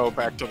good. you could go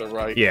back to the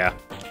right. Yeah.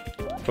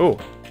 Ooh.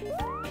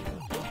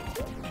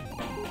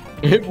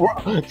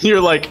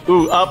 You're like,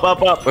 ooh, up,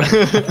 up, up.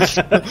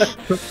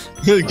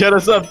 Get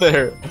us up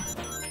there.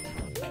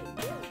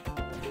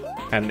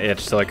 Had an itch,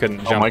 so I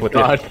couldn't Oh jump my with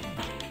god. you.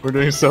 We're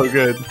doing so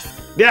good.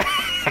 Yeah.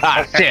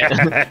 Ah, shit.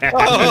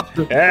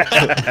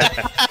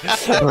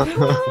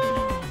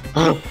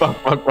 Fuck.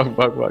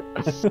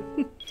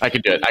 I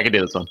can do it. I can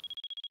do this one.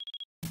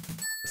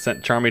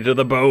 Sent Charmy to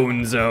the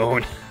bone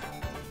zone.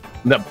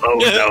 The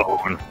bone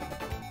zone.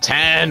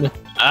 10.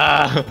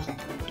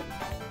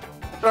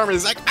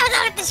 Charmy's like, I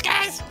got this,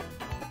 guys.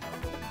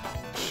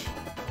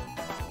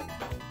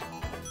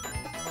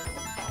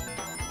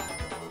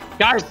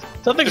 Guys,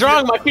 something's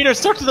wrong. My feet are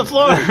stuck to the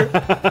floor.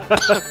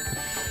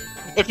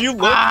 If you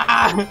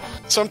look,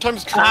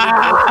 sometimes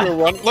Charmy will do a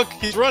run. Look,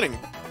 he's running.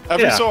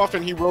 Every so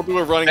often, he will do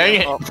a running.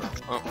 Dang it.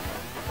 Oh.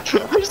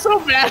 I'm so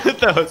bad at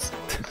those.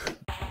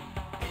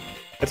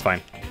 It's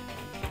fine.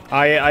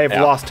 I have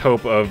lost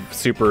hope of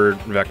Super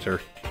Vector.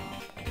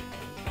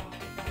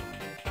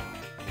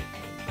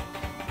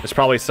 There's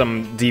probably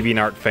some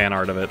DeviantArt fan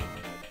art of it.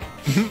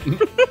 I'm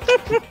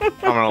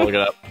gonna look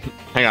it up.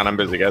 Hang on, I'm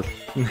busy, guys.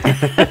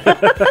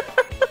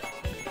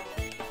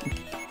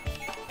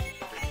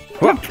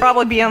 Would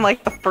probably be on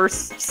like the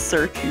first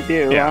search you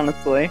do,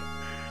 honestly.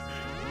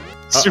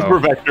 Super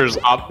Vector's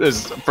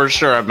is for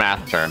sure a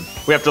math term.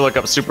 We have to look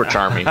up Super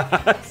Charmy.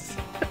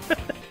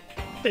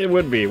 It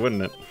would be,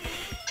 wouldn't it?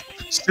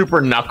 Super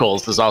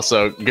Knuckles is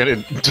also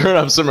gonna turn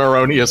up some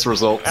erroneous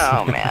results.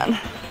 Oh man.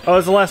 Oh,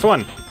 it's the last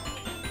one.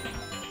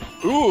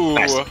 Ooh.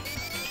 Nice.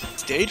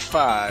 Stage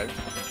 5.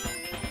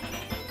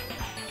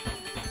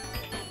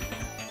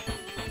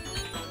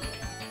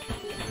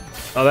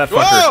 Oh, that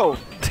fucker. Whoa!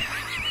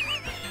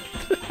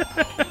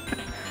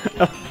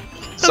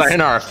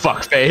 Sayonara,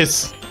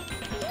 fuckface.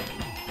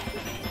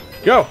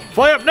 Go!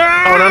 Fly up! No!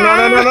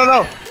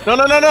 Oh,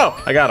 no.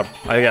 I got him,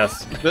 I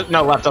guess.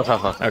 No, left.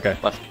 Okay.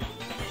 Left.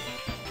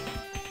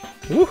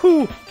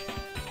 Woohoo!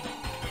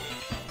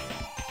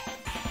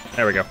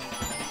 There we go.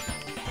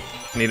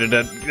 Needed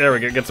to. There we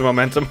go. Get some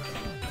momentum.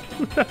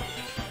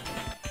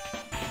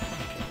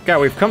 God,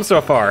 we've come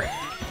so far.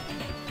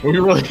 We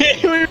really.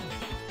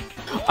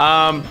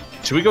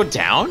 Should we go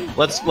down?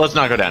 Let's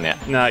not go down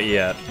yet. Not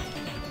yet.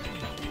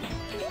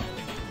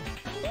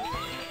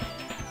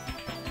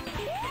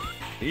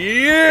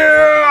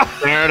 Yeah!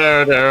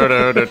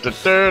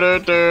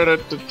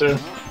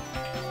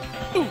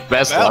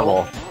 Best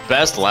level.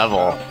 Best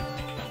level.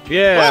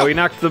 Yeah, Whoa. we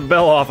knocked the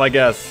bell off, I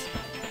guess.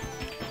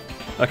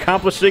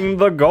 Accomplishing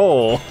the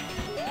goal.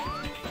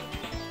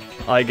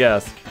 I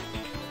guess.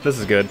 This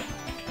is good.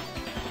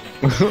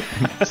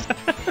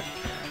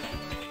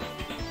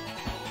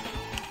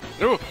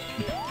 Ooh.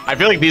 I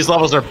feel like these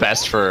levels are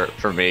best for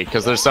me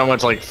because there's so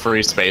much like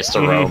free space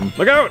to roam.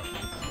 Look out!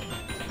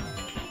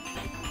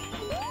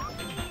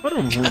 What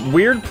a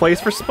weird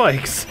place for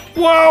spikes.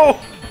 Whoa!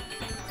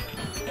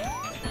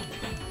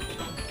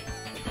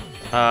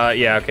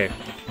 Yeah, okay.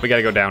 We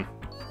gotta go down.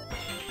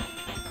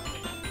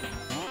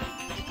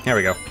 There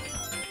we go.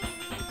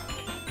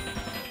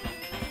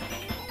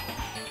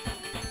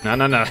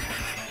 No.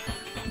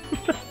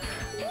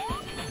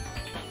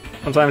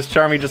 Sometimes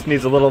Charmy just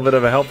needs a little bit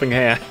of a helping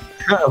hand.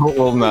 A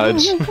little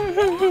nudge.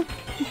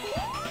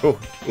 Ooh.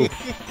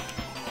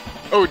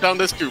 Oh, down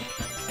this tube.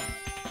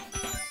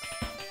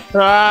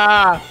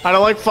 I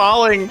don't like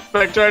falling,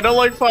 Vector. I don't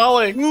like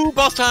falling. Ooh,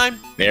 boss time.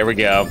 There we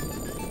go.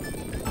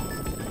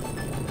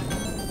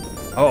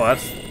 Oh,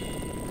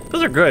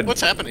 those are good.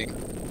 What's happening?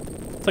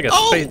 It's like a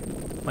space,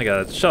 like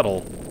a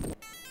shuttle.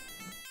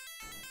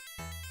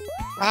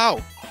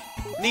 Wow.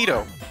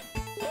 Neato.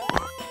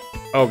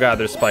 Oh god,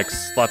 there's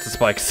spikes. Lots of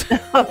spikes.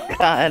 Oh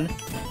god.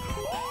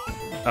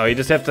 Oh, you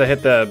just have to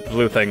hit the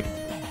blue thing.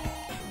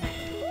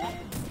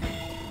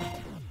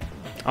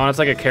 Oh, it's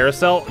like a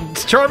carousel.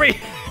 Charmy!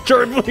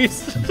 Charmy,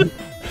 please!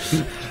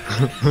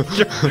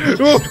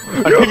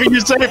 I'm keeping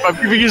you safe. I'm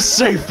keeping you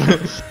safe.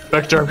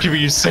 Vector, I'm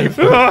keeping you safe.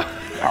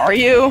 Are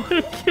you?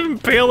 Keep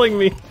impaling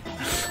me.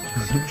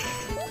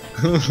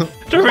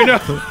 Charmy, no!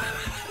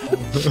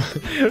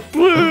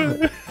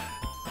 Blue!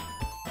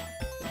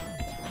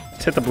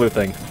 Just hit the blue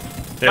thing.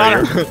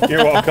 There,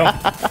 you're welcome.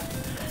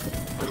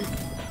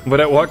 But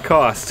at what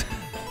cost?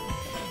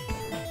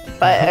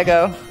 Bye,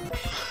 Ego.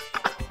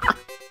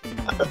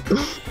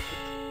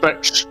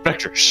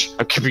 Vector, shh.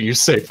 I'm keeping you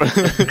safe.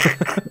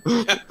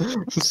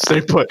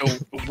 Stay put.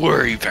 Don't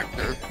worry,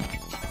 Vector.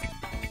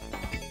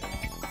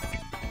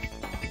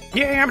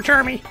 Yeah, I'm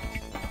Charmy.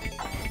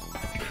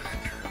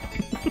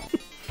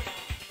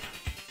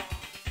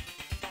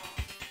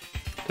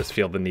 Just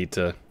feel the need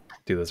to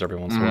do this every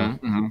once in a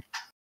while.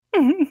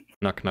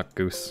 Knock, knock,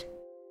 goose.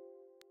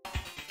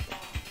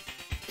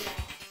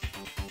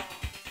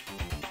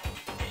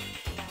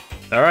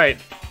 All right,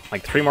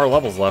 like 3 more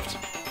levels left.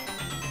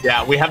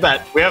 Yeah, we have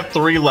that. We have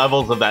 3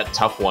 levels of that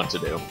tough one to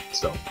do.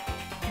 So.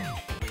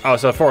 Oh,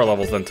 so 4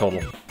 levels then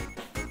total.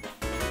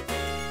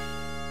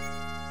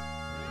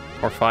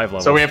 Or 5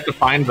 levels. So we have to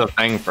find the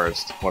thing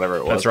first, whatever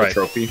it was. That's right. The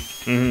trophy.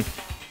 Mm-hmm.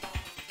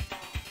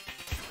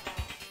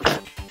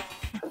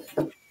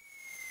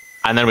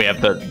 And then we have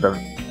the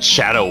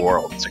shadow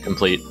world to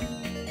complete.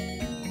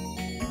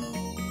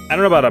 I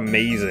don't know about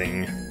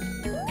amazing.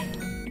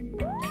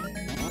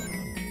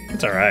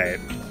 It's all right.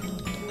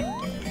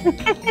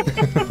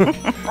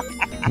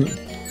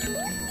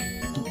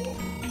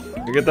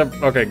 You get the...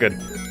 Okay, good.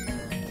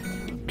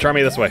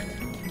 Charmy this way.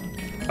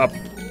 Up.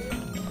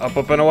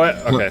 Up and away?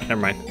 Okay,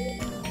 never mind.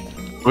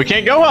 We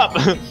can't go up!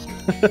 I'm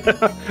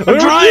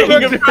trying!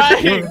 I'm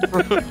trying!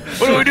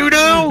 What do we do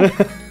now?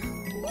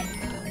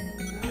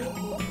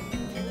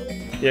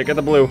 Yeah, get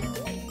the blue.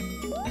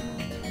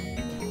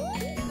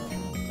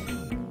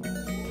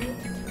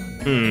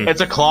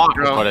 It's a clock,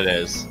 is what it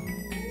is.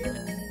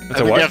 It's I a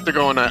think what? you have to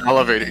go in an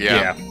elevator,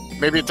 yeah.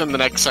 Maybe it's in the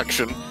next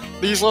section.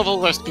 These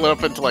levels are split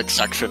up into, like,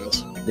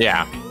 sections.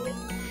 Yeah.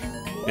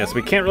 Yes,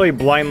 we can't really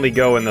blindly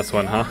go in this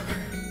one, huh?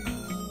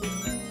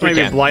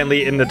 Maybe can.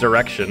 blindly in the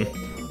direction.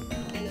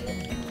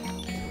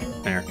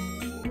 There.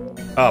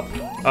 Up.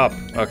 Up.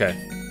 Okay.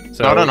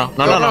 So, No,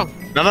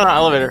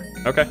 elevator.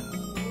 Okay.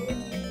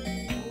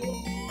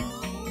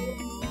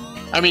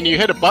 I mean, you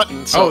hit a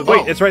button, so... Oh,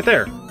 wait, it's right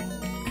there.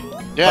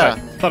 Yeah.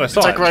 Thought I saw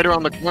It's it. like right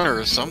around the corner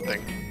or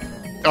something.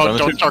 Oh,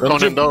 don't start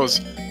going in those.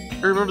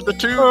 Remember the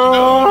two?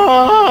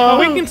 Oh,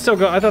 we can still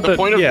go. I thought The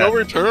point of no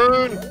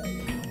return.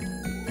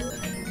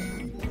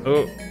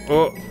 Oh,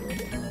 oh.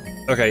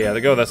 Okay, yeah,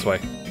 they go this way.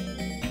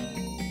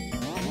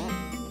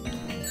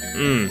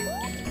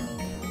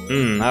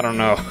 I don't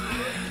know.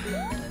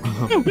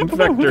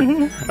 Vector. I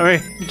mean,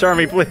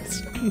 Charmy,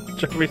 please.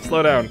 Charmy,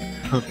 slow down.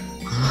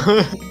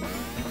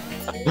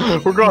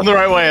 We're going the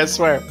right way, I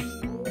swear.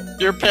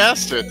 You're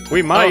past it.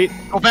 We might.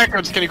 Oh, go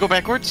backwards. Can you go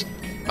backwards?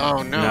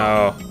 Oh, no.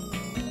 No.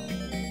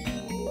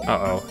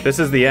 Uh-oh. This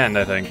is the end,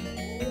 I think.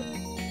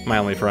 My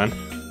only friend.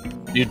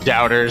 You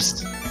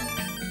doubters.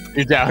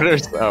 You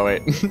doubters. Oh,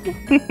 wait.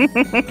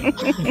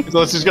 So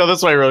let's just go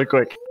this way really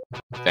quick.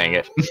 Dang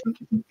it.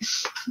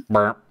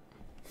 Burp.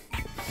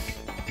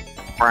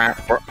 Alright.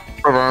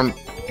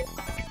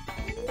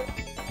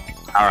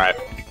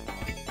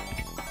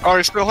 Oh,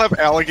 I still have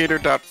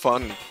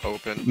alligator.fun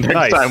open. Next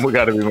Nice. time we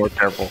gotta be more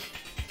careful.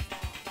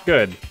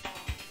 Good.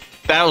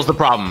 That was the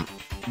problem,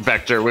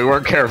 Vector. We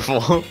weren't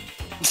careful.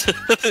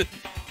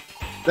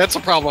 That's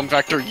a problem,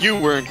 Vector. You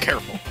weren't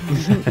careful.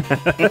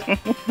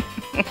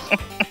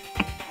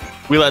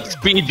 We let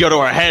speed go to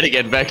our head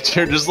again,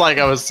 Vector, just like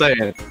I was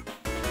saying.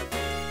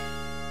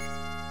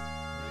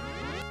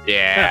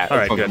 Yeah, all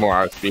right, that's good. more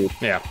our speed.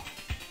 Yeah.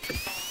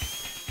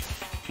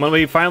 When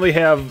we finally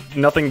have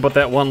nothing but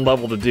that one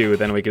level to do,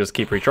 then we can just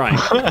keep retrying.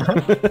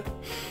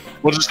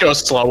 We'll just go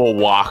slow, we'll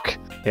walk.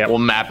 Yep. We'll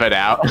map it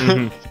out.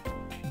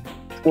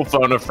 We'll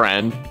phone a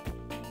friend.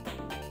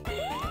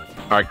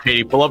 Alright,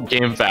 Katie, pull up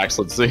game facts,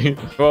 let's see.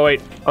 Oh,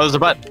 wait. Oh, there's a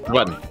button.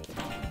 Button.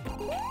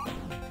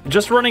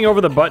 Just running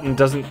over the button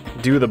doesn't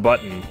do the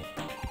button.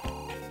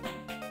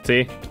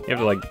 See? You have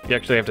to, like, you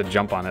actually have to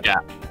jump on it. Yeah.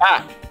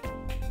 Ah!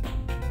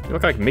 You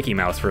look like Mickey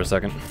Mouse for a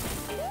second.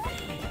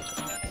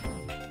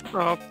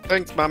 Oh,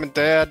 thanks, Mom and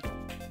Dad.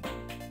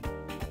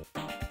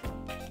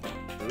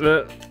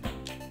 Uh,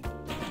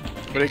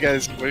 What do you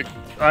guys...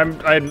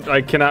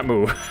 I cannot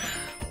move.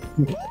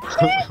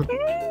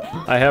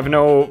 I have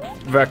no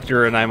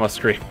vector and I must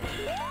scream.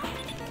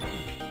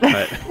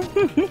 But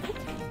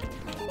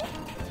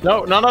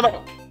No.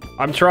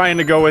 I'm trying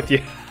to go with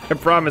you. I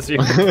promise you.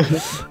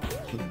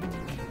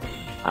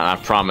 I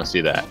promise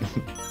you that.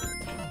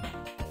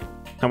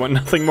 I want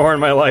nothing more in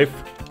my life.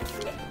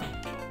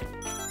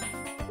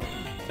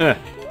 Yeah.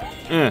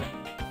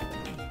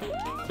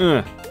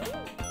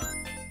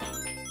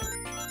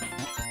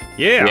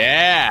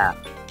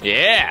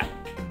 Yeah.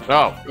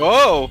 Oh.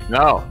 Oh!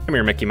 No. Come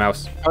here, Mickey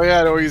Mouse. Oh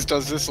yeah, it always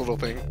does this little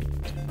thing.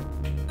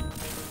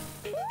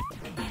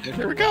 And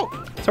here we go.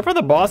 So far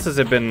the bosses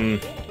have been...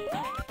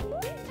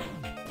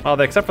 Oh,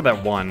 except for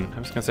that one. I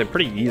was gonna say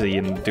pretty easy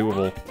and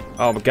doable.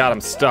 Oh my god, I'm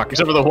stuck.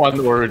 Except for the one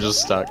where we're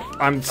just stuck.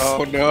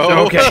 Oh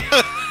no. Okay.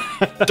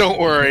 Don't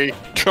worry.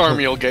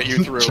 Charmy will get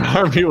you through.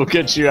 Charmy will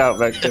get you out,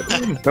 Vector.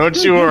 Don't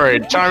you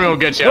worry. Charmy will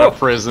get you out of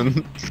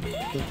prison.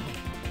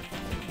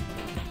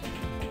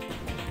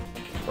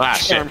 Ah,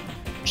 shit.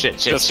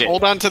 Just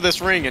hold on to this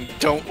ring and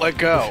don't let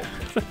go.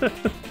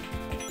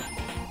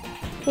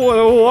 What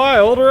a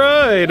wild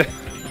ride!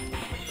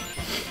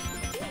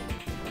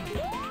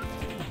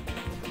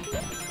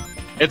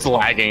 It's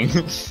lagging.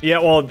 Yeah,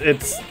 well,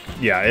 it's...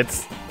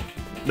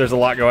 There's a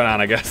lot going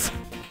on, I guess.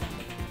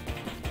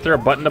 Is there a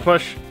button to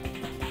push?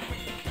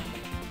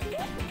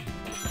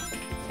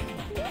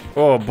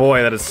 Oh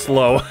boy, that is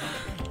slow.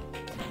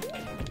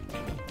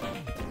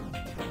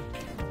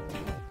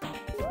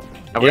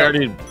 Have we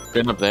already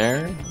been up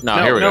there?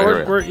 No, here we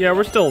go.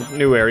 We're still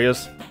new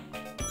areas.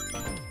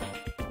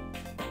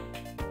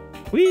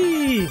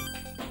 Whee!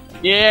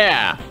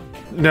 Yeah.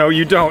 No,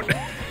 you don't.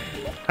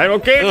 I'm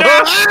okay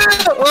now.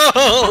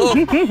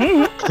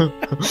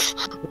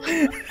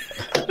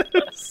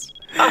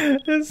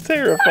 It's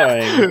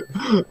terrifying.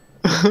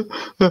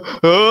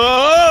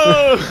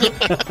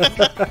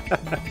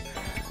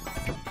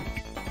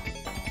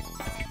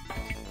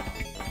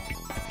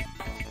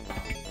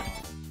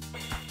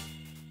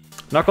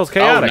 Knuckles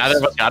Chaotix. Oh, neither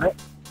of us got it?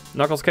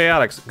 Knuckles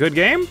Chaotix. Good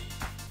game?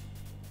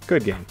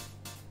 Good game.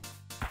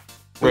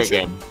 Great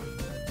game.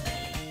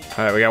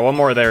 Alright, we got one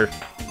more there.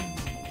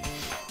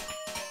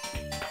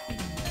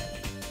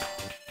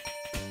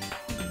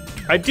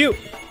 I do.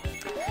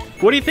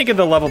 What do you think of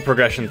the level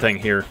progression thing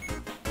here?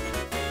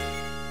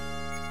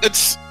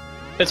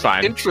 It's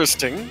fine.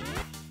 interesting.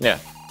 Yeah.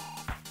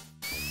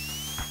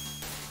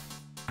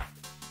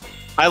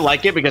 I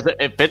like it because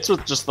it fits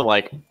with just the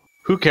like,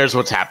 who cares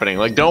what's happening?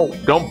 Like,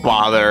 don't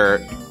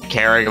bother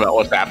caring about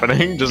what's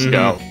happening. Just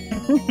go.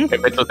 It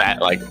fits with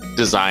that like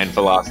design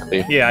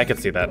philosophy. Yeah, I can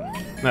see that.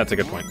 That's a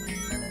good point.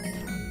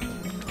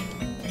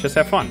 Just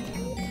have fun.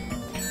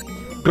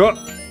 Go.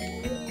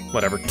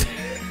 Whatever.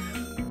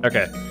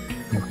 Okay.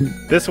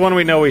 This one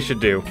we know we should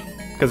do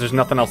because there's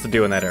nothing else to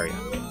do in that area.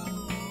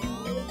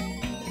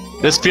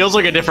 This feels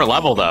like a different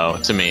level though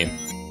to me.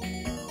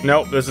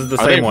 Nope, this is the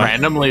Are same they one.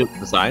 randomly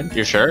designed?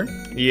 You're sure?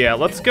 Yeah,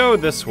 let's go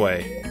this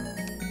way.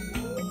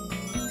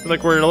 I feel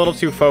like we're a little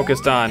too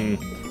focused on...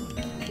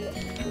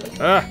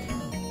 Ah!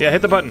 Yeah,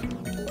 hit the button.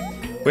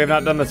 We have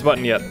not done this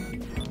button yet.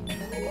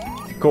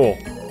 Cool.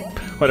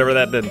 Whatever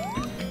that did.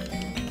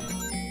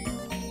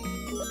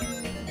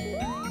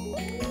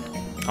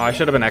 Oh, I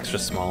should have been extra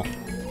small.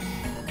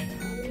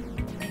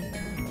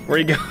 Where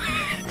you go?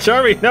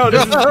 Charmy, no,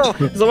 this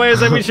is the way I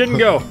said we shouldn't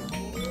go.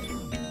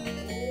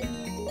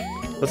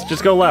 Let's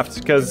just go left,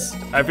 because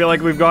I feel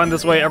like we've gone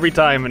this way every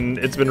time and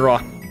it's been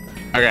wrong.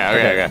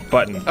 Okay.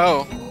 Button.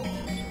 Oh.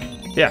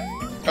 Yeah.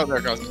 Oh, there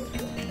it goes.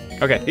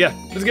 Okay, yeah.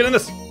 Let's get in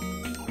this.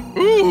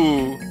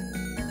 Ooh.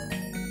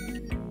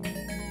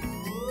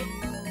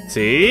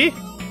 See?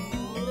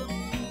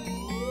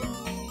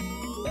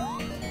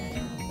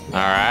 All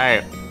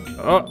right.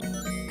 Oh,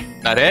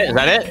 Is that it? Is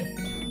that it?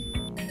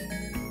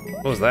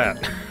 what was that?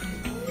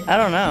 I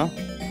don't know.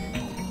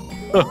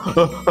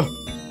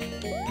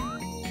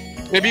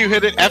 Maybe you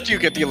hit it after you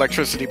get the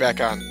electricity back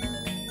on.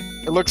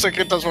 It looks like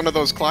it does one of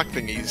those clock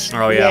thingies.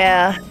 Oh, yeah.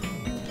 Yeah.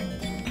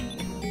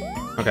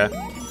 Okay.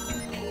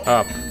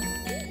 Up.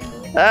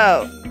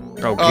 Oh.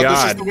 Oh, Oh, this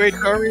is God. the way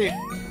Charmy...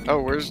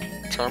 Oh, where's...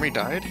 Charmy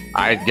died?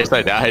 I guess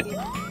I died.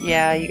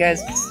 Yeah, you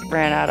guys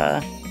ran out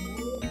of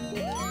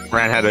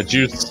Ran out of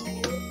juice.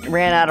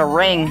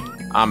 ring.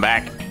 I'm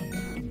back.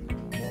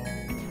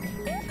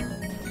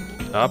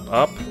 Up,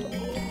 up.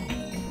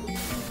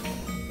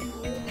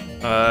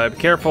 Be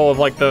careful of,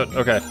 like, the...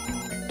 Okay.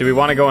 Do we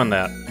want to go in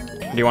that?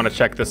 Do you want to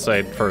check this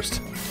side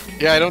first?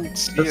 Yeah, I don't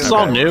see This it. is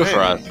all Okay. new for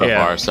us so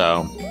Yeah. far,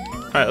 so...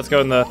 Alright, let's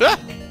go in the... Ah!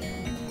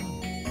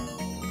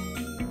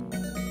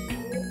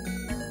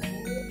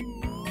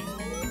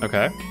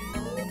 Okay.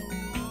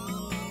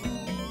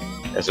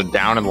 Is it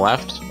down and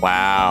left?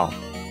 Wow.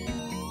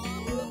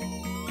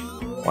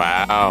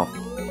 Wow.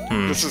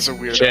 Hmm. This is a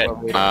weird Shit.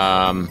 elevator.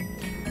 Um...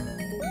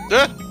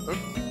 Ah!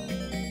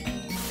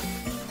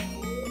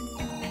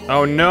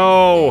 Oh,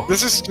 no!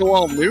 This is still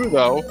all new,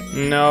 though.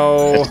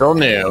 No. It's still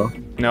new.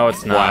 No,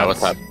 it's not. Wow,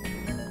 what's up?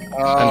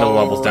 Oh, the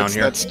level's down it's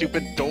here. that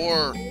stupid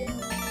door.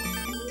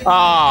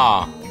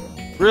 Ah,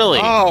 really?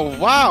 Oh,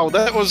 wow,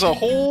 that was a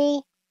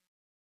whole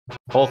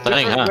Whole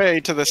thing, different huh? way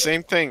to the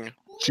same thing.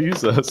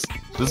 Jesus.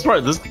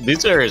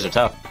 These areas are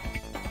tough.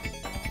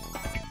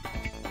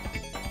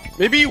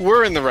 Maybe you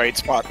were in the right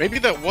spot. Maybe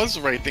that was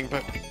the right thing,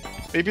 but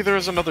maybe there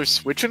was another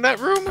switch in that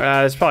room?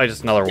 It's probably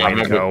just another way to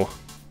maybe. go.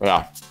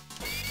 Yeah.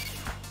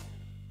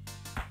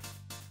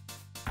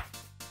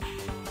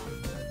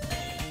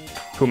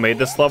 Who made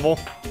this level?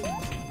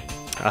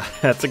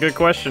 That's a good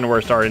question,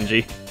 worst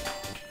RNG.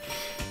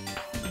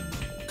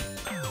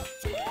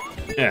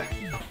 Yeah.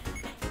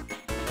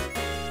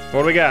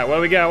 What do we got? What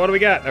do we got? What do we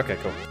got? Okay,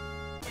 cool.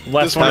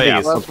 Last This one of yeah.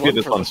 these. Let's do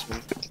this one.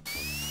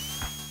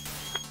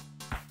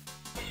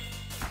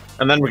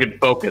 And then we can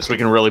focus. We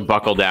can really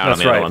buckle down That's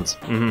on the right. other ones.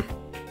 Mm-hmm.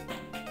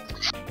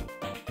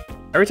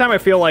 Every time I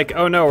feel like,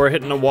 oh no, we're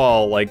hitting a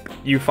wall, like,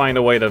 you find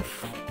a way to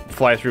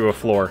fly through a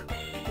floor.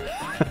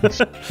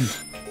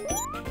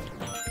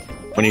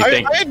 When you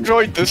think I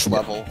enjoyed this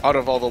level out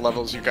of all the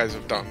levels you guys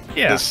have done.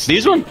 Yeah.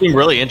 these ones seem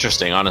really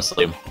interesting,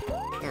 honestly.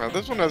 No,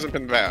 this one hasn't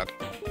been bad.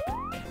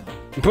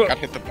 Gotta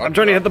hit the button. I'm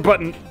trying to hit the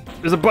button.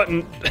 There's a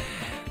button.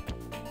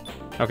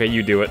 Okay,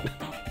 you do it.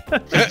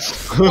 What,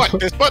 this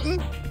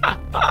button?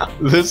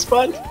 This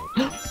button?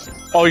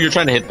 Oh, you're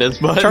trying to hit this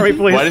button? Charmy,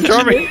 please. Why didn't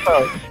Charmy.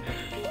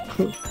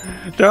 you hit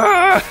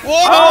Ah!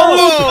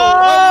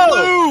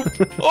 Whoa!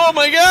 Loop! Oh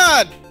my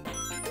god!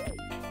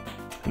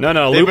 No,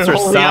 no, They've loops been are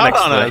holding out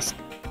Sonic's on thing. us.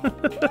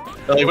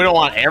 Like, we don't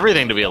want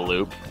everything to be a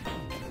loop.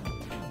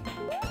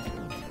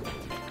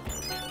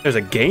 There's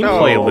a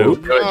gameplay No.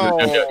 loop.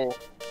 No.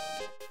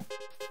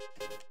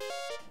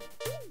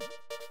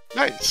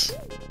 Nice.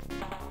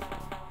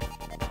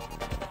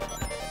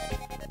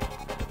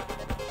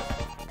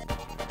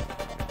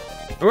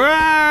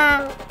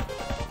 Ah!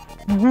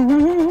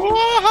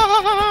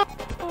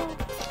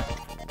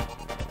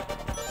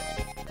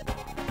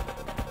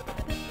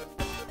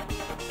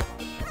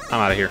 I'm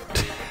out of here.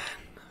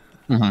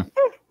 Mm-hmm.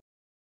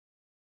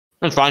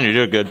 It's fine, you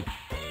did good.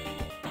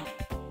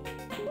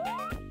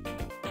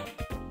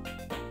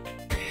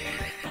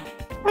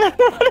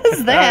 What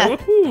is that?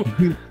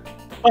 Woohoo.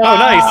 Oh,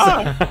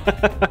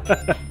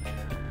 nice!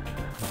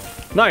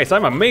 Nice,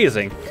 I'm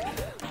amazing.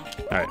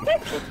 Alright.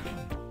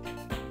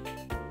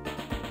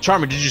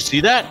 Charmy, did you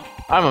see that?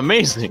 I'm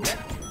amazing.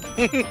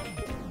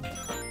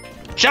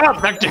 Shut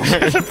up, Vector.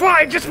 Just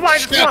fly, just fly,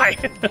 just fly.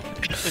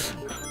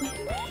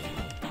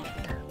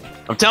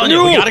 I'm telling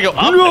you, we gotta go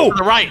up and to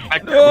the right.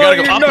 Vector. We Oh, gotta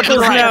go your up and to the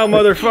knuckles right. now,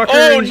 motherfucker.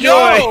 Oh, Enjoy.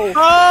 no!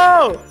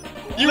 Oh!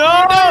 You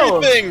No!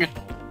 ruined everything!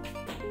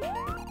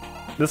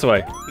 This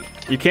way.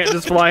 You can't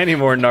just fly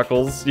anymore,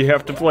 Knuckles. You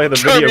have to play the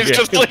video Charmy's game.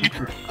 just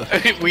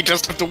like, we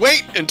just have to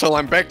wait until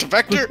I'm back to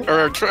Vector,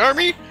 or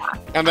Charmy,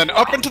 and then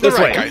up and to the This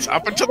right, way. guys.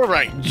 Up and to the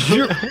right.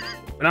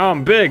 Now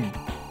I'm big.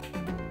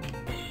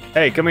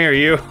 Hey, come here,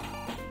 you.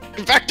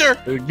 Vector!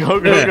 Go,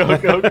 go, go,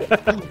 go. This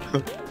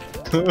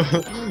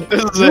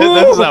is it.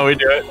 This is how we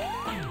do it.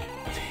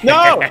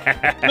 No!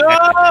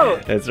 No!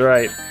 That's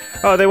right.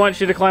 Oh, they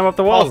want you to climb up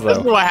the walls, This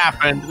is though. what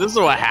happened. This is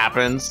what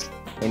happens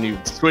when you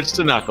switch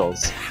to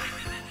Knuckles.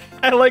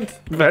 I liked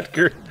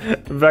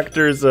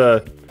Vector's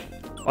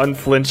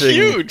unflinching.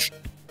 Huge!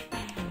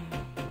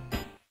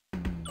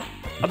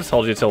 I'll just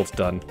hold you till it's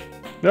done.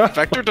 No,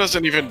 Vector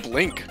doesn't even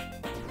blink.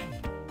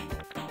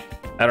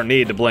 I don't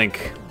need to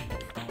blink.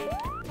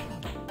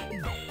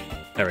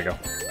 There we go.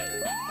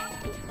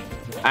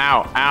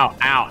 Ow, ow,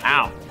 ow,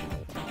 ow. All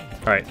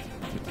right.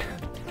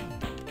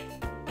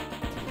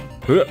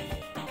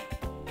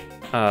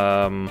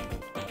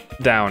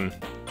 Down.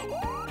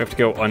 We have to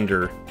go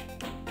under.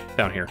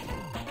 Down here.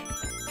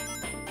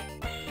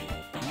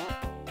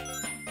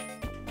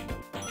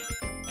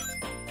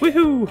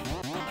 Woohoo!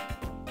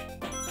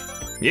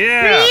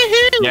 Yeah!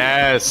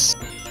 Yes.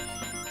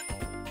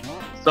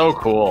 So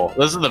cool.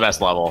 This is the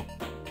best level.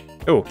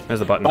 Oh, there's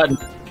the button. Button.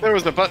 There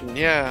was the button,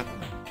 yeah.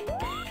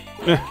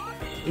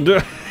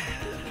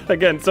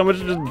 Again, so much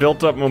just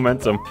built up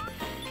momentum.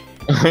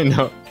 I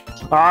know.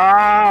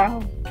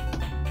 Ah.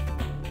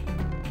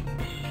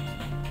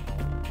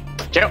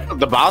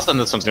 The boss on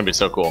this one's gonna be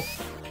so cool.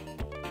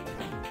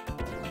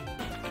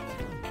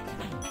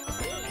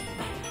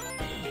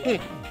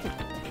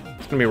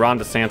 It's gonna be Ron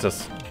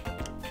DeSantis.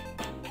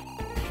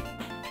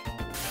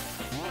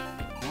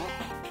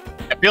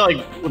 I feel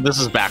like this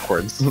is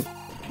backwards.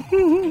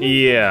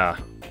 Yeah.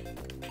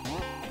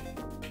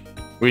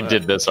 We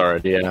did this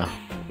already, yeah.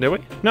 Did we?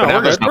 No, But now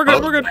we're there's good. We're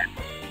good. no We're good.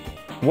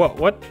 What?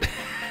 What?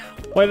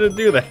 Why did it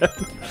do that?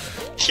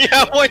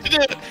 Yeah, why did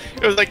it?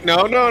 It was like,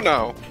 no, no,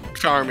 no.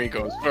 Charmy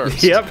goes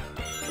first. Yep.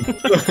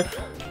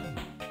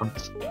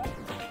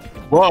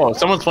 Whoa,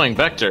 someone's playing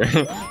Vector.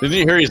 Didn't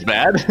you hear he's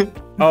bad?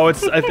 Oh,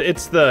 it's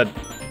the.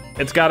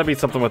 It's got to be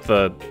something with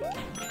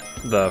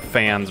the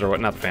fans or what?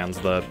 Not fans.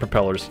 The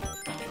propellers.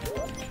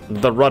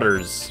 The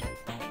rudders.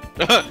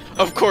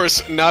 Of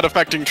course, not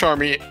affecting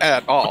Charmy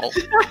at all.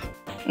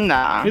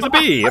 Nah. He's a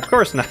bee. Of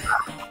course not.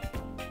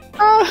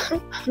 All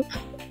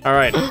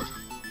right.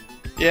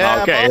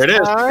 Yeah. Okay, here it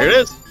is. Here it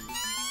is.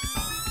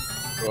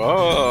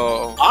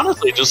 Whoa.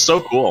 Honestly, just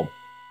so cool.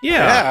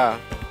 Yeah. Yeah.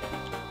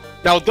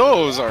 Now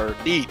those are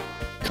neat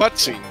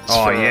cutscenes.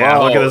 Oh for- yeah.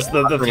 Whoa, Look at this.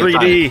 The that's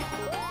pretty 3D.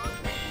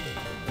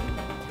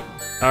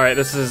 All right.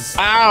 This is.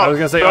 Ow, I was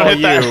gonna say don't all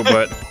hit that. you,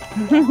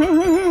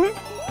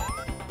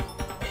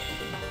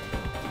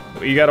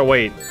 but you gotta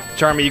wait.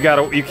 Charmy, you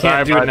can't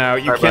Sorry, do bud. it now.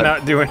 You Sorry, bud.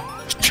 cannot do it.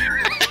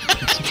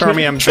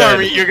 Charmy, I'm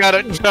Charmy, dead. you got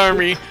it.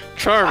 Charmy.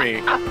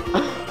 Charmy.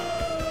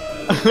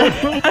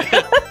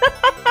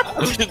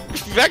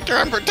 Vector,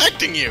 I'm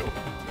protecting you.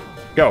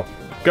 Go.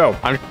 Go.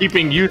 I'm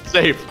keeping you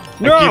safe.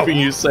 No! I'm keeping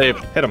you safe.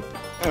 Hit him.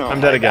 Oh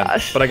I'm dead my again.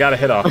 gosh. But I got a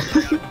hit off.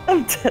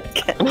 I'm dead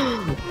again.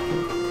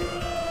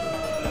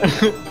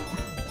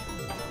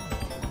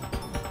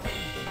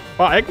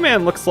 Wow,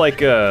 Eggman looks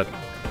like a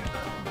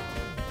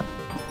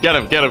Get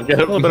him, get him, get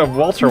him. little bit of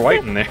Walter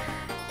White in there.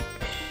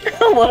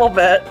 A little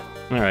bit.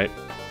 Alright.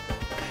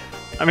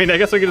 I mean, I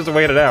guess we could just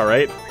wait it out,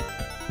 right?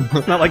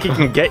 It's not like he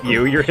can get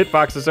you. Your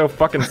hitbox is so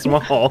fucking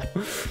small.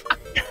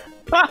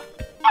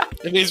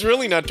 And he's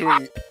really not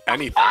doing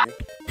anything.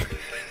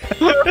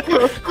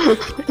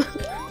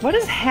 What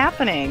is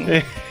happening?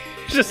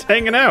 He's just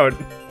hanging out.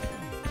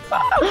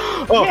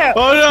 Oh, Yeah.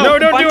 oh no! No,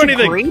 don't Bunch do of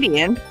anything.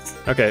 Gradients.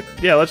 Okay,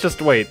 yeah, let's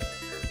just wait.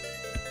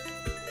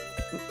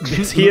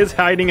 He is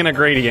hiding in a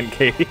gradient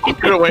cave. I'm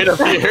gonna wait up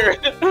here.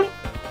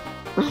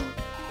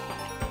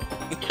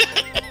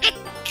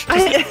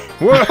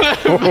 Whoa!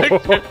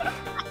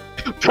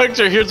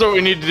 Vector, here's what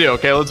we need to do,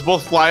 okay? Let's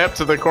both fly up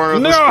to the corner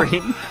of No! the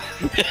screen.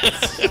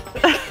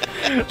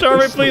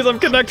 Charmy, please, I'm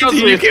connected to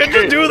you. You can't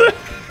just do that.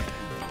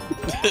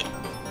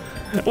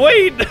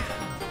 Wait!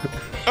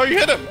 Oh, you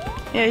hit him.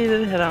 Yeah, you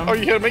did hit him. Oh,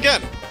 you hit him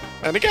again.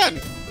 And again.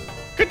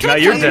 Good job. Now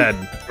you're Charmy. dead.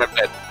 I'm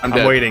dead. I'm I'm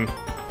dead. waiting.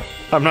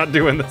 I'm not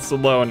doing this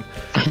alone.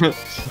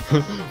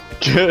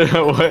 Get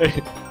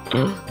away.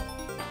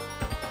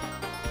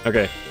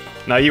 Okay,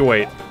 now you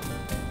wait.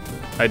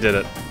 I did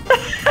it.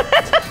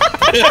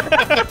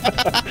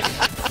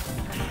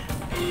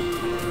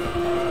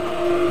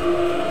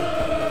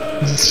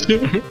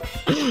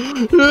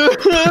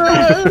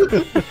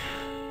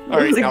 All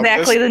right, That's now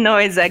exactly the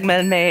noise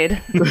Eggman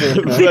made.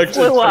 Vector's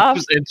flew off.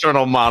 Vector's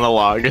internal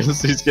monologue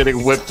as he's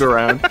getting whipped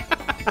around.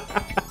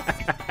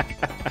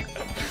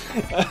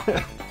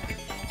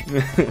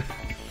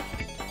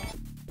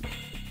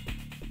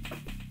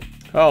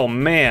 Oh,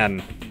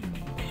 man.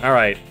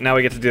 Alright, now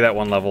we get to do that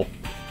one level.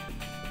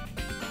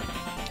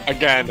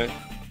 Again.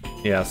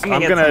 Yes, I'm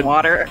gonna get some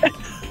water.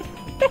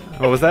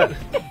 What was that?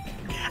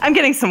 I'm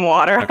getting some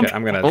water. Okay,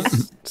 I'm gonna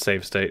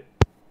save state.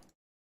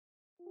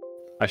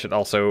 I should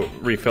also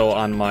refill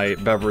on my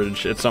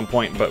beverage at some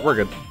point, but we're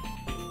good.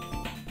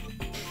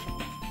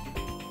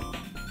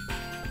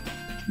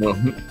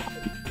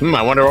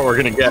 I wonder what we're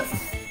gonna get.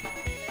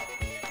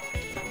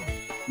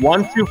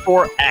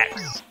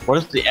 124X. What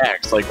is the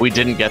X? Like, we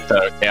didn't get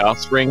the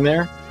Chaos ring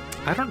there?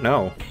 I don't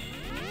know.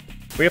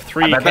 We have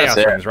 3 I bet that's Chaos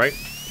it. rings, right?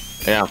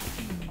 Yeah.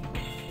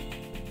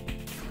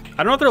 I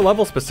don't know if they're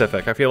level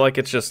specific. I feel like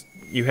it's just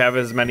you have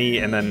as many,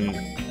 and then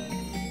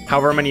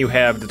however many you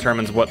have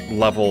determines what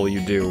level you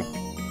do.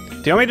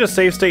 Do you want me to just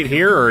save state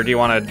here, or do you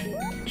want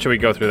to... Should we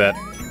go through that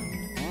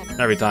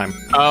every time?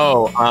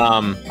 Oh,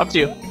 up to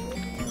you.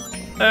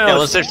 Yeah,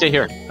 let's save state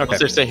here. Okay. Let's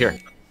save state here.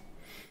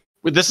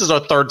 This is our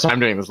 3rd time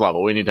doing this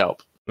level. We need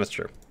help. That's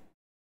true.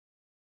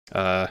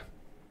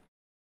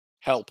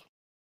 Help.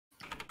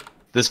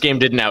 This game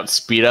didn't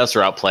outspeed us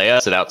or outplay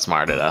us. It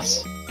outsmarted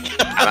us.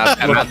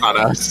 And that's not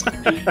us.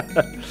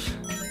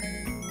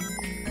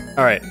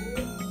 All right.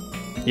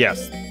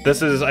 Yes,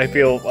 this is. I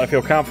feel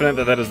confident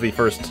that that is the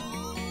first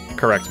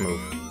correct move.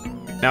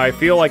 Now I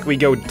feel like we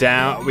go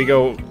down. We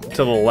go to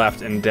the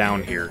left and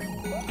down here.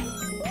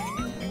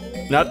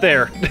 Not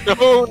there.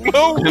 No,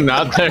 no.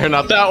 Not there.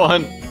 Not that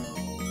one.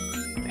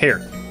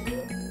 Here.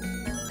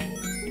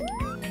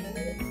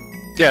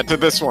 Yeah, to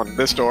this one,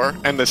 this door,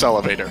 and this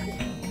elevator.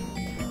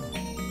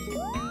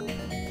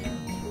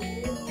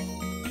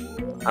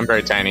 I'm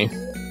very tiny.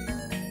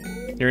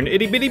 You're an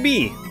itty bitty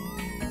bee.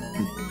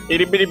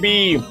 Itty bitty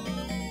bee.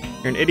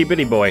 You're an itty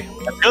bitty boy.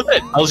 I feel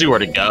that tells you where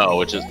to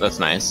go, that's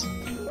nice.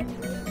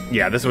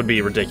 Yeah, this would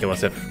be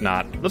ridiculous if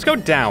not. Let's go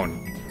down.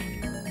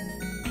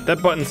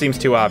 That button seems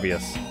too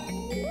obvious.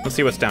 Let's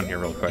see what's down here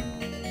real quick.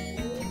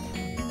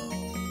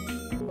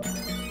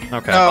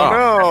 Okay. Oh,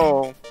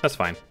 no. That's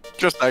fine.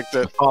 Just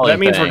exit. That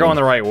means we're going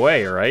the right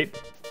way, right?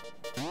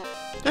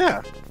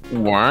 Yeah.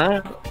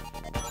 What?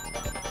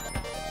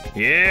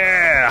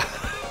 Yeah!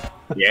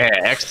 Yeah,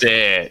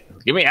 exit.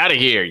 Get me out of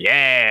here.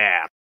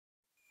 Yeah.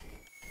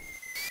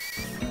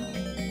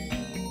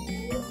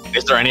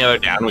 Is there any other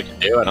down we can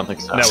do? I don't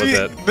think so. That was See,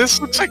 it. this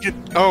looks like it.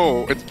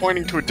 Oh, it's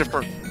pointing to a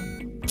different.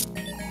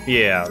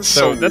 Yeah, This is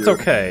so so that's weird.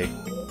 okay.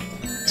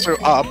 So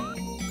up.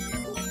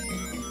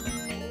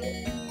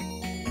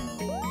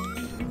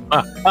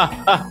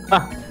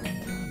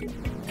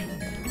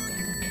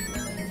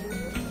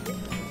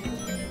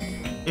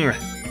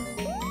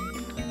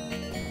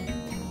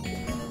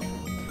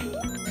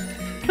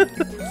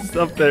 It's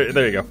up there.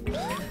 There you go.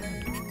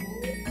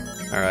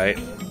 Alright.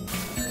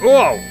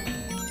 Whoa!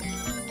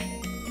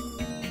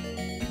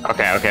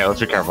 Okay, let's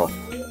be careful.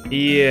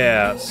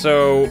 Yeah,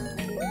 so...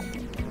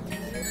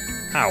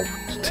 Ow.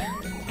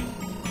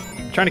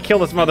 Trying to kill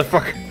this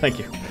motherfucker. Thank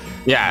you.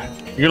 Yeah.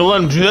 You're gonna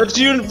let him do that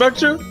to you,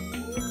 Vector?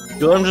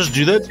 You let him just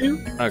do that to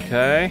you?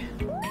 Okay.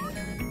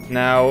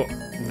 Now,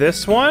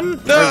 this one?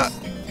 Or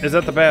is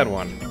that the bad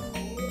one?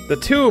 The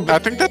tube. I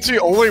think that's the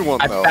only one,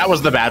 though. That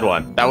was the bad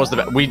one. That was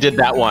we did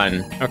that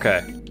one.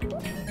 Okay.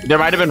 There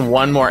might have been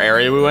one more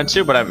area we went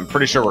to, but I'm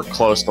pretty sure we're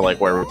close to like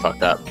where we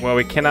fucked up. Well,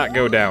 we cannot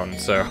go down,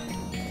 so...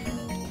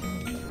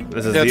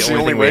 This is That's the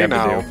only thing we way have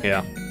now. to do.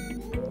 Yeah.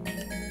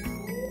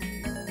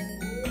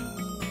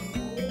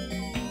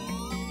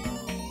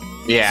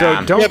 Yeah.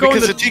 So don't Yeah, go in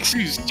because the it takes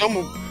you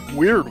some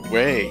weird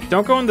way.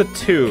 don't go in the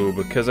tube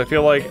because I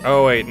feel like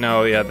oh wait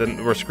no yeah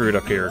then we're screwed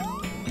up here.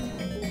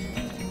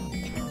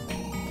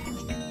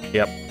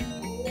 Yep.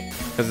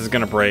 Because it's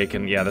gonna break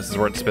and yeah this is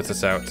where it spits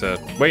us out to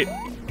wait.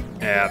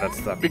 Yeah that's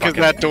the Because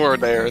fucking- that door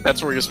there,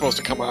 that's where you're supposed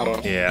to come out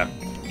of. Yeah.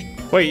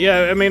 Wait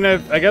yeah I mean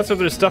I guess if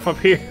there's stuff up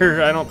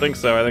here I don't think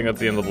so I think that's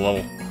the end of the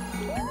level.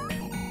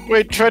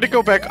 Wait, try to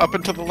go back up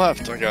and to the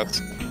left, I guess.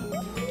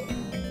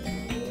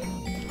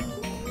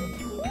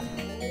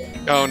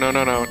 Oh,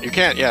 no. You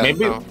can't, yeah.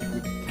 Maybe- no.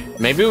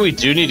 Maybe we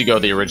do need to go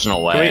the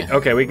original way.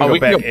 Okay we can Oh, go we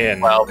can back go- in.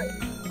 Well,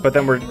 But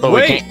then we're but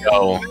wait we can't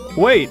go.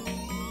 wait.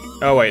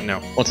 Oh wait no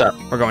What's up?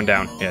 we're going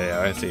down.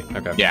 Yeah I see.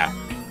 Okay. Yeah.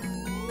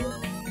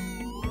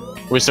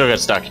 We still get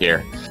stuck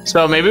here.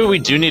 So maybe we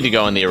do need to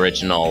go in the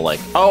original, like...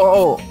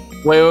 Oh,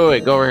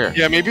 wait, go over here.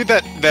 Yeah, maybe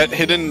that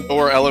hidden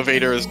door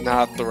elevator is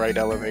not the right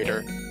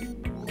elevator.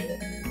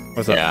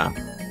 What's up? Yeah.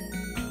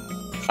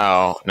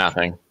 Oh,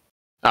 nothing.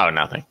 Oh,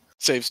 nothing.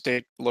 Save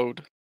state,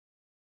 load.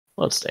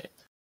 Let's stay.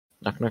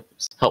 Knock.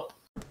 Help.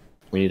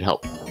 We need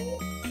help.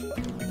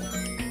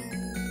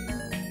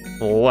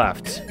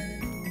 Left.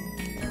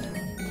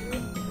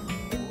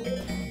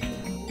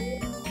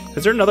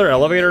 Is there another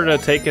elevator to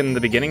take in the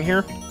beginning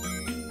here?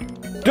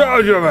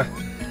 I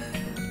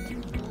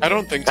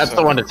don't think That's so.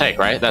 the one to take,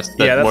 right? That's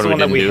the, Yeah, that's what the one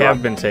that didn't we do.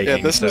 have been taking.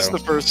 Yeah, this so. is the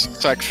first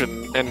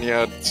section, and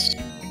yeah, it's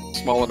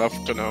small enough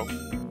to know.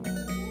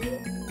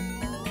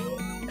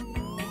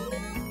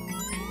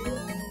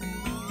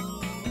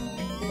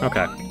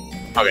 Okay.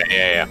 Okay,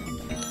 yeah.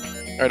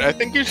 Alright, I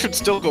think you should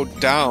still go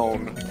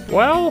down,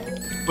 Well,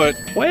 but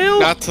well.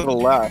 not to the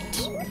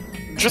left.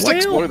 Just Well,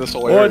 explore this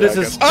whole area. Oh, this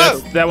I is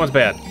guess. that one's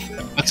bad.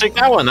 Let's take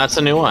that one. That's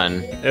a new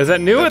one. Is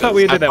that new? I thought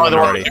we did that one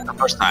already. The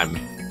first time.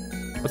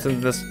 What's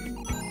in this?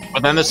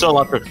 But then there's still a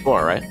lot to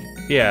explore, right?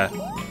 Yeah.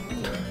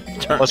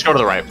 Let's go to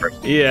the right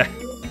first. Yeah.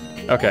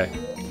 Okay.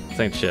 This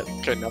ain't shit.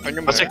 Okay, nothing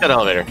in Let's there. take that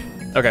elevator.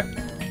 Okay.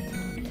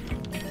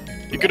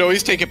 You could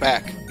always take it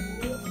back.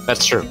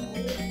 That's true.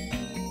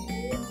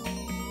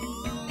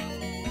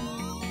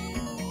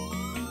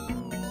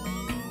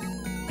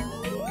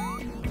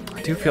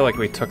 I do feel like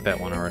we took that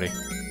one already.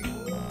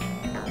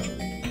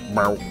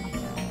 Bow.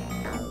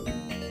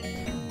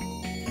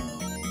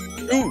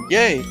 Ooh,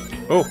 yay!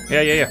 Oh,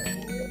 yeah.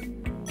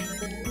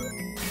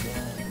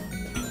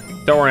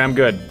 Don't worry, I'm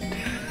good.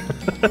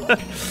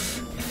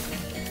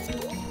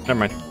 Never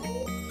mind.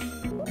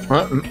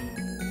 What?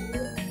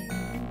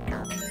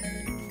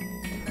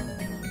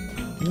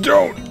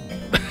 Don't!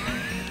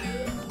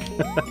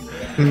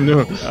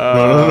 No.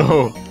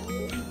 No.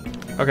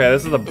 Okay,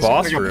 this is the This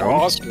boss is like a room.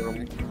 boss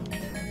room.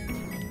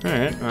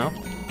 Alright, well.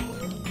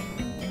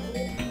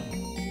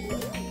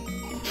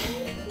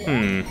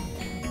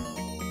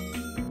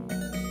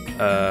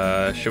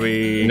 Should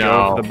we go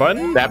No. for the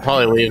button? That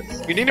probably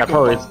leaves. We need to That go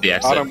probably leads to the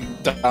exit. bottom,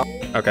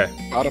 down,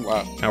 Okay, bottom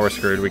left. now we're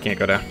screwed. We can't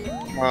go down.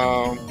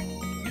 Um,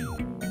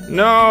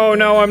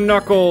 No, I'm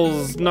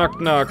Knuckles.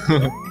 Knuck.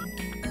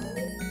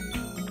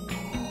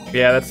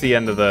 Yeah, that's the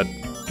end of the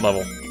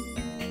level.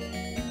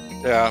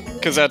 yeah,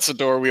 because that's the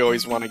door we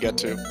always want to get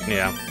to.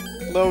 Yeah.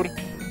 Load.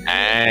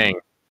 Dang.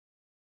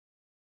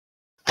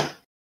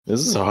 This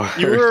is hard.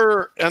 You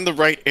were in the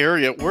right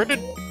area. Where did?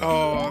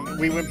 Oh,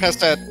 we went past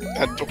that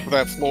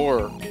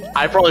floor.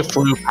 I probably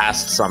flew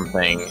past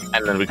something,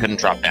 and then we couldn't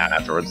drop down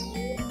afterwards.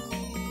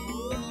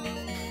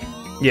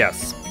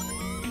 Yes.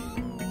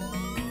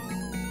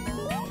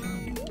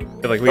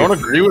 I feel like Don't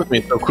agree with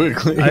me so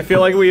quickly. I feel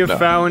like we have No.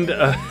 found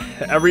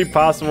every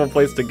possible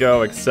place to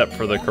go except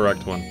for the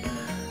correct one.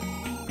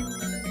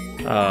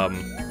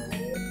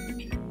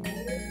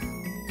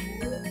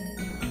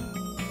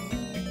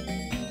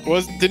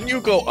 Didn't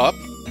you go up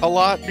a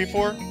lot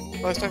before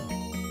last time?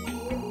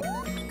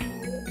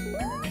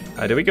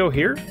 Did we go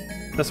here?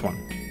 This one.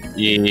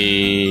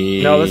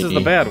 Yeah. No, this is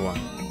the bad one.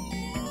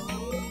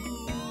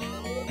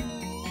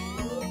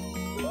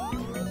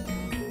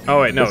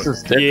 Oh wait, no. This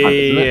is different,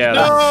 isn't it? Yeah.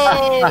 No!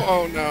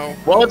 Oh no.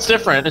 Well, it's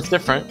different. It's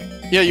different.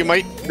 Yeah,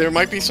 there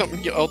might be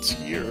something else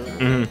here.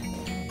 Mhm.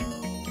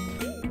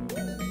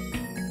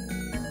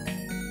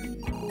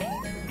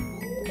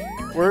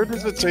 Where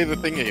does it say the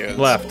thing is?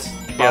 Left.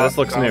 Yeah, this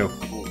looks Down- new.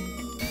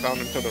 Down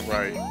and to the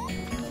right.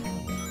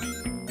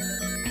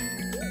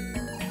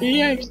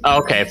 Yikes.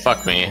 Okay,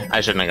 fuck me. I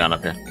shouldn't have gone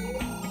up here.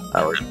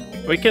 Oh, we're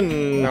good. We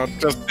can. No,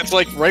 it's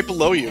like right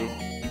below you.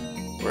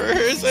 Where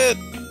is it?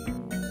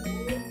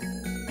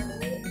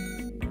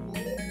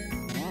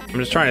 I'm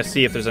just trying to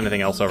see if there's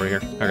anything else over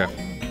here. Okay.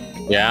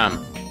 Yeah.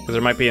 Because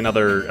there might be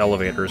another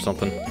elevator or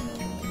something.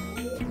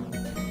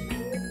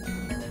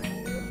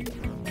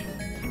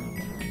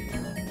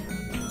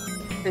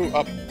 Ooh,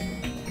 up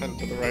and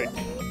to the right.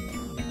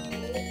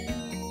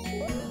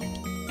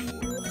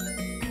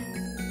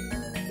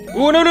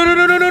 Ooh,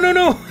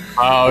 no!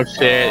 Oh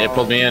shit! It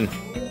pulled me in.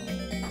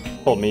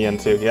 Pulled me in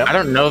too. Yep. I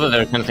don't know that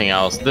there's anything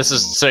else. This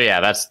is so.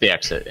 Yeah, that's the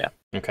exit. Yeah.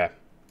 Okay.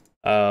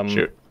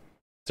 Shoot.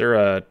 Is there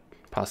a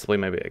possibly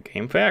maybe a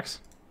game fax?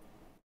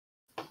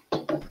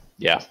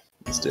 Yeah.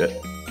 Let's do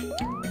it.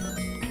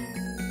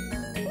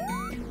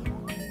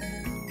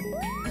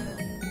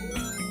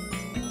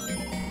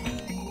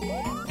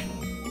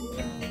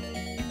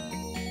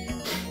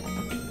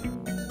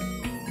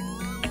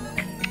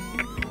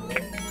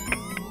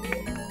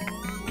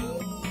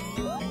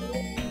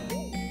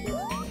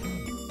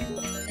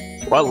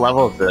 What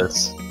level is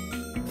this?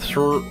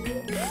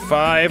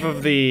 5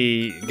 of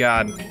the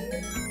God.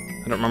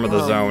 I don't remember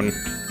the zone.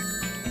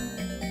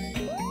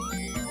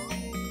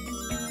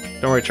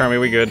 Don't worry, Charmy,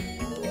 we good.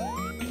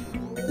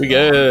 We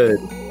good.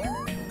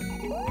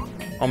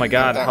 Oh my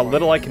God, that how one.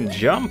 little I can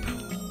jump.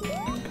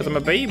 Because I'm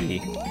a baby.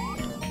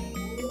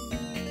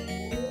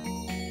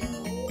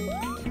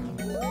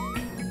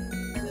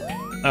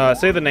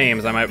 Say the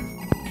names, I might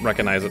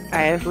recognize it.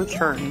 I have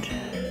returned.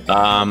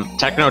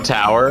 Techno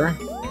Tower.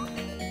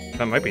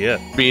 That might be it.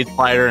 Speed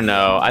Spider.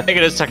 No, I think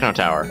it is Techno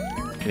Tower.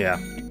 Yeah.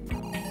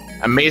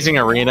 Amazing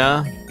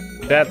Arena.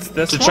 That's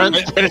this To one?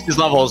 finish these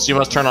levels, you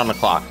must turn on the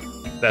clock.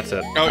 That's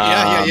it. Oh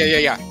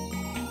yeah.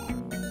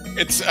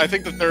 It's I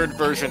think the third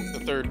version, the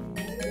third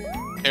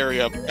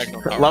area of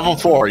Techno Tower. Level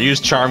 4. Use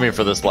Charmy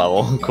for this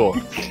level. Cool.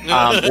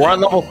 We're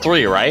on level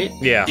 3, right?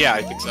 Yeah. Yeah,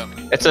 I think so.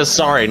 It says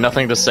sorry,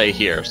 nothing to say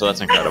here, so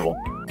that's incredible.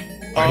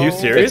 Are you Oh. It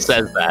serious?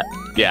 says that.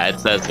 Yeah, it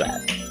says that.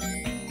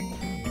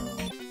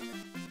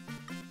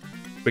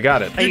 We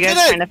got it. Are you You guys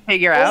did it! trying to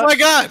figure Oh out? my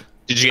god!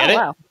 Did you get Oh, it?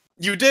 wow.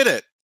 You did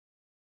it!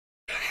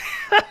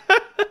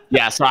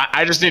 Yeah, so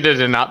I just needed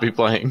to not be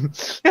playing.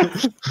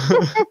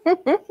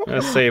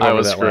 Let's save I over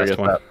was that screwing last it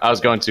one. up. I was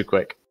going too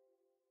quick.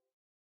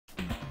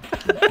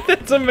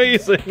 It's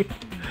amazing.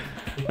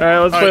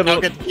 Alright, let's play Alright, now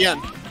the... get to the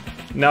end.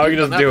 Now we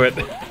can just do it.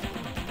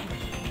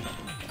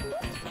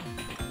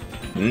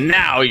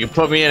 Now you can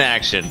put me in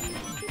action.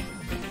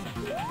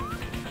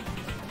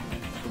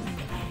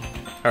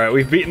 Alright,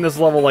 we've beaten this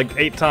level like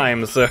 8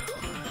 times, so...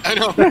 I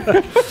know.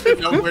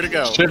 Know where to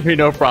go. Should be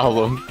no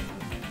problem.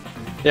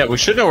 Yeah, we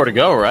should know where to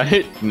go,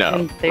 right? No.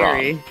 In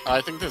theory. wrong.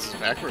 I think this is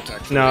backwards,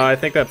 actually. No, I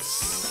think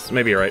that's...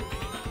 maybe you're right.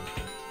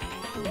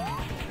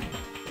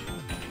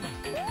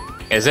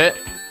 Is it?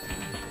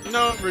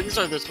 No, rings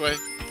are this way.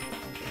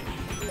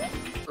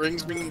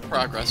 Rings mean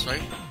progress,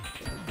 right?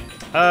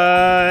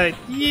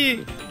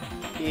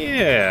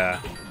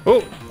 Yeah.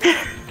 Oh!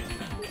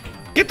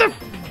 Get the...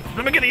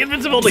 Let me get the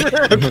invincibility!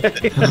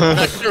 Okay.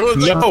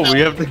 No, we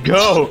have to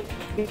go.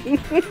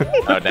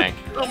 Oh, dang.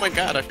 Oh my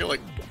god, I feel like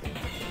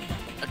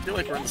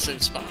we're in the same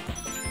spot.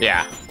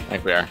 Yeah, I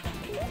think we are.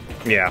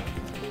 Yeah.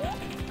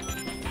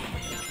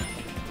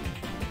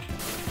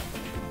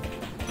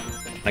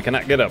 I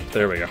cannot get up.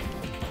 There we go.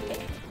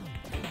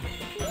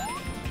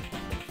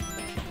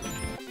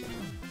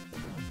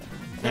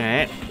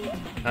 Alright.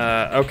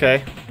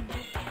 Okay.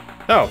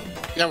 Oh,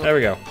 Yeah, there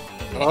we go.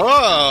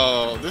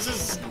 Oh, this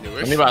is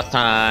newish. Mini boss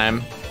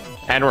time.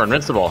 And we're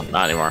invincible.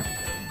 Not anymore.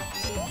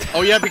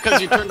 Oh yeah,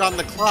 because you turned on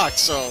the clock,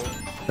 so...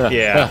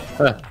 Yeah.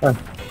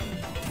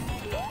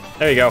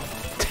 There you go.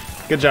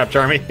 Good job,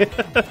 Charmy.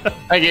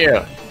 Thank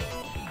you.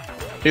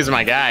 He's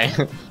my guy.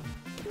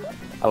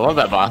 I love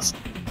that boss.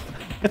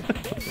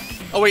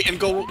 Oh wait, and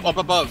go up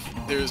above.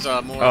 There's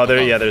more. Oh, up there.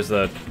 above. Yeah, there's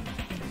the.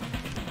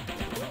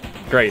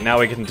 Great. Now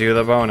we can do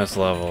the bonus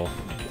level.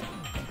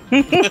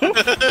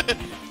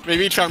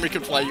 Maybe Charmy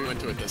can fly you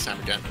into it this time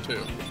again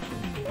too.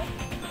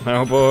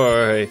 Oh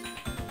boy.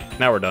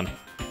 Now we're done.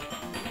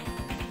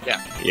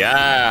 Yeah.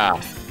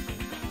 Yeah.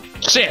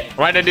 Shit!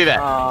 Why'd I do that?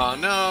 Oh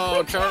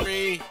no,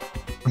 Charmy!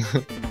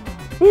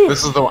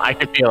 This is the one. I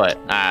can feel it.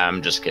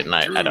 I'm just kidding.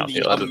 I don't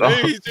feel it at all.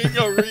 Amazing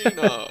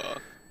arena.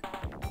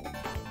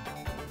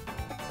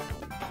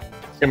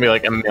 It's gonna be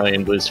like a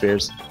million blue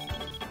spheres.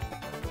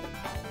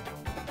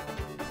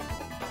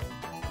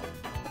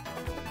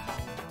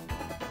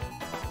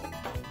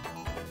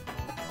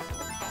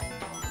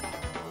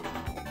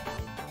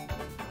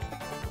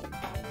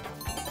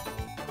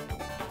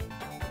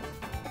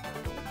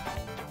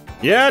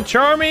 Yeah,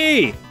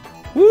 Charmy!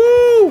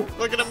 Woo!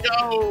 Look at him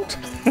go!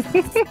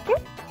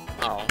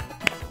 Oh.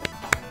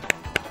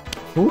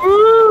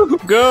 Woo!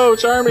 Go,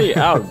 Charmy!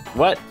 Ow,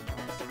 what?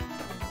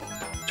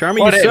 Charmy,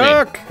 What you hit me?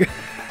 suck!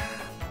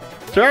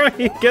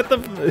 Charmy, get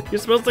the. You're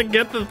supposed to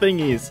get the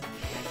thingies.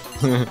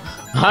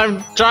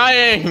 I'm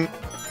trying!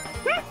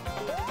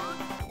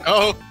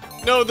 Oh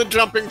no, the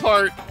jumping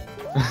part.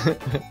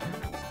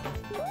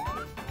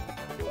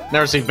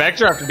 Never seen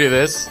Vector have to do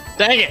this.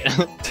 Dang it!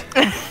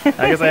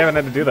 I guess I haven't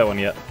had to do that one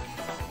yet.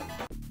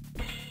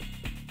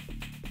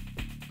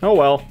 Oh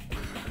well.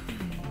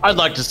 I'd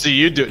like to see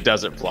you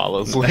does it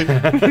flawlessly.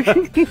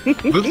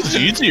 This is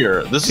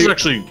easier. This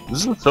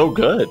is so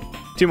good.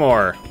 2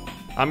 more.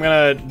 I'm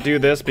gonna do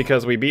this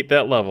because we beat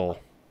that level.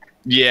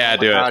 Yeah,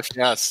 do it. Gosh,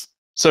 yes.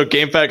 So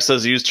GameFAQs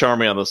says use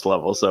Charmy on this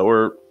level, so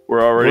we're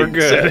already We're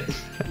good.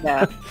 set.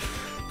 Yeah.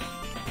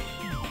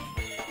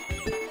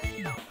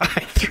 I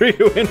threw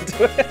you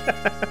into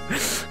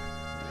it.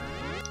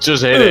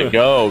 Just hit it.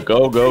 Go,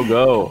 go, go,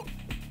 go.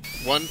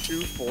 1,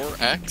 2, 4,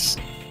 X.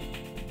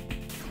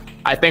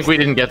 I think we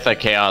didn't get the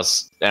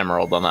Chaos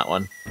Emerald on that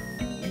one.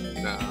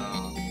 No.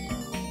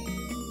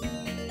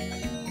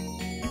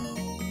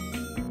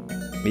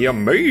 The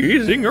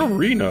amazing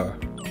arena.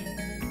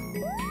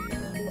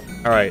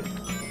 All right.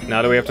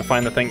 Now do we have to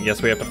find the thing?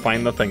 Yes, we have to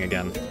find the thing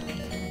again.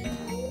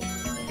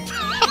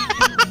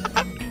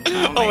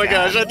 Oh my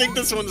gosh, I think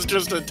this one's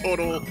just a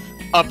total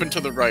up and to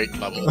the right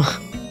level.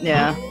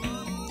 Yeah.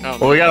 Oh,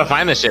 Well, we gotta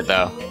find this shit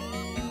though.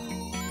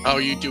 oh,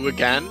 you do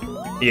again?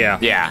 Yeah.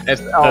 Yeah,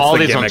 all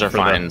the these ones gimmick are for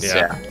the- finds.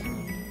 yeah. Yeah.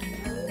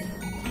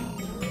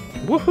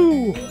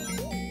 Woohoo!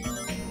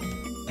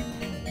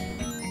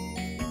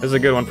 This is a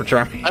good one for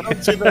Charmy. I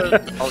don't see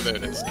the... Oh, there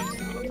it is.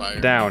 The fire.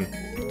 Down.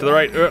 To the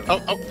right.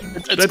 Oh,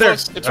 it's Right there.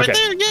 close. It's Okay. right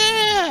there,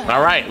 yeah!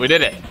 All right, we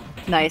did it.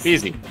 Nice.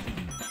 Easy.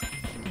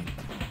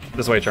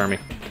 This way, Charmy.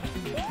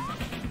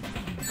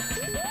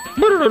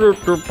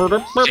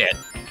 Shit.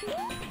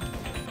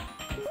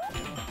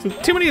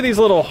 Too many of these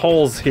little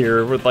holes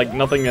here with like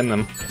nothing in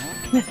them.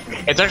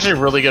 It's actually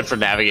really good for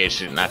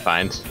navigation, I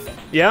find.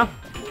 Yeah?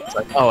 It's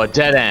like, oh, a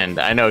dead end.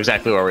 I know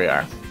exactly where we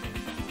are.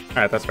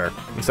 Alright, that's fair.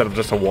 Instead of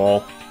just a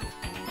wall.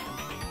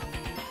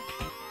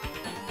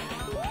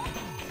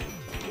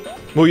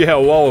 Well, yeah,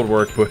 a wall would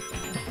work, but...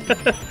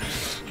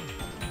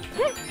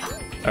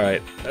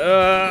 Alright.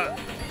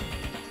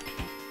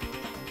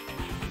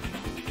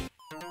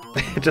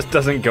 It just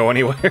doesn't go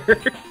anywhere.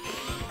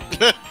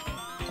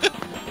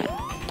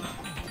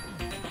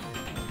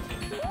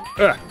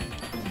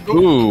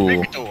 Ooh.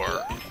 Big door.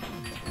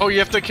 Oh, you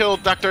have to kill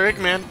Dr.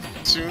 Eggman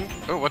soon.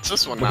 Oh, what's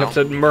this one We now? have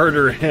to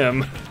murder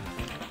him.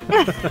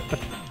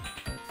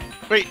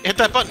 Wait, hit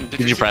that button. Did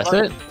you see the press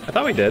button? it? I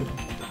thought we did.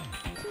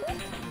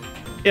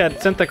 Yeah,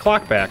 it sent the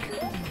clock back.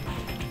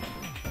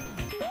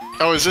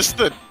 Oh, is this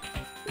the...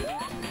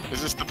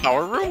 Is this the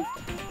power room?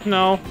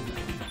 No.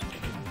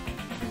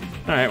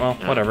 Alright, well,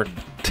 whatever.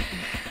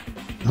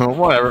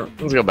 Whatever.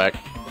 Let's go back.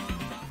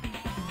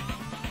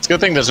 It's a good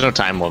thing there's no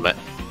time limit.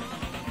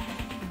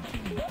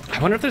 I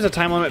wonder if there's a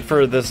time limit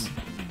for this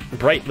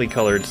brightly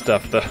colored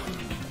stuff, though.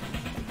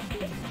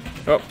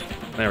 Oh,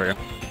 there we go.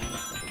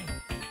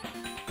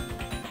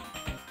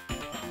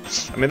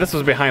 I mean, this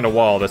was behind a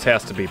wall. This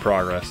has to be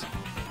progress.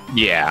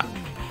 Yeah.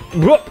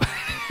 Whoop!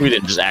 We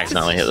didn't just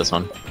accidentally hit this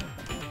one.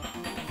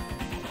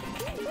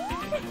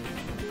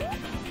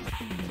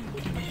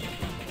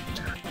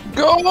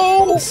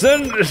 Go!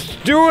 Send,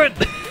 do it!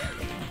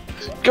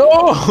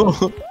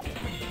 Go!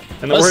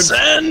 In the words,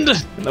 Ascend!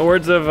 in the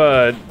words of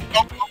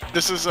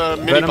This is a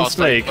mini Venom boss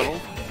Snake.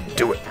 fight, though.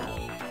 Do it.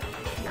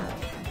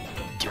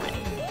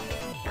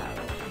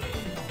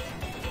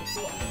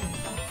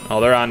 Oh,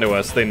 they're onto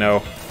us. They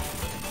know.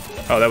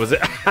 Oh, that was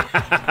it.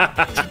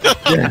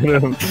 Get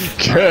him.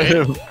 Get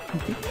him.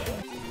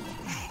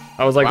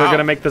 I was like, they're Wow.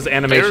 gonna make this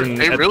animation.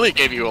 They really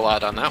gave you a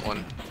lot on that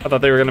one. I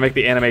thought they were gonna make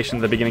the animation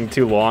at the beginning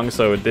too long,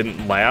 so it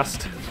didn't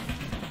last.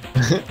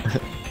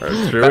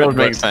 That would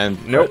make sense.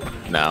 Nope.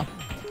 No.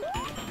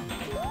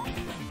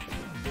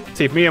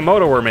 See, if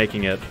Miyamoto were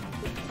making it.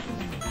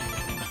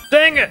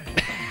 Dang it!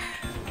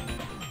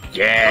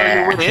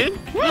 Yeah. Oh, you went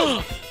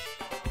in?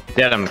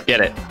 Get him.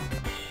 Get it.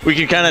 We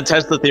can kind of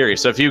test the theory.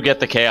 So if you get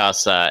the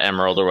Chaos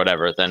Emerald or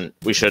whatever, then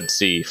we should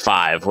see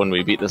 5 when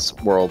we beat this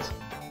world.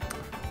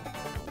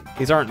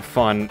 These aren't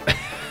fun.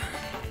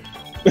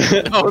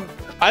 No,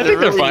 I think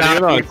they're funny.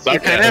 not. You You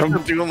suck kind at of have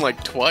them. to do them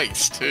like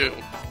twice too.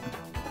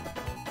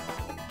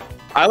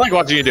 I like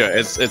watching you do it.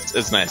 It's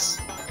nice.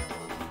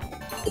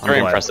 It's very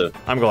impressive.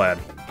 I'm glad.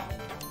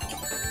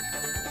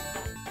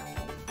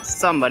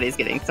 Somebody's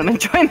getting some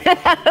enjoyment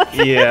out of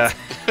it. Yeah.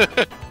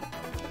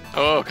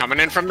 Oh, coming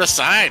in from the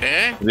side,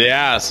 eh?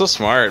 Yeah, so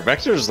smart.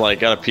 Vector's like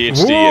got a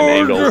PhD in Whoa.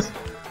 angles.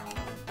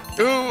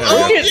 Ooh,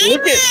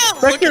 Look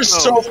at Vector's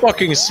so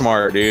fucking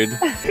smart, dude.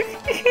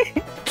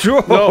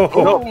 No.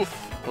 Oh,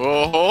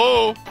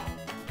 oh,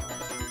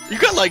 you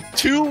got like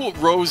 2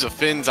 rows of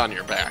fins on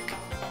your back.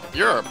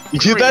 You're a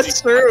Yeah,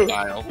 that's true.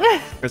 crocodile.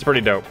 It's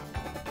pretty dope.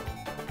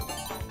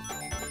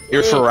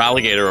 You're for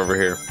alligator over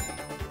here.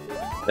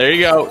 There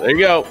you go. There you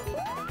go.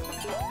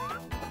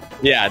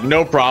 Yeah,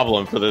 no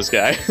problem for this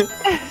guy.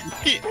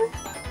 He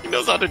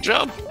knows how to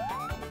jump.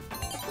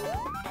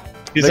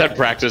 He's had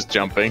practice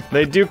jumping.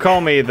 They do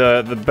call me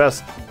the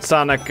best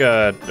Sonic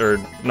or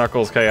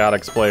Knuckles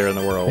Chaotix player in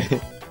the world.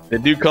 They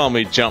do call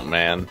me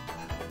Jumpman.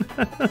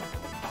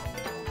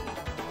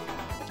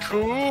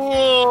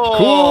 Cool.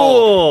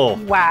 Cool!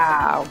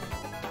 Wow.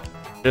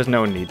 There's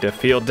no need to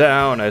feel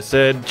down. I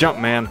said, jump,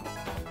 man.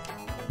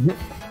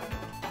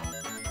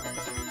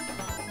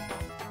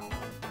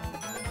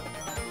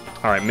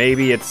 Alright,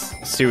 maybe it's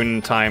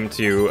soon time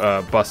to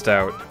bust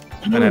out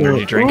an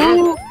energy drink.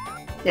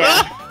 Yeah.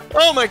 Ah!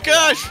 Oh my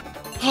gosh.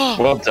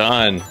 Well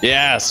done.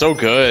 Yeah, so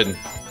good.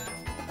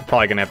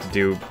 Probably gonna have to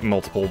do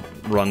multiple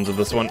runs of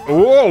this one.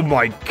 Oh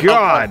my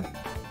god!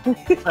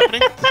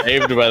 Happening?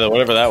 Saved by the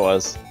whatever that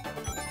was.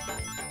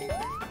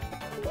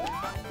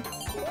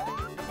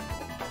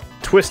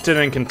 Twisted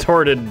and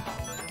contorted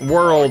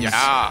worlds.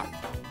 Yeah.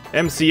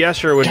 MC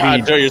Escher would God,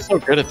 be Joe, you're so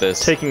good at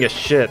this. taking a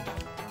shit.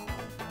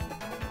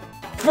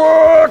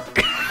 Fuck!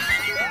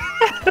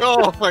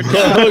 Oh my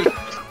god.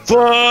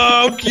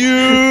 Fuck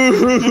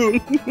you!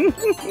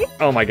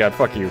 Oh my god,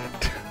 fuck you.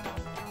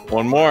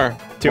 One more.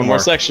 Two One more. more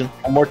section.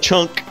 One more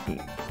chunk.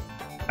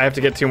 I have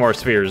to get 2 more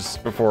spheres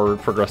before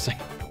progressing.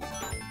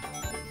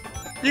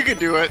 You can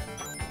do it.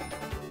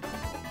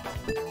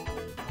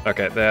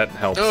 Okay, that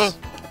helps.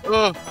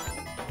 Oh.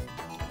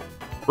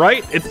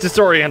 Right? It's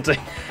disorienting.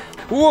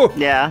 Whoa!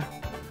 Yeah.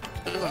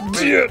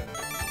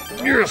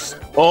 Yes!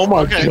 Oh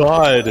my Okay.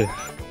 god.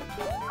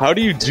 How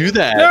do you do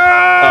that? No!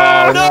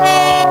 Oh, no.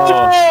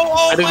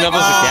 Oh I didn't know there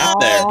was a gap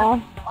there.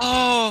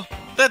 Oh,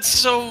 that's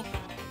so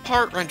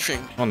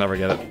heart-wrenching. I'll never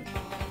get it.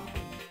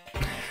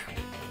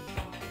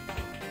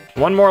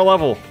 One more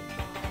level.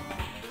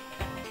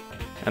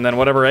 And then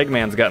whatever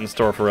Eggman's got in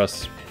store for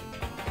us.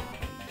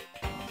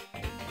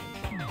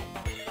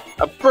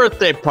 A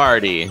birthday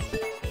party.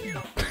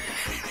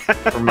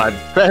 For my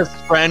best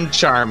friend,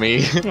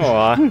 Charmy.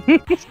 Aw.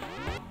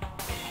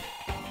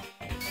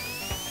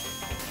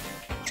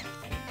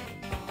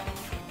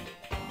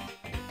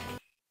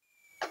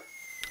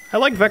 I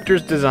like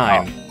Vector's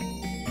design.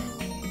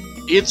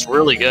 It's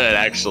really good,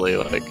 actually.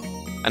 Like,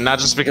 and not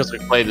just because we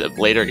played it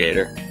later,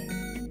 Gator.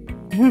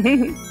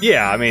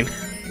 Yeah, I mean...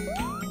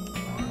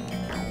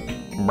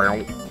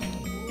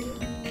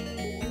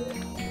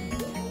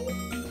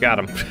 Got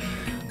him.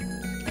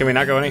 Can we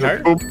not go any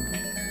higher?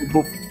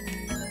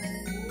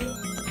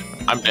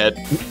 I'm dead.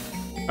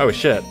 Oh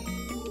shit.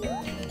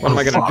 What am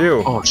I gonna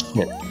do? Oh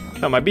shit!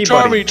 Oh, my bee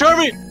buddy.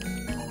 Charmy!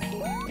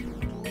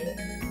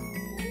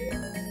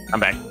 I'm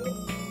back.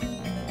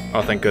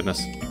 Oh, thank goodness.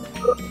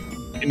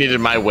 You needed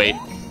my weight.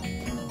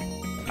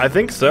 I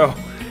think so,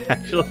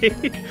 actually.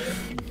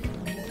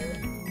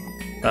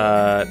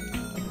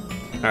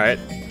 Alright.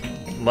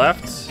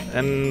 Left,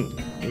 and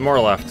more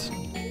left.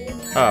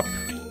 Up.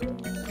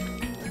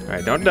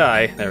 Alright, don't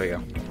die. There we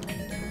go.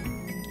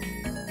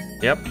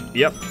 Yep,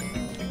 yep.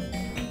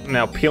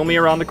 Now peel me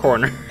around the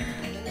corner.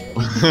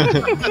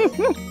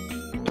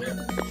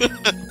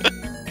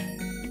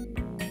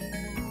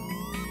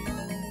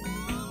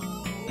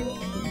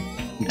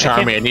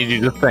 Charmy, I need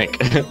you to think.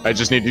 I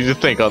just need you to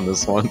think on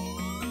this one.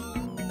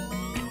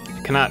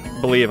 I cannot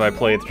believe I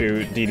played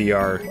through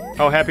DDR.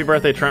 Oh, happy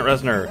birthday, Trent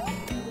Reznor.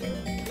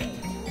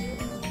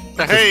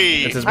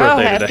 Hey! It's his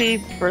birthday today.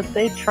 Happy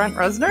birthday, Trent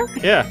Reznor.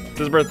 Yeah, it's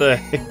his birthday.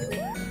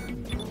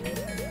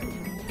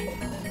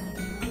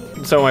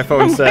 So my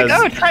phone I'm says... like,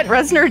 oh, Trent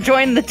Reznor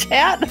joined the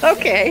chat?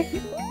 Okay.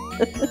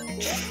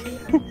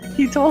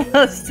 He told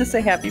us to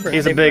say happy birthday.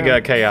 He's a big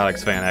Trent.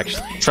 Chaotix fan,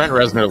 actually. Trent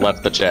Reznor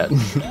left the chat.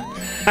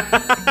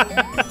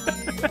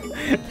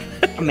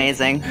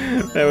 Amazing.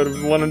 That would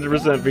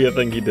 100% be a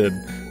thing he did.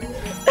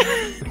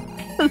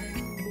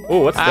 Oh,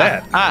 what's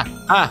that?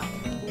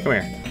 Come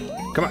here.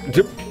 Come on.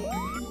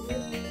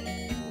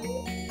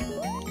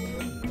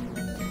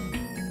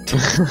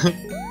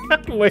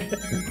 Wait.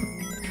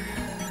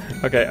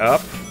 Okay,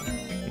 up.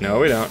 No,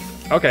 we don't.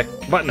 Okay,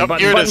 button, button,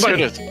 Here it button, is, button.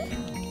 here it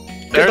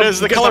is. There it is,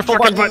 the Get colorful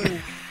fucking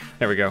button.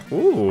 There we go.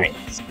 Ooh.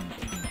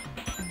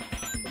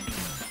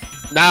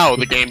 Now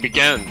the game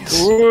begins.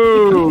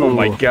 Ooh. Oh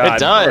my god. It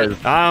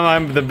does.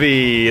 I'm the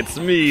bee. It's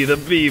me, the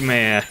bee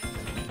man.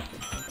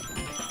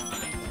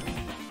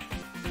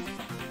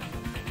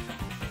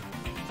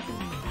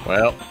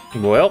 Well,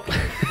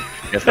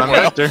 Guess I'm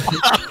after.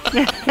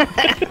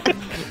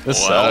 This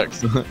Well.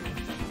 sucks.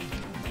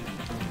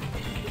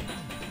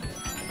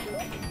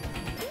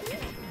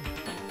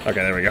 Okay,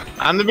 there we go.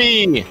 I'm the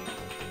bee.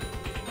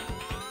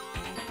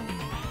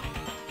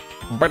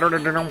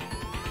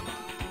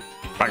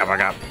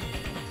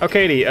 Oh,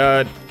 Katie,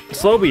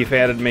 Slowbeef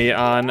added me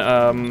on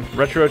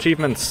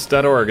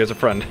retroachievements.org as a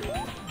friend.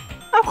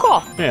 Oh,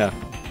 cool. Yeah.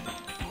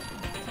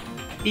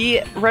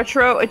 The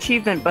retro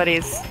achievement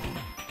buddies.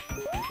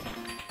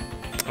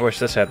 I wish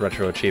this had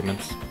retro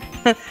achievements.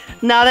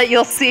 Now that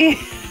you'll see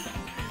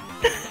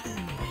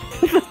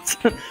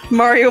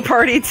Mario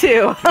Party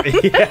 2.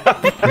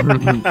 Yeah.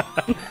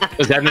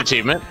 Is that an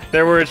achievement?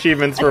 There were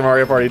achievements for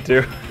Mario Party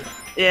 2.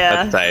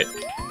 Yeah. That's tight.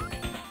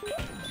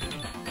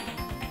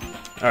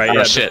 Alright, Oh,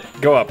 yeah. shit.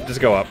 Go up. Just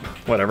go up.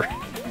 Whatever.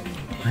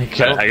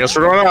 Okay, I guess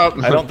we're going up.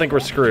 I don't think we're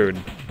screwed.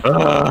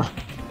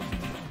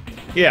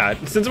 Yeah,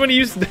 since when you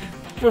used...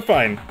 We're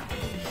fine.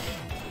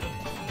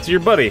 It's your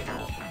buddy.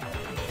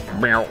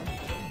 Meow.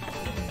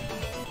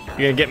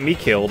 You're gonna get me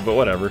killed, but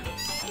whatever.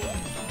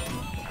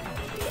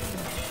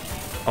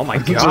 Oh my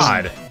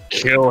god.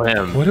 Kill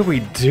him. What do we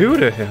do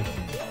to him?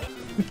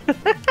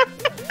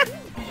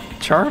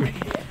 Charmy.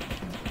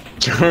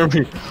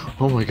 Charmy.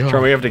 Oh my god.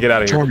 Charmy, we have to get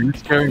out of here. Charmy, you're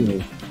scaring me.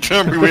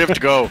 Charmy, we have to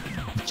go.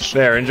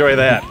 There, enjoy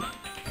that.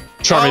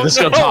 Charmy, Oh, this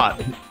no. gun's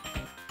hot.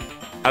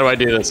 How do I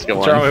do this?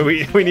 Go on.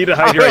 Charmy, we need to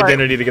hide your Alright.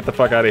 identity to get the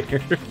fuck out of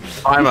here.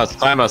 Climb us,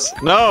 climb us.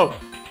 No!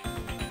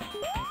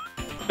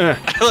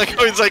 Like,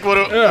 he's like, what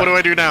do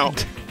I do now?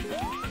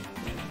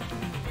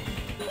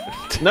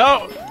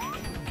 No!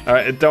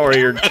 Alright, don't worry,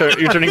 you're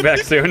turning back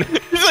soon.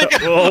 He's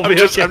like, We'll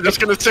be okay. I'm just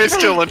gonna stay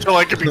still until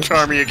I can be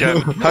Charmy again.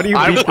 How do you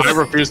beat I this?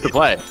 refuse to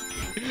play.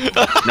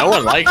 No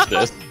one likes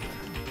this.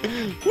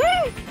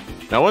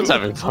 No one's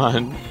having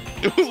fun.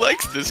 Who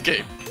likes this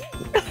game?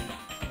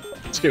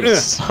 This game Yeah.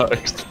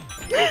 sucks.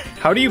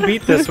 How do you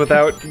beat this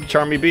without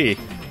Charmy B?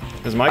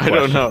 Is my I question.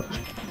 don't know.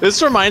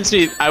 This reminds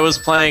me, I was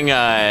playing,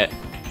 like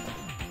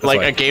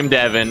like- a game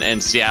dev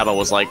in Seattle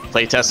was like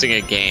playtesting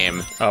a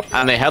game, Up.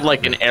 and they had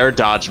like an air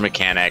dodge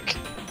mechanic.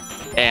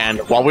 And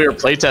while we were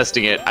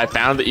playtesting it, I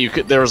found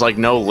that there was like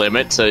no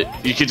limit to,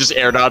 you could just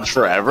air dodge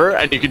forever,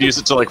 and you could use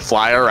it to like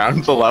fly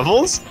around the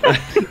levels.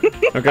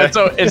 Okay. And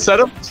so instead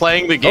of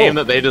playing the game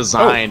that they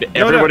designed,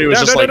 No, everybody was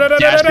just like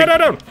dashing.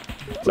 no.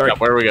 Sorry,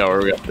 Where we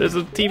go? there's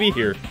a TV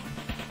here.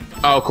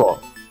 Oh,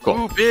 cool.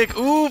 Ooh, big,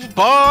 ooh,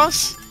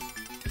 boss!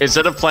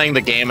 Instead of playing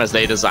the game as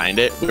they designed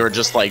it, we were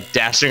just like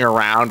dashing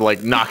around,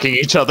 like knocking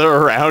each other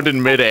around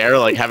in midair,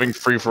 like having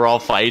free-for-all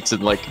fights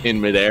and like in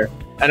midair.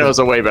 And it was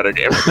a way better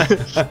game.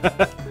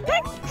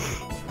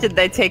 Did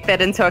they take that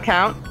into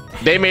account?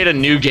 They made a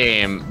new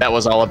game that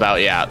was all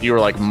about, yeah, you were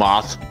like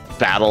moth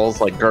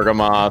battles, like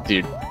Gargamoth,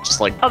 you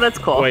just like Oh, that's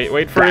cool.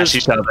 Wait for crash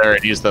his... each other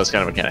and use those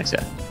kind of mechanics,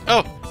 yeah.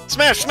 Oh,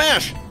 smash,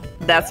 smash!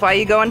 That's why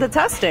you go into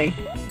testing.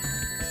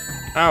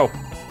 Ow.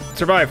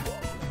 Survive.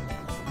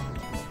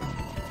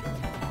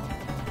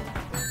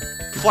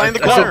 Fly in the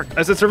corner!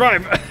 I said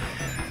survive.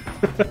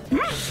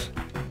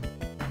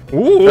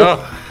 Ooh.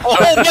 Oh. Oh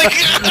my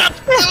god! That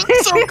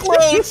was so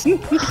close!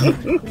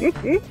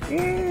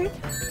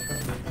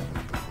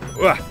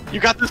 You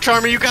got this,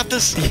 Charmy, you got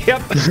this!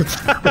 Yep.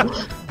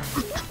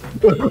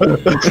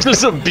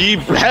 Just a bee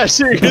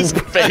bashing his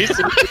face.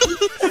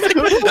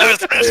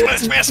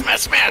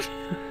 Smash!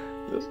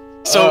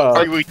 So,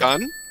 are we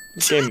done?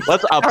 Game,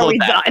 Let's we upload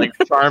that done? like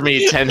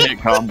Charmy 10-hit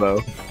combo.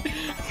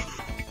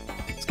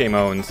 this game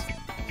owns.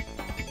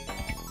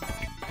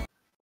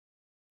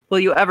 Will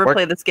you ever Work-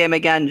 play this game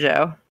again,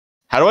 Joe?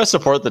 How do I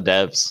support the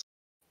devs?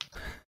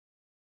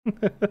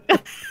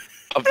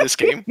 of this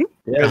game?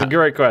 That's a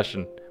great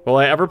question. Will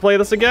I ever play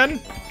this again?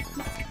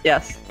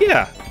 Yes.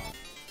 Yeah.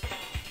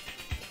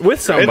 With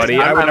somebody,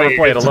 I would never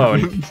play it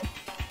alone.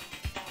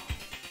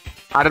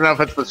 I don't know if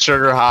it's the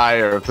sugar high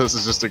or if this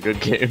is just a good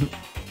game.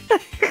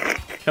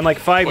 In like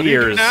 5 What do you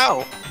do years.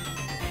 now?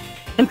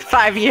 In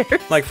 5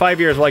 years. Like 5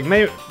 years, like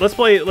maybe let's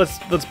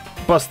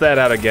bust that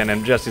out again.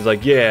 And Jesse's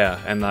like, yeah,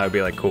 and I would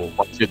be like, cool.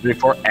 1, 2, 3,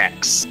 4,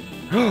 X.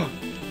 Well,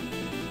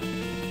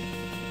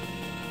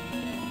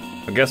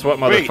 guess what,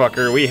 Wait.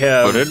 motherfucker? We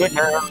have What did it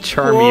have?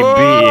 Charmy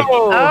B.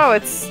 Oh,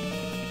 it's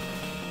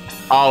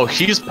Oh,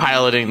 he's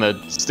piloting the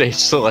stage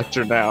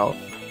selector now.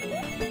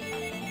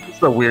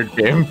 It's a weird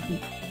game.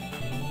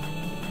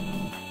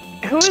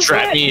 who is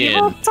Strap that? me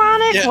Evil in.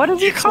 Sonic? Yeah, What is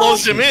he you called?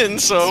 closed him in,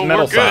 so It's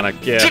Metal we're good. Sonic,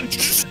 yeah.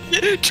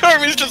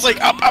 Charmy's just like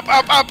up.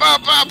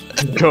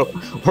 Go.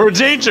 We're in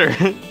danger.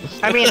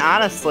 I mean,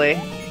 honestly.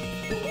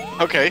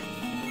 Okay.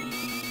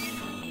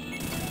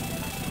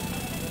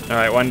 All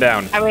right, one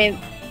down. I mean,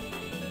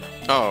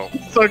 Oh.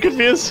 So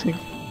confusing.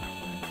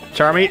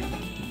 Charmy,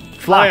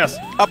 fly us.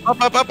 Up.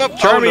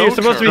 Charmy, Oh, no, you're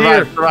supposed to be Charmy.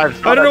 here.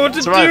 Survive, I don't know what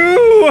to survive.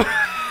 do.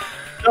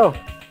 Go.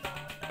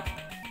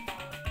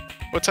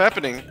 What's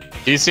happening?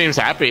 He seems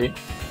happy.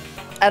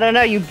 I don't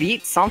know. You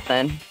beat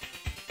something.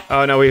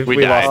 Oh no, we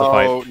died. lost the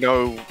fight. Oh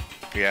no.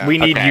 Yeah. We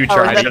need Okay. you, Oh,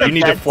 Charmy. is that You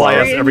need to the fly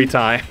us dead every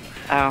time.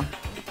 Oh.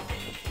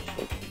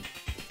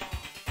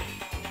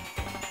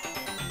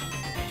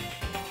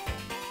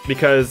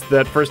 Because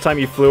that first time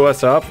you flew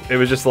us up, it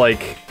was just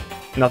like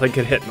nothing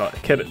could hit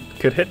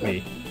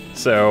me.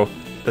 So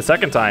the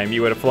second time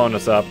you would have flown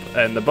us up,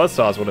 and the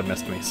buzzsaws would have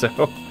missed me. So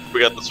We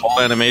got this whole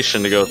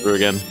animation to go through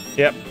again.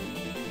 yep,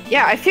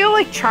 Yeah, I feel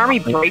like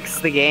Charmy breaks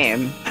the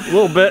game. a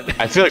little bit.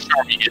 I feel like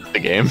Charmy is the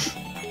game.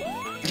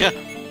 Yeah.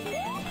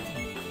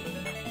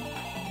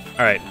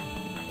 All right.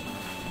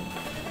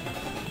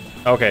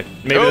 Okay,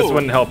 maybe this Go.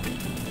 wouldn't help.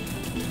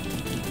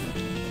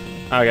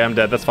 Okay, I'm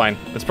dead. That's fine.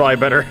 That's probably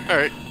better. All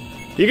right.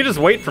 You can just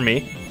wait for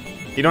me.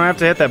 You don't have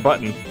to hit that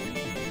button.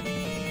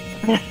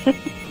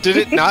 Did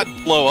it not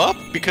blow up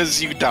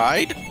because you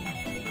died?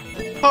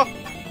 Huh.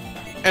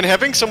 And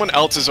having someone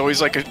else is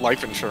always like a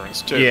life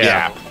insurance too.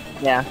 Yeah.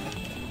 Yeah.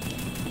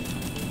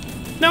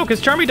 No, because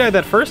Charmy died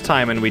that first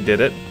time and we did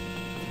it.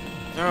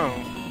 No.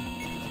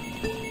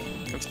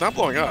 It's not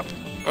blowing up.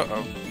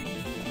 Uh-oh.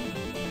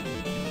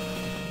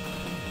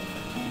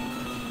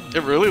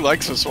 It really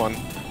likes this one.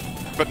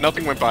 But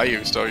nothing went by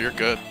you, so you're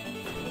good.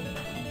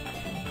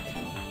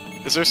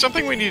 Is there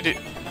something we need to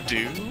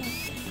do?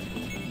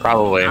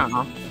 Probably. I don't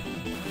know.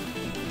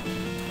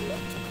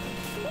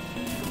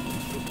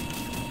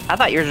 I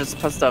thought you were just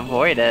supposed to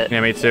avoid it.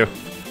 Yeah, me too.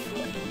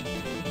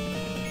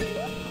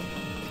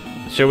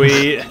 Should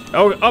we?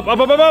 Oh, up!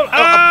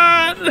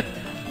 Ah!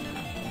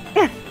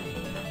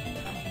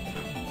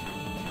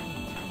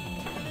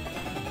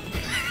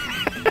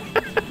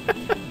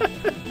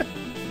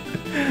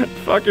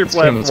 Fuck your This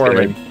game is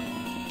platforming.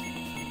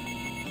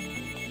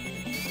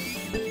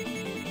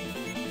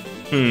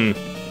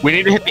 We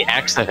need to hit the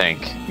X, I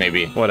think.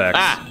 Maybe. What X?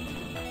 Ah!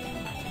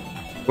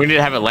 We need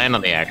to have it land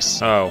on the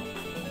X. Oh.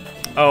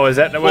 Oh, is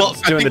that Well,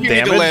 what's I doing think the you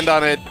damage? need to land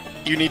on it.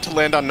 You need to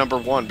land on number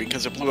 1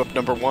 because it blew up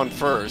number 1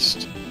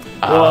 first.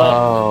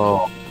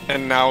 Oh.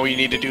 And now we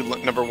need to do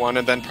number 1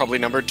 and then probably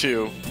number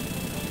 2.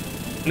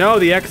 No,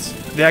 the X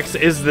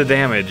is the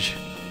damage.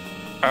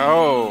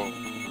 Oh.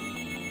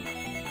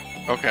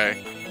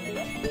 Okay.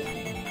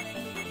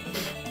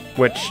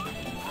 Which.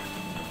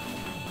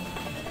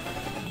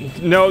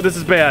 No, this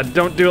is bad.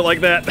 Don't do it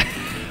like that.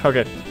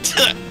 Okay.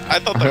 I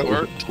thought that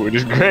worked. Which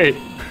is great.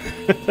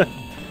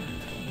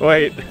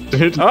 Wait.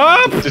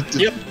 Up!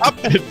 Yep, up.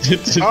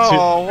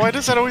 Oh, why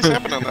does that always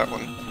happen on that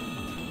one?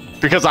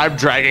 Because I'm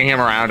dragging him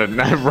around and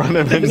I run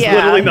him in. There's Yeah.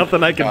 literally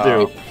nothing I can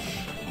do.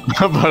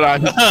 But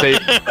I'm safe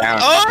down.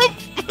 Up!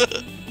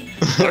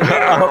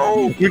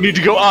 We need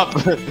to go up.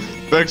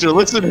 Vector,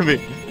 listen to me.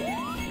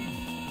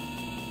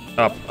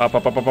 Up.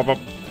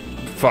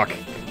 Fuck.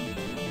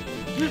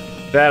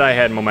 That I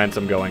had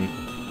momentum going,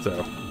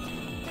 so.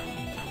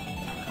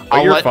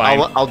 But you're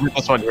fine. I'll do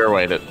this one your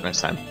way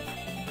next time.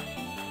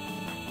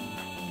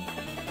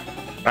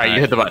 Alright, you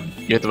hit the button.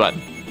 You hit the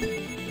button.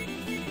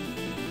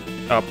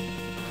 Up.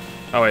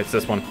 Oh wait, it's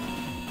this one.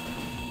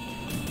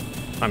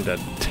 I'm dead.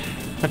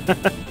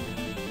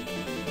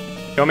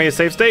 You want me to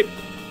save state?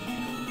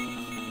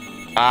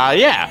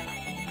 Yeah.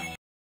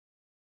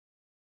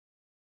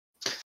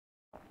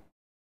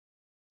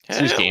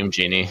 Use Hell. Game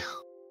Genie.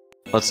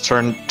 Let's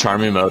turn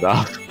Charmy mode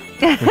off.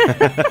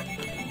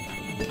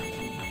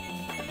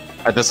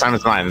 Alright, this time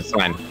it's mine. It's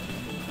mine.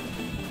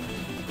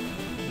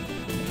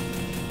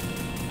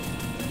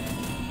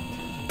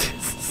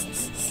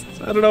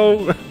 I don't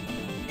know.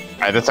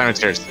 Alright, this time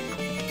it's yours.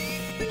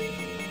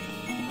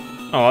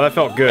 Oh, that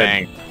felt good.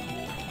 Bang.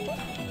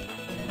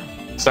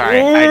 Sorry,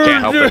 I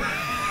can't help it.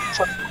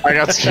 I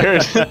got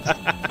scared.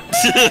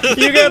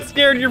 You got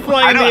scared. You're I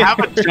flying in don't the have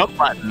air. a jump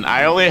button.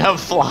 I only have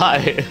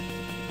fly.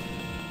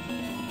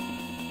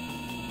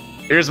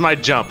 Here's my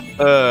jump.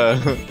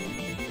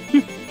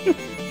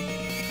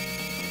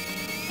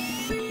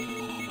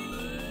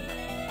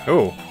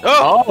 Oh.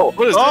 Oh!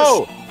 What is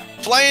Oh!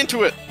 this? Fly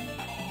into it!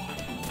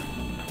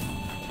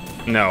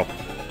 No.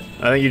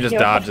 I think you just Yeah,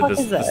 what dodged the fuck this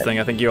is that? thing.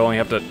 I think you only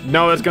have to...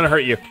 No, that's gonna hurt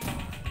you.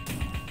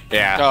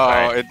 Yeah. Oh,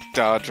 alright. it's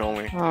dodge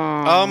only.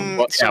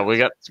 Well, So yeah, we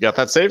got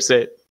that save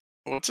state.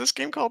 what's this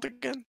game called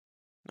again?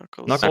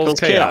 Knuckles. Knuckles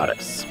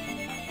Chaotix. Chaotix.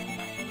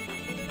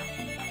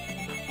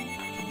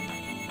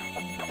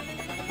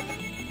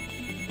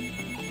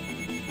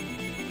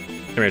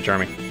 Come here,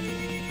 Charmy.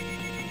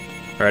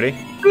 Ready?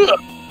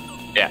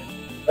 Yeah.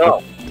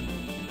 Oh.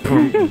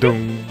 Boom,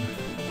 doom.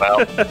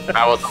 Well,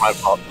 that wasn't my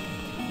fault.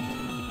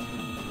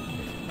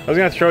 I was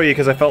gonna throw you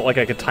because I felt like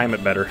I could time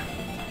it better.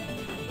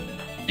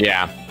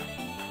 Yeah.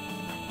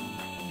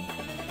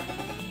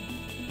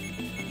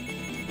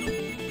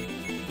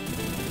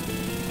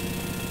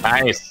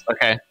 Nice.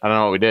 Okay. I don't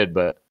know what we did,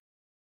 but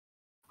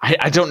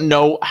I don't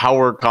know how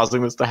we're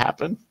causing this to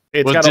happen.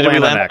 It's Well, got to did we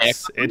land on land on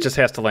X. It just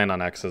has to land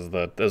on X is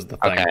the thing.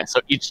 Okay, so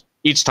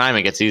each time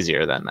it gets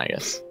easier then, I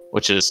guess,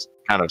 which is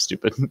kind of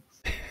stupid.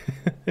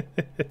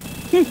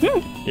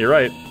 You're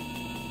right.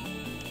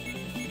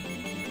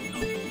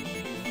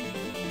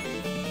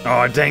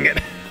 Oh, dang it.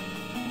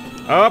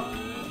 Up.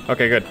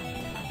 Okay, good.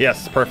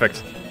 Yes,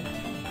 perfect.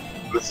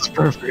 This is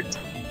perfect.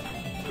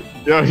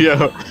 Yo,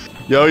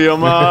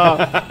 ma.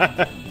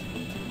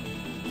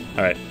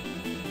 Alright.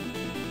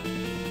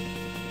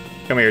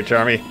 Come here,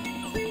 Charmy.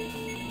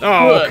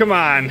 Oh, What? come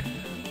on.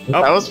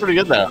 That was pretty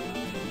good though.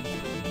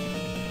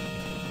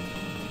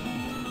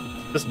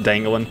 Just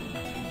dangling.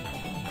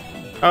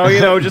 Oh, you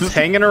know, just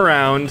hanging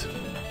around.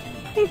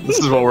 This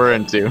is what we're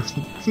into.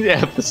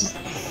 Yeah, this is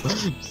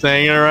just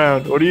hanging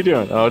around. What are you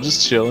doing? Oh,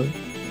 just chilling,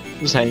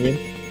 just hanging.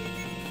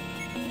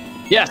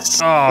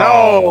 Yes. Oh.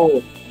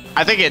 No.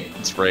 I think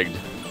it's rigged.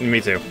 Me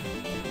too.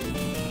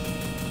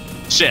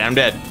 Shit, I'm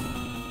dead.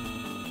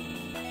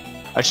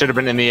 I should have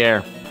been in the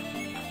air.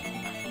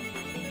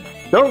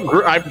 Don't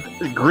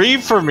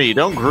grieve for me.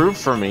 Don't groove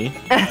for me.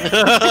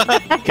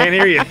 Can't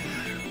hear you.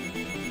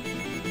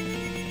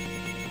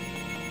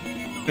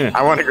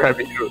 I want to grab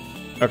you.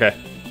 Okay.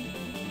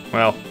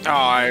 Well. Oh,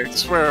 I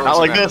swear it Not was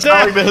like an this.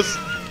 Not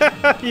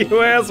like this.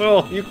 You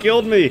asshole. You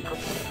killed me.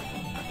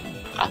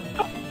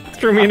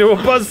 Threw me into a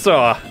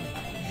buzzsaw.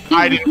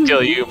 I didn't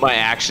kill you. My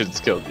actions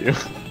killed you.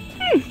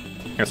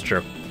 That's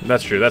true.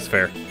 That's true. That's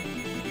fair.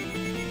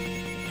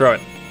 Throw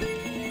it.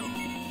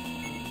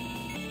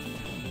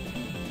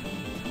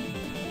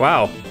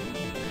 Wow.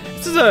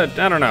 This is a...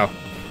 I don't know.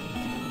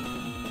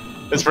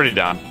 It's pretty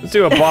dumb. Let's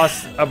do a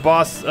boss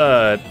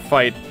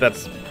fight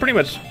that's pretty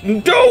much...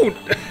 Don't!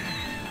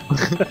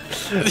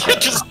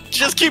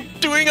 just keep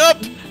doing up!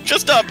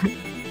 Just up!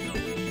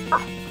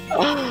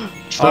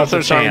 Stop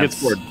the trying to get chance.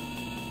 scored.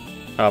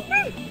 Up.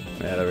 Yeah,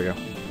 there we go.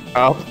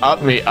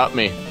 Up me, up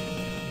me.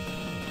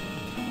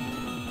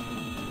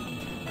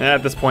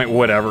 At this point,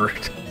 whatever.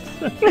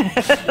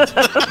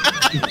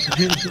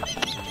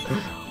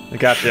 I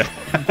gotcha.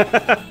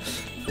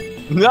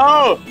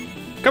 No!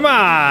 Come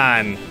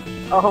on!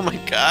 Oh my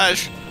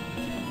gosh.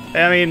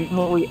 I mean,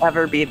 Will we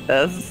ever beat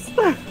this?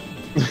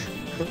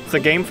 does the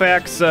game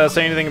facts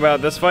say anything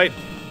about this fight?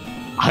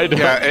 I don't.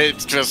 Yeah,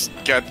 it's just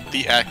get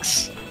the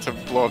X to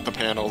blow up the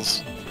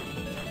panels.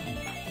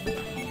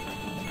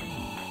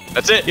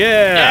 That's it.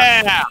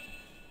 Yeah! Yeah!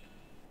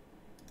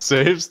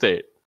 Save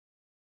state.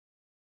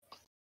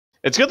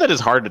 It's good that it's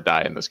hard to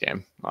die in this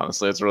game.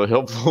 Honestly, it's really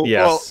helpful.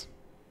 Yes. Well,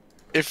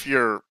 if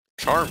you're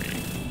charming.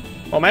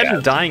 Well, imagine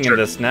Yeah, dying sure. in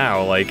this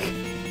now, like...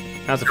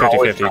 That's a You're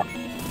always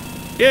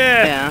 50-50.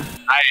 Yeah! Yeah.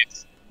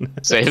 Nice.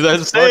 Save that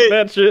Fuck state.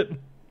 that shit.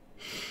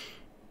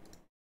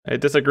 I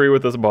disagree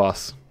with this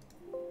boss.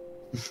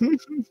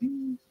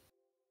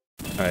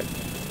 Alright.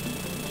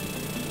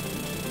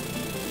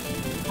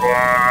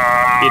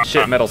 Eat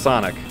shit, Metal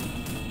Sonic.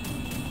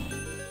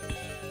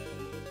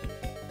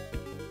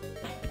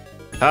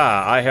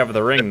 Ah, I have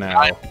the ring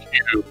now.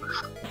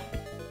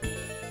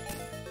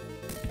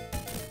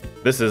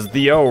 This is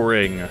the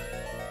O-ring.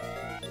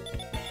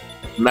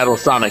 Metal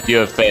Sonic, you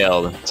have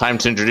failed. Time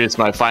to introduce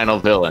my final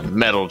villain,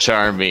 Metal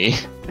Charmy.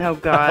 Oh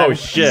god. Oh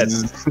shit.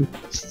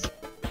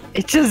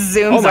 It just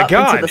zooms Oh my up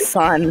God. into the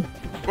sun.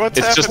 What's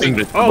It's just happening?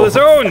 invisible. Oh, the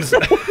zones!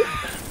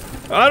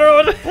 I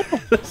don't know.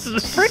 This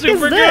is Frick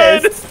super is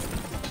good. this?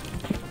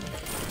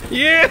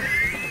 Yeah.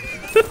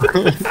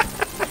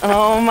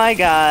 Oh my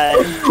god.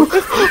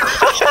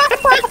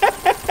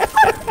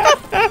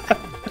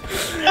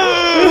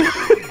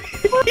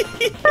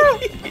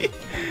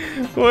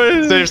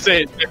 What? Save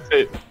state. Save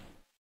state.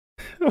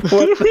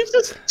 What? We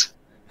just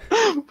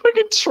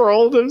fucking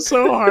trolled him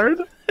so hard.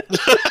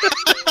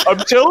 I'm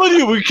telling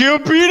you, we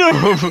can't beat him.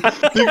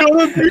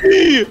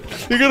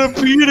 You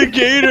gotta beat a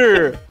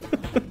gator.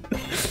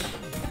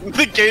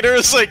 The gator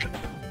is like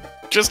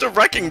just a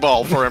wrecking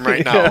ball for him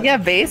right now. Yeah,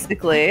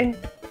 basically.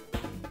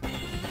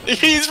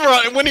 He's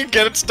running. When he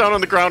gets down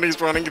on the ground, he's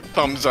running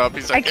thumbs up.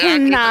 He's I like, "Yeah, keep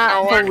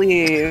cannot going."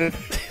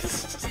 believe.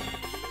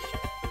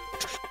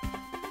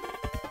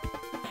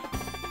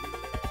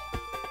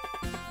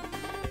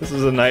 This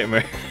is a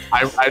nightmare.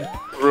 I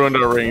ruined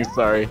our ring.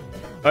 Sorry.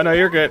 Oh no,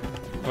 you're good.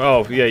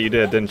 Oh yeah, you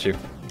did, didn't you?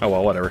 Oh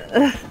well, whatever.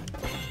 I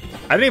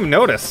didn't even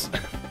notice.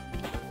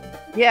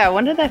 Yeah,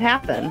 when did that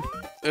happen?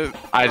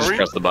 I just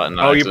pressed the button.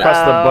 Oh, you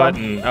pressed the Oh.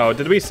 button. Oh,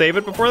 did we save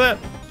it before that?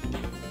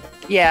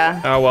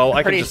 Yeah. Oh well, I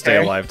could Pretty just stay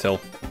sure. alive till.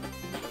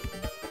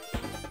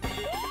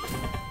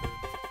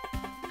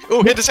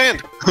 Oh, hit his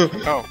hand.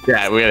 Oh,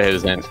 Yeah, we gotta hit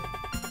his hand.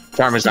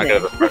 Charmy's not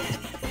good at this.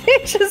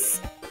 It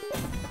just.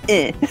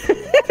 Eh.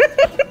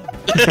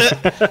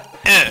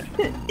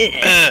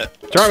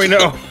 Charmy,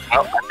 no!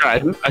 Oh,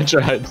 I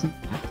tried.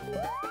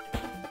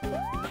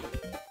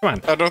 Come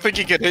on. I don't think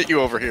he can hit you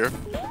over here.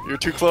 You're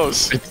too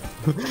close.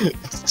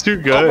 It's too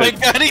good. Oh my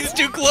god, he's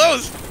too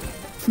close!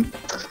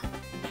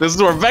 This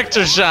is where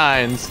Vector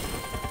shines.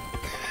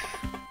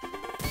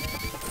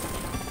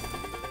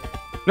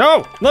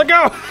 No! Let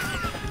go!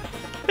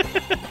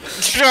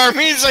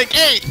 Charmy's like,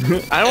 hey!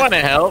 I want to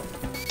help.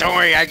 Don't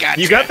worry, I got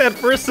you. You got that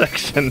first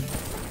section.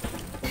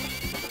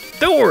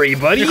 Don't worry,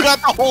 buddy. You got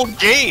the whole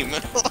game.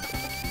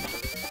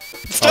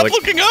 Stop the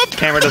looking up!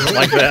 Camera doesn't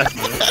like that.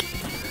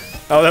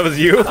 Oh, that was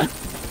you?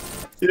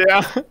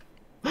 Yeah.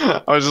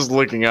 I was just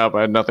looking up.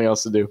 I had nothing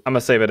else to do. I'm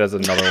gonna save it as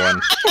another one.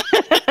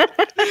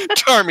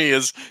 Charmy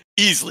is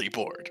easily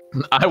bored.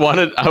 I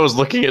was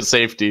looking at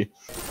safety.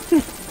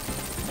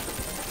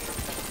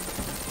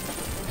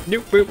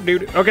 Doop, boop,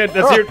 doop. Okay,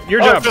 that's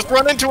your job. Just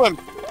run into him.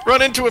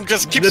 Run into him.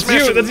 Just keep That's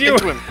smashing you, that's you.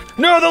 into him.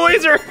 No, the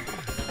laser!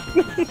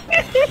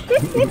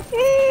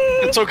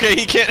 It's okay.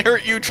 He can't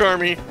hurt you,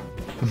 Charmy.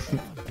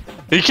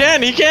 He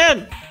can. He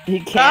can't.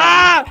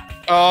 Ah!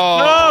 Oh.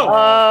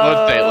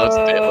 No! Let's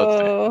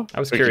stay. I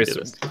was We can curious. do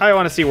this. I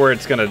want to see where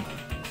it's gonna.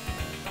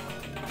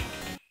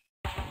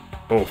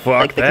 Oh fuck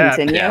Like the that!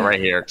 continue? Yeah, right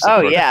here.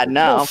 Oh yeah,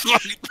 no.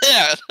 Fuck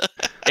that.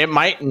 It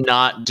might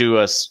not do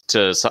us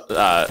to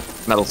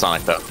Metal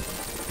Sonic though.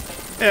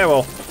 Yeah,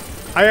 well,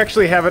 I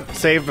actually have it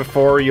saved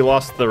before you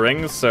lost the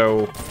rings,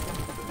 so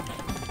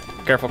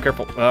careful,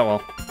 careful. Oh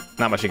well,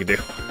 not much you can do.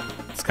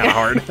 It's kind of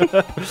hard.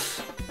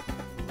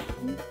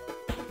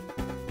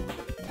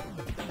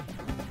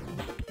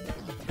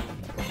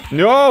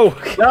 No!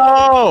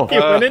 No! You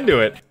went into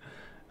it.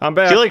 I'm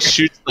back. He like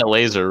shoots the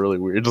laser really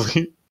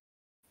weirdly.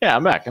 Yeah,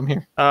 I'm back. I'm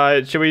here.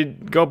 Should we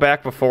go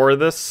back before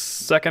this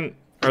second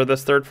or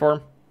this third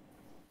form?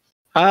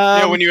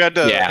 Yeah, when you had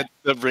yeah.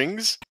 the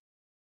rings.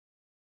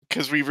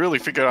 Because we really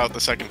figured out the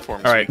second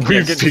form. All right, We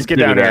yeah, just get figured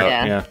down it here. out.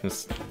 Yeah. Yeah.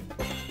 Just...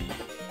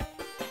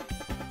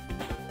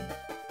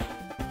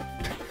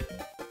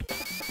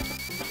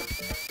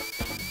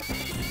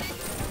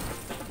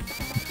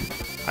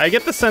 I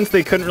get the sense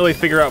they couldn't really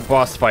figure out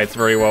boss fights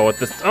very well with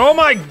this. Oh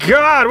my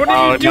god! What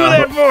did you do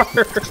that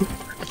for?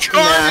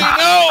 Charmy,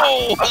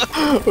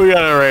 no! We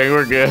got a ring.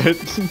 We're good.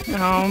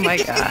 Oh my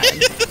god.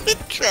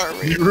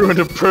 Charmy. You ruined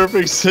a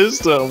perfect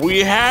system. We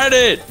had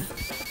it.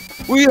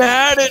 We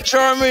had it,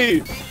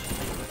 Charmy.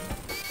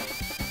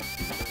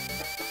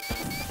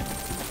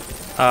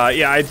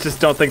 Yeah, I just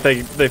don't think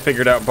they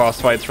figured out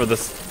boss fights for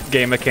this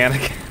game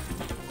mechanic.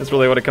 That's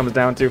really what it comes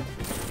down to.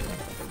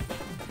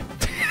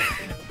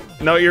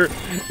 No, you're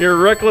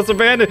reckless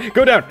abandon.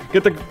 Go down.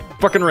 Get the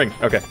fucking ring.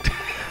 Okay.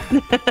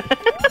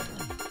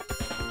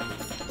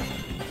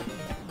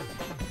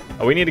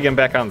 Oh, we need to get him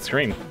back on the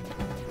screen.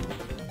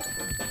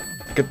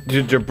 Okay.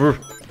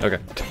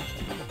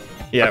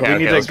 Yeah, Okay, we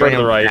need to let's go bring to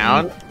the him right.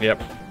 down.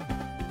 Yep.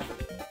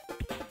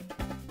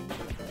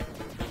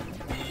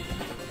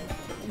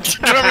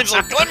 Charmy's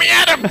like, let me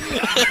at him!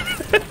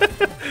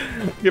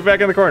 Get back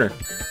in the corner.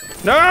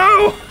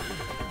 No!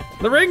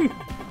 The ring!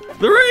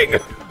 The ring!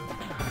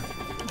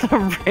 The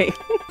ring.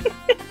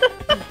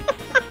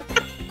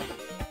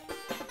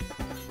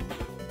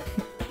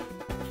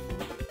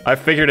 I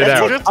figured it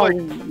out. Just A like,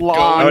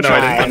 long Oh, no,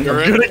 I time. didn't.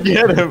 I'm gonna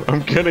get him.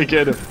 I'm gonna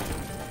get him.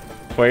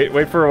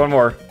 Wait for one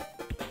more.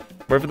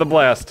 Wait for the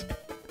blast.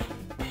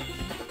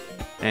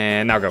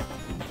 And now go.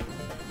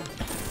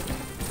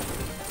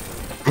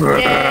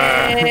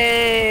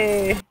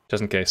 Yay!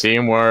 Just in case.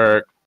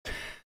 Teamwork.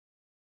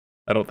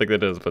 I don't think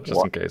that is, but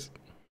just in case.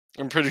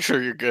 I'm pretty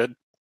sure you're good.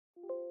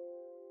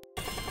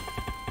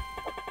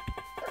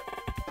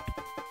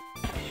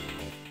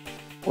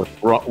 With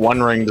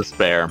one ring to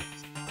spare.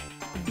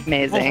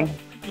 Amazing.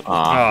 Worst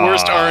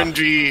Aw.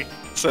 RNG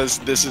says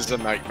this is a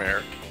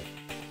nightmare.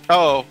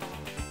 Oh.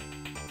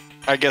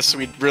 I guess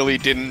we really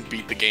didn't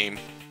beat the game.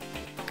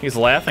 He's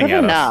laughing Good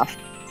at enough.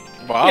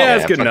 Wow. Yeah,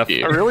 it's good fuck enough.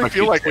 you. I really Fuck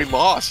feel you. like we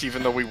lost,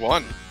 even though we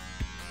won.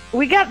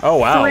 We got Oh,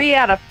 wow. 3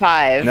 out of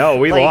 5. us. No,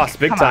 we Like, lost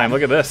big come time. on.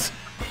 Look at this.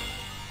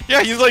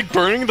 Yeah, he's like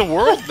burning the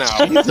world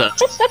now.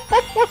 Jesus.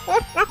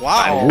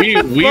 Wow. we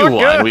Fuck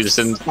won. us. We just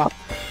didn't stop.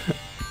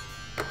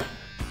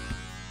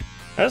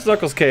 That's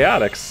Knuckles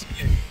Chaotix.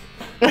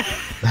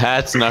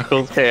 That's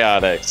Knuckles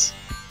Chaotix.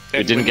 We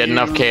And didn't when get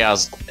enough you-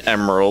 Chaos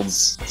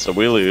Emeralds, so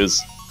we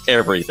lose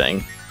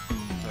everything.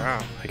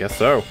 Wow. I guess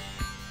so.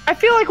 I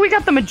feel like we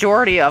got the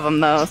majority of them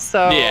though,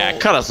 so Yeah,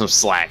 cut us some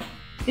slack.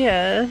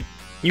 yeah.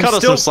 You cut us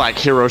still, some slack,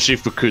 Hiroshi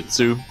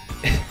Fukutsu.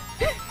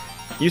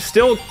 you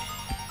still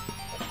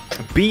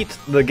beat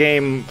the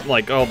game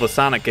like all the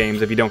Sonic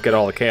games if you don't get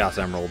all the Chaos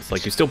Emeralds.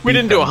 Like you still. We beat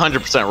didn't do them. a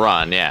 100%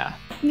 run, yeah.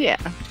 Yeah.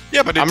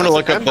 Yeah, but I'm gonna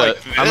look up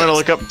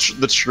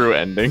the true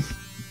ending.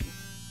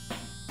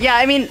 Yeah,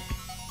 I mean,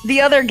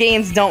 the other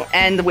games don't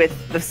end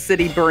with the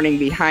city burning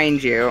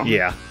behind you.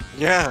 Yeah.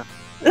 Yeah.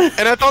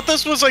 And I thought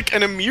this was like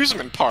an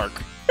amusement park.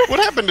 What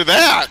happened to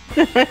that?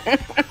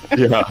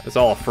 Yeah. It's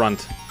all a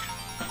front.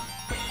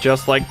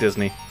 Just like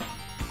Disney.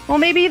 Well,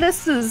 maybe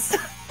this is...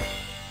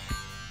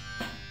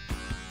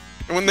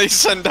 When they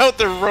send out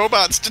their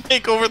robots to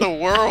take over the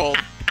world.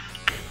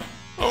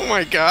 Oh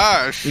my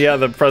gosh. Yeah,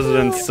 the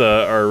presidents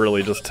are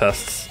really just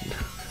tests.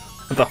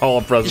 The Hall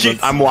of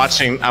Presidents. I'm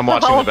watching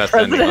the best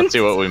ending. Let's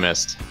see what we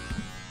missed.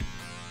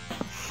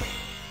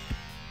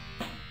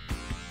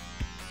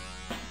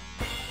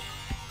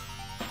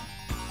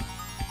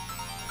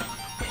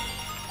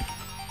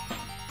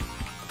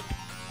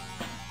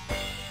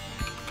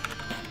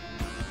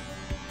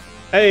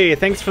 Hey,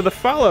 thanks for the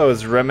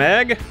follows,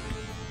 Remag.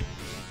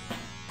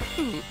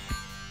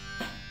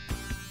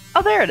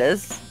 Oh, there it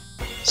is.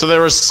 So there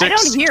were don't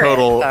 6 hear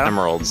total it, though.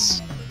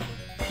 emeralds.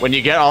 When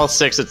you get all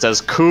 6, it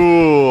says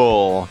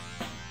cool.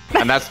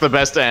 And that's the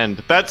best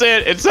end. That's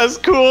it. It says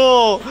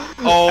cool.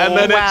 Oh, and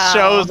then wow. it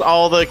shows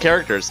all the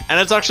characters. And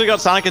it's actually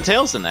got Sonic and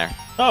Tails in there.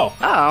 Oh.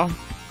 Oh.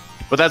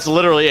 But that's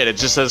literally it. It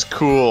just says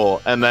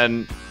cool. And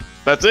then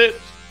that's it.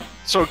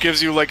 So it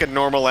gives you like a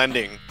normal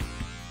ending.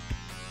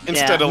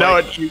 Instead of No,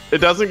 like... it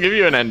doesn't give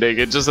you an ending.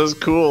 It just says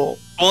cool.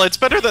 Well, it's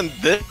better than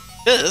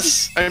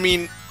this. I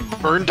mean,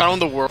 burn down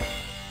the world.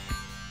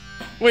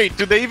 Wait,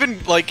 do they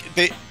even, like,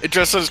 it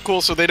just says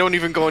cool, so they don't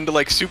even go into,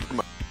 like, super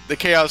mode. The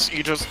chaos,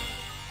 you just...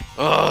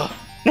 Ugh.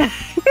 The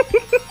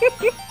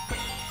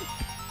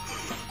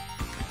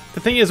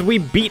thing is, we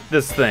beat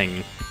this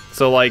thing.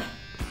 So, like,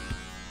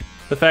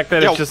 the fact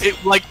that it's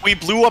just... like, we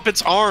blew up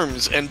its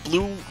arms and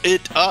blew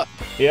it up.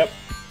 Yep.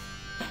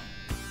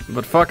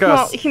 But fuck Well,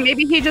 us.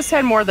 maybe he just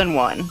had more than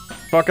one.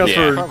 Fuck us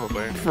Yeah,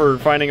 probably. for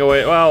finding a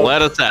way. Well,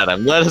 Let us at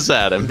him. Let us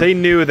at him. they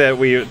knew that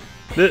we...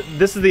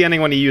 This is the ending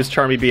when you use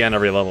Charmy B on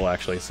every level,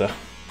 actually, so...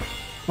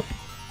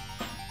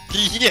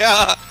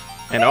 Yeah!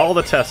 And all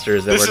the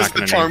testers that This we're is not the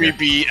going to name Charmy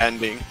B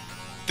ending.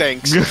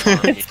 Thanks.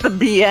 It's the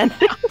B end.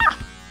 here.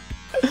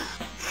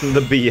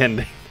 The B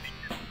ending.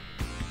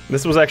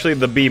 This was actually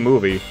the B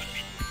movie.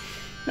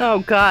 Oh,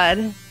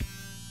 God.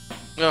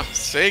 Oh,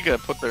 Sega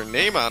put their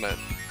name on it.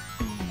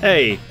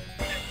 Hey,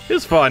 it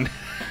was fun.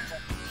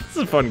 This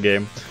is a fun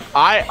game.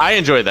 I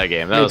enjoyed that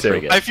game. That Me was too.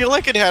 pretty good. I feel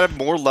like it had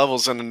more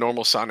levels than a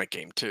normal Sonic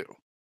game, too.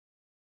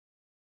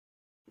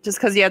 Just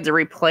because you had to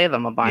replay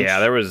them a bunch. Yeah,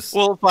 there was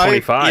Well,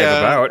 25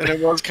 about. and it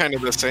was kind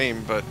of the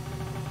same, but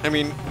I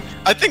mean,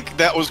 I think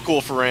that was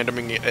cool for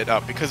randoming it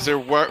up because there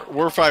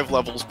were 5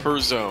 levels per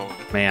zone,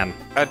 Man.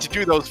 and to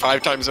do those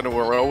 5 times in a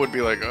row would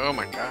be like, oh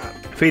my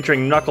god.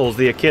 Featuring Knuckles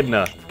the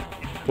Echidna.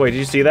 Wait, did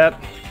you see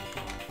that?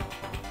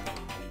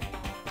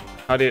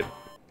 How did...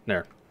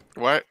 There.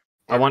 What?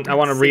 I want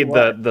to read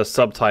the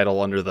subtitle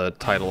under the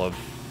title of...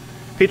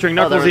 Featuring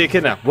Oh, Knuckles there the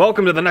Echidna.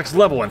 Welcome to the next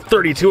level in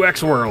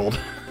 32X World.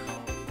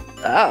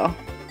 Oh,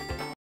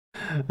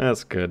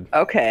 That's good.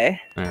 okay.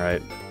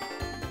 Alright.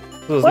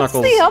 What's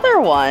Knuckles. the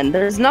other one?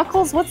 There's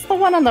Knuckles. What's the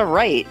one on the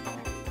right?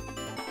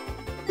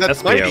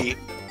 That's SBO. Mighty.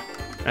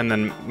 And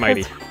then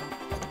Mighty.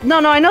 No,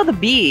 I know the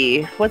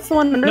B. What's the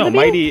one under No, the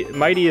B?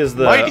 Mighty is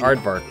the Mighty.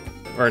 Aardvark.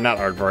 Or not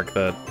Aardvark,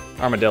 the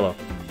Armadillo.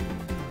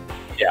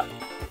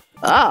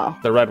 Oh.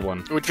 The red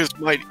one. Which is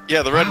Mighty.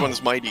 Yeah, the red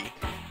one's Mighty.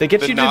 They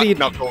get The you not to the...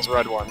 Knuckles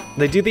red one.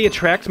 They do the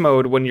attract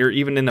mode when you're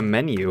even in a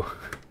menu.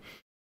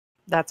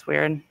 That's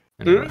weird.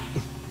 Anyway.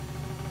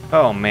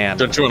 Oh, man.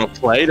 Don't you want to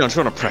play? Don't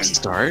you want to press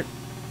start?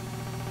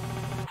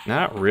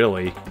 Not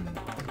really.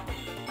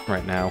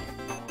 Right now.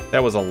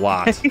 That was a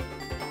lot.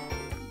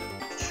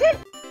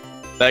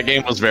 That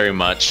game was very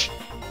much.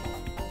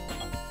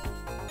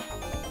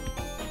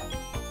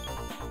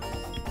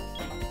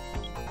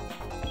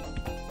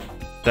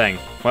 Dang.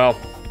 Well,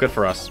 good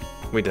for us.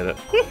 We did it.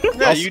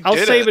 Yeah, you I'll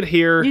did save it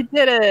here, You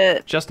did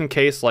it. just in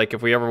case, like,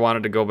 if we ever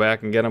wanted to go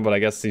back and get them, but I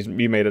guess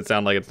you made it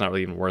sound like it's not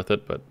really even worth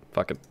it, but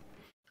fuck it.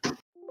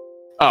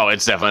 Oh,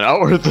 it's definitely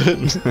not worth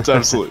it. It's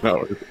absolutely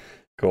not worth it.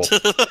 Cool.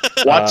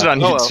 Watch it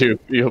on oh well. YouTube.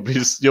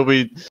 You'll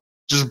be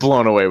just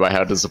blown away by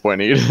how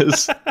disappointing it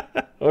is.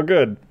 Oh,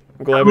 good.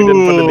 I'm glad we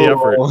didn't put in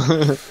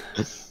the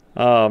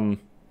effort.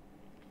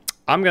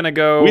 I'm gonna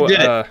go... We did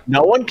it.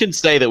 No one can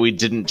say that we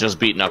didn't just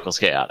beat Knuckles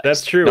Chaotix.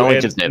 That's true. No one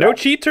and can say no that.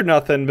 cheats or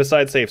nothing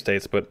besides save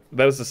states, but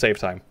that was the save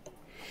time.